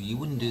 well, you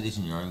wouldn't do this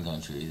in your own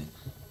country.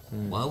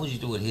 Why would you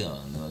do it here?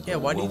 And they're like, Yeah,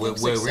 why do you well,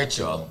 think we're it's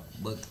richer? acceptable?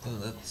 But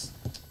that's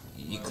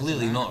you're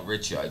clearly not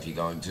richer if you're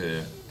going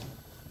to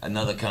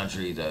another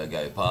country to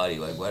go party.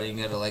 Like, why don't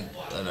you go to like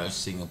I don't know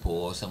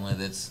Singapore or somewhere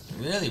that's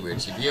really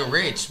rich? If you're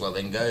rich, well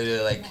then go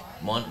to like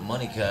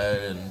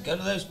Monaco and go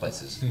to those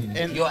places.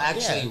 And- You're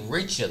actually yeah.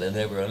 richer than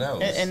everyone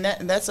else. And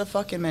that's a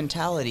fucking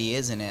mentality,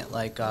 isn't it?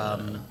 Like,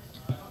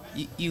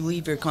 you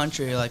leave your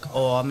country, you're like,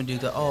 oh, I'm gonna do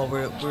the, oh,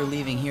 we're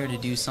leaving here to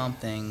do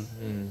something.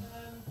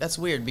 That's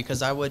weird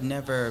because I would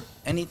never,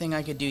 anything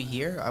I could do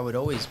here, I would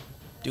always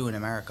do in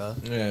America.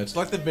 yeah, it's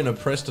like they've been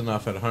oppressed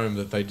enough at home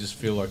that they just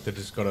feel like they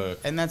just gotta.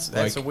 And that's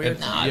Like, a weird, and-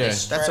 Nah, yeah. they're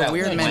that's straight a up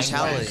weird wankers.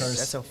 mentality. wankers.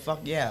 That's a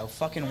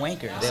fucking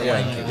wankers. They're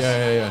Yeah, wankers.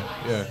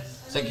 yeah.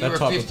 It's like That you're a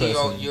type of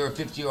 50-year-old. person. You're a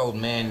 50-year-old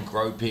man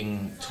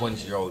groping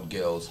 20-year-old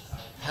girls.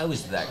 How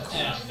is that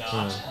cool?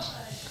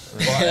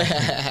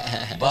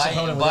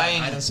 problem with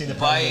that. I don't see the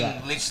problem with buying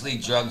that. literally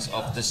drugs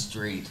off the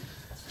street,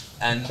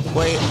 and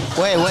Wait.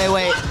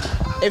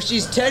 If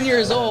she's 10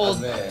 years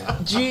old,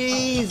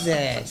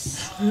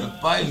 Jesus.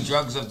 buying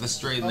drugs off the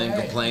street and then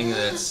complaining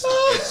that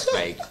it's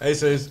fake. Hey,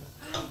 Suze.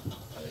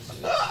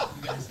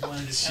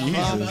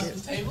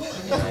 Jesus.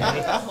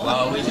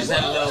 Well, we just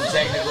had a little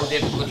technical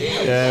difficulty.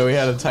 Yeah, we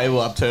had a table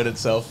upturn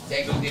itself.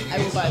 Technical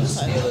difficulty. I will buy the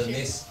side. Stealing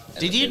this.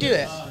 Did you do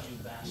it?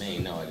 Me?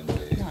 No, I didn't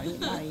do it.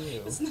 Not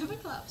you. It's never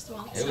collapsed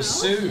once. It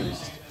was now.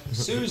 Suze.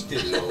 Suze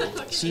did it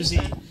all. Susie.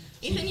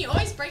 Ethan, you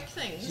always break She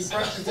things.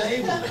 broke the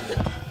table.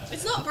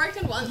 It's not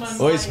broken once.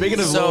 Wait, speaking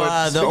of So Lord,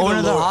 the speaking owner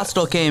of the Lord,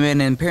 hostel came in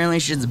and apparently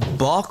she just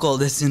buckled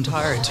this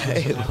entire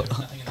table.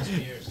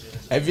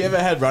 have you ever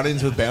had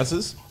run-ins with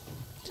bouncers?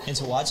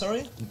 Into what,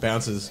 sorry?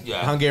 Bouncers,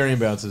 Yeah. Hungarian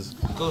bouncers.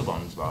 Good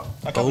ones, but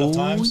A couple of Oh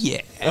times.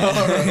 yeah.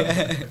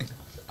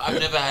 I've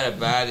never had a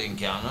bad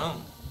encounter.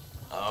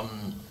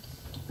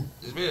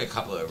 There's been a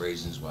couple of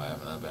reasons why I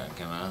haven't had a bad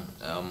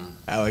encounter.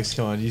 Alex,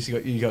 come on, you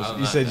said you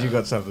no.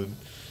 got something.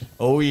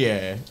 Oh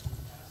yeah,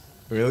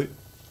 really?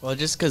 Well,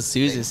 just because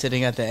Susie's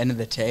sitting at the end of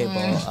the table.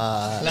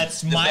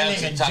 Let's The smiling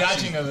bouncer and touched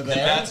judging his- over The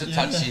there. bouncer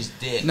touched his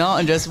dick. No,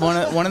 and just one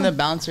of the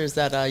bouncers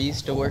that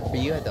used to work for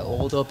you at the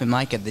old open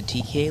mic at the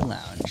TK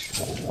Lounge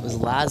was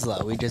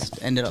Laszlo. We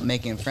just ended up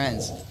making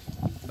friends.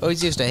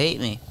 Always used to hate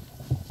me.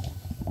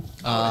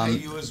 I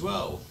hate you as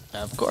well.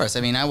 Of course,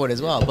 I mean I would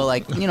as well, but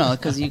like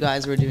because you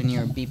guys were doing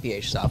your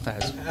BPH stuff.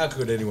 How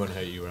could anyone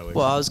hate you, Alex?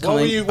 Well, I was What were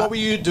coming.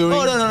 you doing?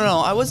 Oh no!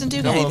 I wasn't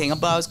doing Come on. anything,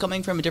 but I was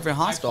coming from a different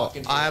hospital.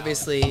 I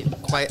obviously,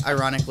 quite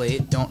ironically,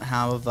 don't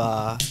have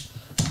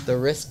the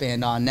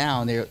wristband on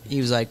now. And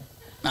he was like,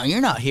 "No,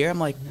 you're not here." I'm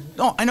like,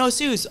 "Oh, I know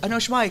Suze. I know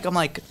Schmike." I'm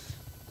like,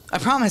 "I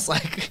promise,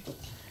 like,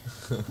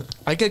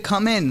 I could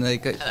come in."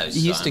 Like, Hello, he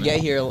used to Simon. get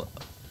here.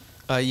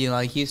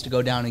 He used to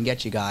go down and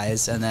get you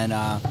guys, and then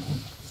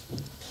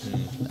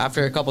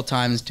after a couple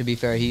times, to be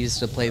fair, he used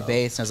to play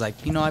bass. And I was like,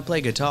 I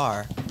play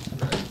guitar.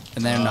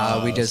 And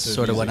then we just so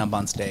sort of went music. up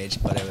on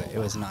stage, but it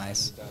was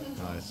nice.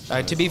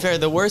 Nice. To be fair,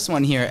 the worst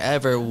one here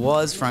ever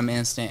was from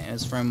Instant. It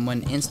was from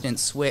when Instant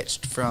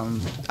switched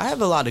from. I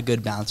have a lot of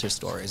good bouncer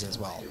stories as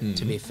well.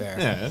 To be fair,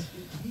 Yeah.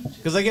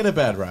 Because they get a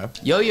bad rap.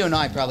 Yo-Yo and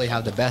I probably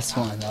have the best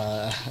one.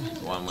 The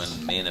one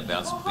when me and the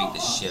bouncer beat the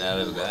shit out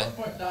of a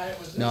guy.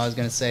 No, I was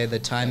gonna say the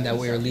time that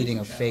we were leading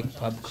a fake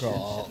pub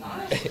crawl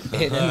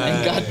and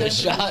then got the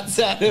shots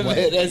out of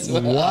it as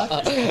well.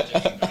 What?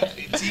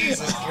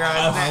 Jesus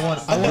Christ. I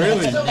want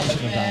Really?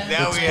 explanation of that.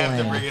 Now we have to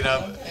Explain. bring it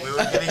up. We were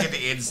getting at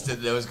the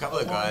instant. There was a couple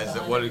of guys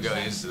that wanted to go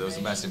instant. There was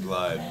a massive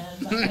line.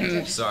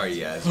 Sorry,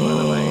 Yaz,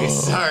 by the way.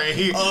 Sorry.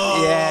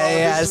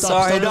 Yeah,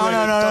 sorry. No.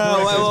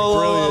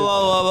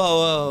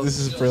 Whoa. This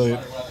is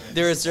brilliant.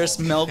 There's just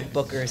milk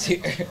bookers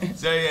here.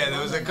 So yeah,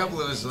 there was a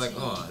couple of us like,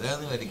 oh, the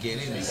only way to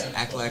get in is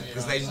act like,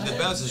 because the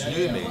bouncers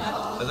knew me.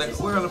 I was like,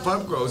 we're on a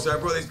pub crawl, so I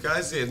brought these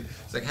guys in.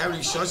 It's like, how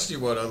many shots do you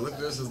want? I looked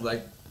at this, it was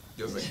like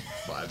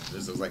 5.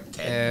 This was like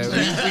 10.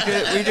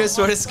 We just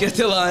sort of skipped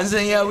the lines,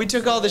 and yeah, we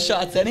took all the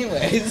shots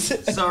anyways.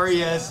 Sorry,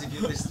 yes, if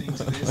you're listening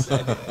to this.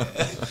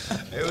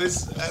 It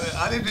was,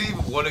 I didn't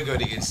even want to go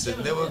to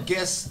instant. There were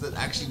guests that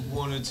actually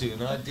wanted to,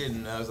 and I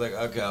didn't. I was like,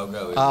 okay, I'll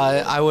go.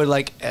 I would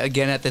like,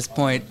 again at this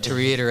point, to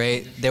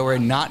reiterate, they were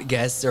not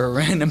guests, they were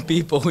random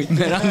people we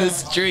met on the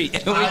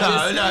street. No,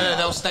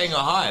 they were staying at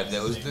Hive.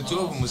 There was, the two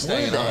of them were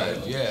staying at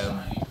Hive,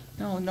 yeah.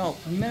 No,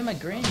 we met him at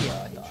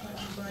Grandia, I thought.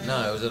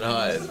 No, it was at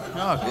Hive.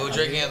 Oh, okay. We were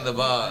drinking at the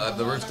bar, at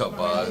the rooftop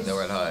bar. They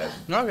were at Hive.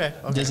 Okay.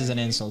 This is an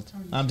insult.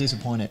 I'm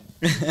disappointed.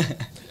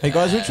 Hey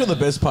guys, which are the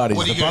best parties?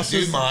 What are The you going to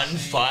do, buses? man?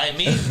 Fire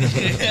me?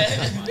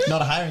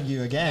 Not hiring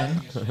you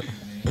again.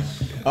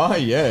 Oh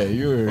yeah,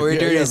 you were. We're yeah,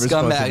 dirty you have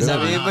scumbags.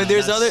 I mean, No, but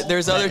there's that's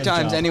other second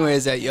times, job.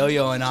 anyways, that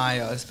Yo-Yo and I,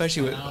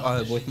 especially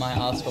with my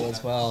household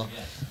as well,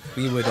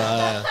 we would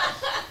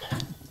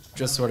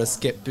just sort of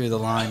skip through the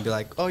line and be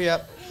like, oh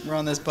yep, we're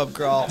on this pub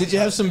crawl. Did you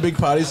have some big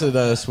parties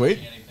at Sweet?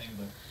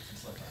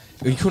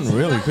 You couldn't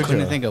really, could you?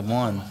 Couldn't think of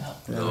one.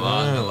 The What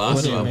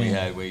last do you one we mean?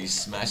 had where you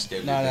smashed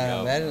everything No,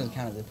 up. that doesn't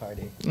count as a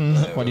party.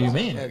 What do you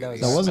mean? Yeah,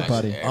 That was a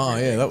party. Oh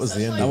yeah, that was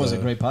the end. That was a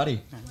great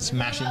party.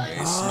 Smashing.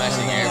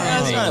 Smashing That's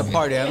everything. not a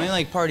party. I mean,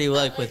 like party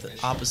like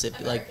with opposite,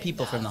 like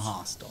people from the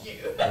hostel.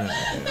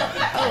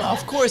 Oh,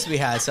 of course we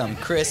had some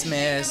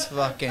Christmas,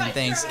 fucking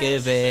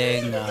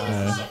Thanksgiving.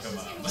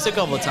 Just a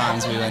couple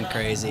times we went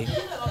crazy.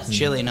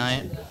 Chili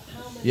night.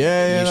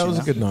 Yeah, that was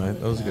a good night.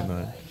 That was a good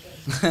night.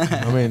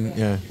 I mean,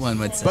 yeah. One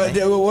would say.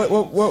 But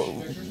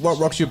what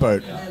rocks your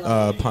boat?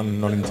 Pun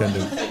not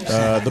intended.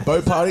 The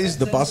boat parties,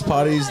 the bus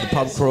parties, the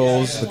pub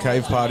crawls, the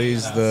cave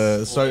parties,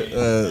 the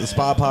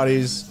spa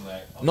parties.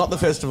 Not the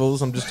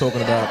festivals. I'm just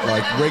talking about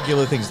like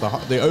regular things.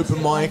 The open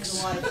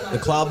mics, the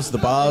clubs, the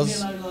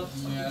bars.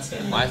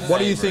 What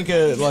do you think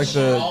are like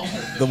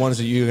the ones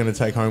that you're going to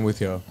take home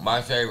with you?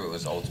 My favorite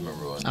was Ultimate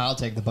Ruin. I'll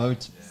take the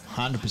boat.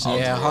 100%.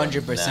 Yeah,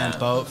 100%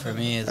 boat for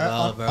me as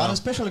well, bro. On a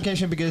special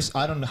occasion, because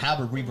I don't have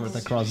a river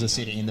that crosses the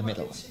city in the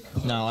middle.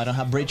 No, I don't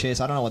have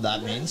bridges. I don't know what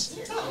that means.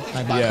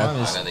 Like back Yeah.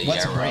 home is, I got the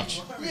what's a Yarra.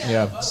 bridge?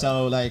 Yeah.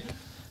 So like,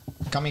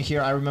 coming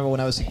here, I remember when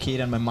I was a kid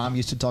and my mom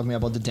used to talk to me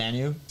about the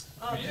Danube.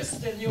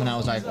 And I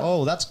was like,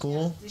 oh, that's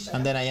cool.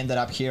 And then I ended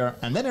up here.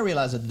 And then I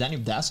realized that the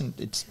Danube doesn't,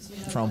 it's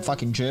from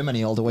fucking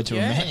Germany all the way to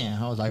Romania.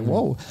 I was like,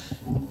 whoa.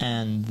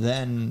 And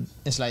then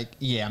it's like,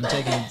 yeah, I'm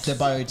taking the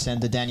boats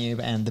and the Danube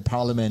and the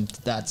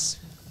parliament. That's,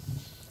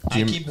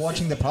 I keep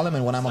watching the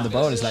parliament when I'm on the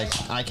boat. It's like,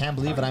 I can't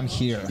believe that I'm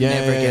here. Yeah,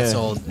 Never yeah, gets yeah.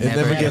 old. It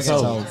never gets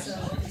old.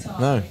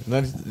 No.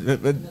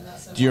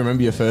 Do you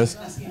remember your first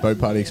boat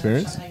party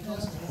experience?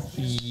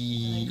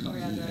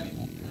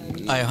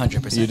 I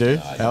 100%. You do,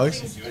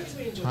 Alex?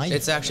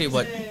 It's actually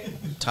what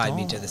tied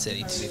me to the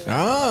city, to be fair.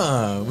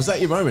 Ah, was that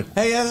your moment?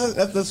 Hey, yeah,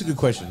 that's a good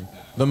question.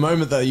 The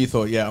moment that you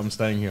thought, yeah, I'm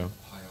staying here.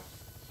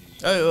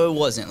 Oh, it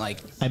wasn't like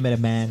I met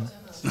a man.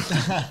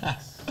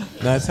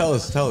 No, tell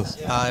us. it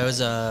was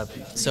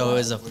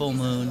a full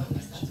moon.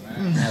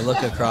 I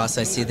look across,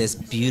 I see this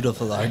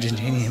beautiful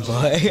Argentinian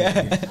boy.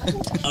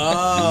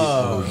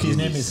 Oh, His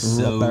name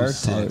is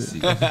Roberto.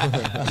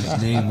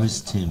 His name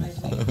was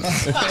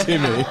Timothy.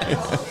 Timmy.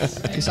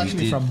 He's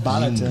actually from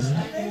Balaton.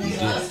 He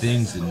did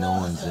things that no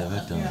one's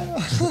ever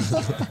done.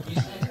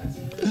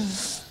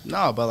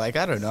 No, but like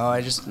I don't know.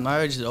 I just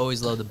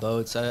always loved the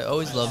boats. I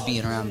always loved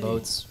being around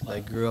boats. I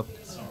grew up,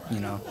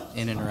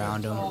 in and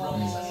around them.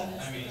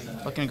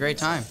 Fucking great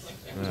time.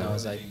 So I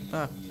was like,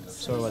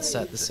 sort of what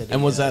set the city.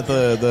 And was that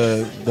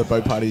the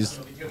boat parties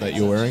that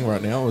you're wearing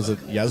right now? Was it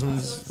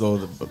Yasmin's or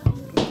the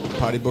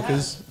party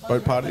bookers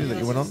boat party that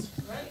you went on?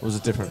 Or was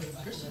it different?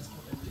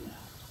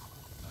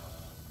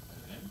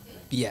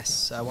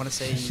 Yes, I want to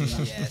say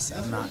yes.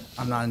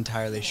 I'm not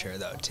entirely sure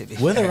though. To be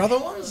Were fair. there other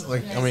ones?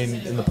 Like, I mean,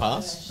 in the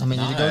past? I mean,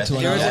 you go to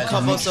There was a another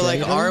couple. So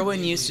like later.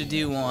 Arwen used to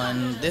do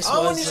one. This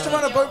Oh, was. I used to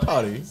run a boat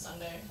party.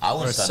 I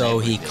Or was so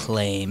he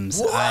claims.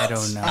 What? I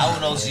don't know. I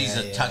would also used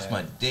to touch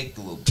my dick,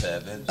 the little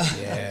pervert.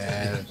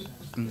 Yeah.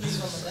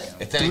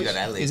 If they got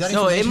that Is that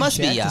No, it information must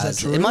be checked? Is that Yaz.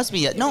 true? It must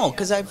be Yaz. No,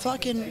 because I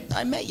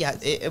met Yaz.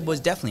 It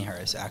was definitely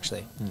hers,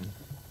 actually.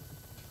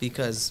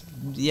 Because,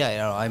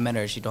 I met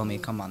her. She told me,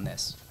 come on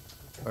this.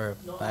 Or,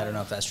 I don't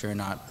know if that's true or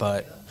not,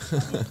 but...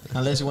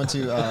 Unless you went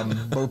to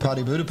Boat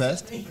Party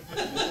Budapest.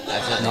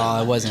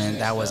 No, it wasn't.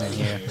 That wasn't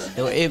here.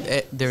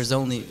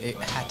 It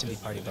had to be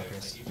Party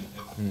Bookers.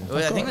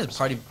 I think it was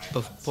Party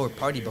before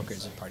Party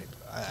Bookers and Party.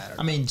 I don't know.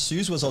 I mean,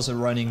 Zeus was also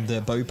running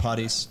the boat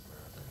parties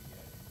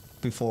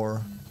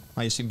before,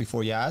 I assume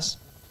before Yaz.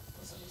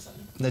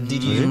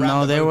 Did you run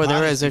No, the there boat was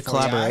parties a before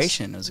Yaz?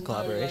 collaboration. It was a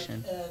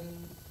collaboration.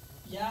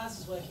 Yaz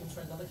is working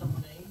for another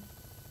company.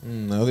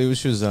 No,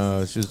 she was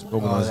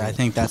organising. I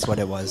think that's what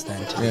it was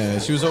then. Too. Yeah,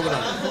 she was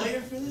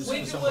organising We've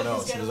been someone working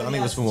else. together I think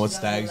it was for more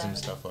stags and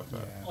stuff like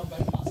that. on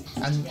boat parties.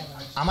 And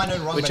I might not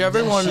wrong,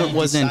 Whichever but one then she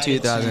was in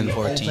decided to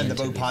 2014, Open the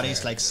to boat be parties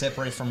fair. like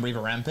separate from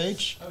River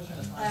Rampage.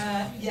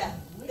 Yeah,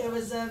 it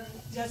was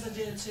Yaz's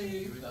idea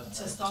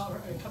to start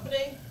her own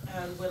company,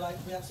 and we're like,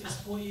 we absolutely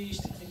support you.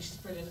 She thinks she's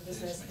brilliant at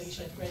business. I think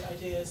she had great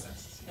ideas,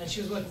 and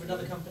she was working for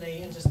another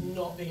company and just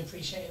not being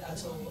appreciated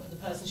at all. And the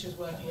person she was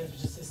working with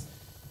was just this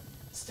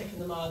stick in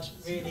the mud,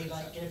 really,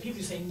 like, you know, people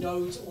who say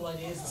no to all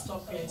ideas and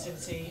stop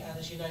creativity, and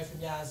as you know from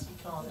Yaz, you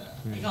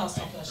can't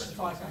stop her, she's a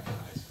firecracker.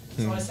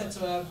 So I said to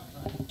her,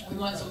 we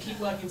might as well keep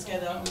working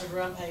together on River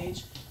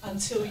Rampage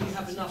until you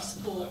have enough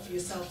support for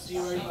yourself to do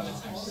your own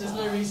thing. There's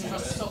no reason for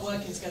us to stop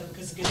working together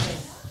because it's a good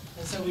thing.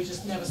 And so we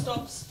just never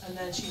stopped, and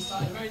then she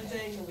started her own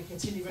thing, and we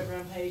continued River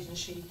Rampage, and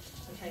she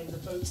became the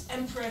boat's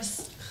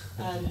empress,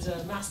 and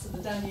mastered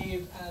the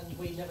Danube, and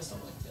we never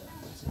stopped working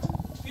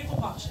together. Beautiful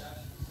partnership.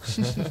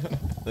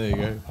 There you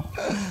go.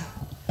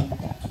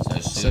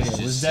 So yeah,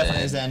 it was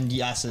definitely then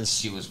Yaz's.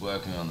 She was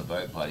working on the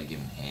boat party,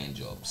 giving hand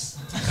jobs.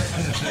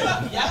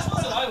 Yaz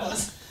was what I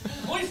was.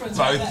 Boyfriends Both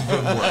right of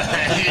there. them were.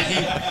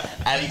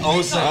 And he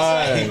also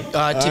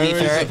To be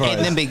fair,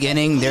 in the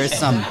beginning, there's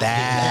some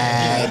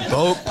bad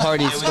boat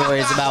party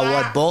stories about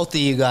what both of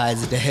you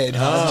guys did.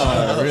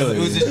 Oh, it really?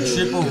 was a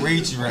triple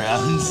reach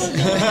around.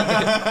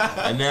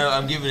 And now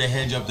I'm giving a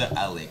hand job to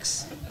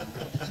Alex.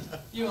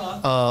 You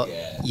are.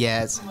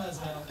 Yes. Might as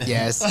well.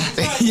 Yes.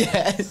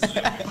 Yes.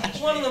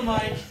 One of them,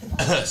 Mike.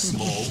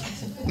 Small.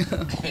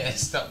 Yeah,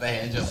 stop the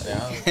hand job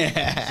now.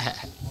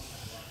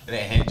 And a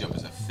hand job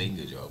is a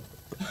finger job.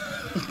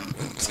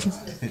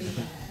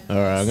 All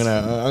right,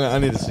 I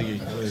need a ciggy.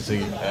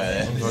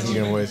 I'm fucking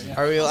gonna wait.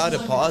 Are we allowed to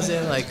pause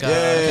it? Like, Yeah,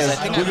 'cause I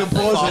think we can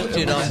pause fucked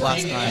it up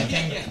last time.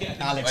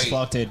 Alex Wait.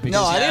 fucked it because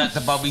No, I Shout didn't. out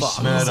to Bobby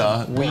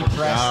Schmurder. we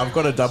pressed. I've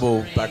got a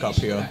double backup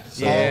here.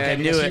 So. Yeah, I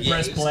knew You it.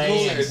 press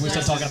play and we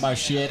started talking about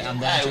shit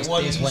and then just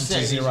this went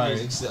to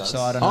 0.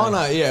 So I don't know. Oh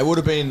no, yeah, it would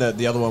have been that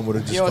the other one would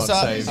have just Yo, what's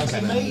got up? saved, and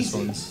then this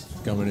one's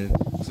coming in.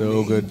 So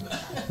all good.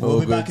 We'll All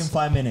be good. back in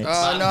 5 minutes.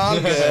 Oh, no,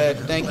 I'm good.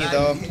 Thank you,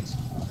 though.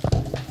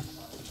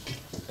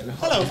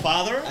 Hello,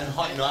 father. And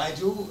Hot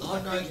Nigel.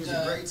 Hot Nigel's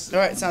a great. All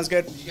right, sounds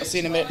good. I'll see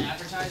you in a minute.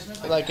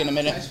 Like in a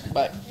minute.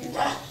 Bye.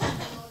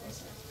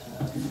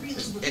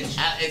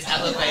 It's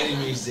elevator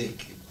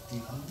music.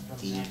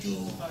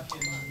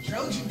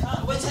 Trojan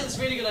Con. What's this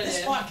really good idea?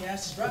 This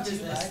podcast is brought to you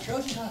by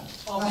Trojan Con.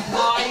 Of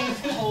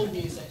live hold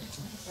music,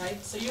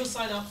 right? So you'll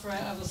sign up for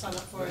it, I will sign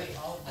up for it,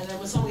 and then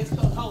when someone gets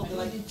put on hold, they're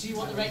like, do you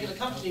want the regular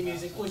company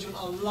music or do you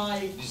want a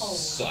live hold?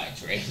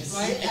 Psytrance.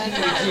 Right? And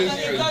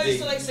it goes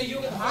to like, so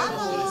you'll get the phone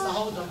call, it's the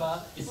hold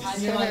number,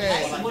 and you're like,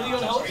 hey, what are you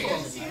on hold for?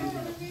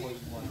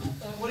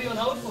 What are you on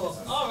hold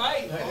for? All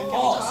right.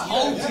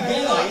 Hold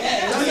together,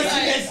 yeah.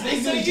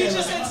 So you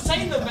just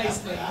entertain them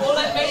basically, or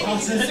like maybe you can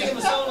sing them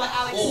a song like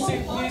Alex is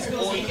super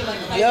musical, so you can like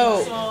play Yo.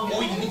 them a song.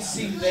 Or you can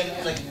see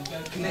them like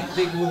connect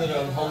people that are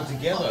on hold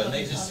together and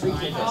they just switch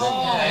with it.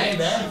 Hey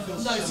man. No,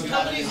 so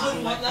companies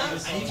wouldn't want that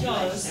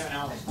because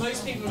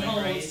most people on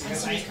hold and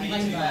somebody's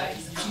complaining about it.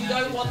 You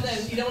don't want them,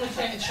 you don't want to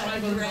create a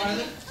tribal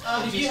environment.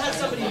 But if you had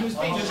somebody who's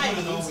being paid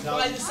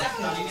by the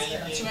second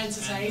to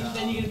entertain,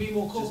 then you're going to be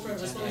more corporate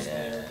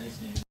responsible.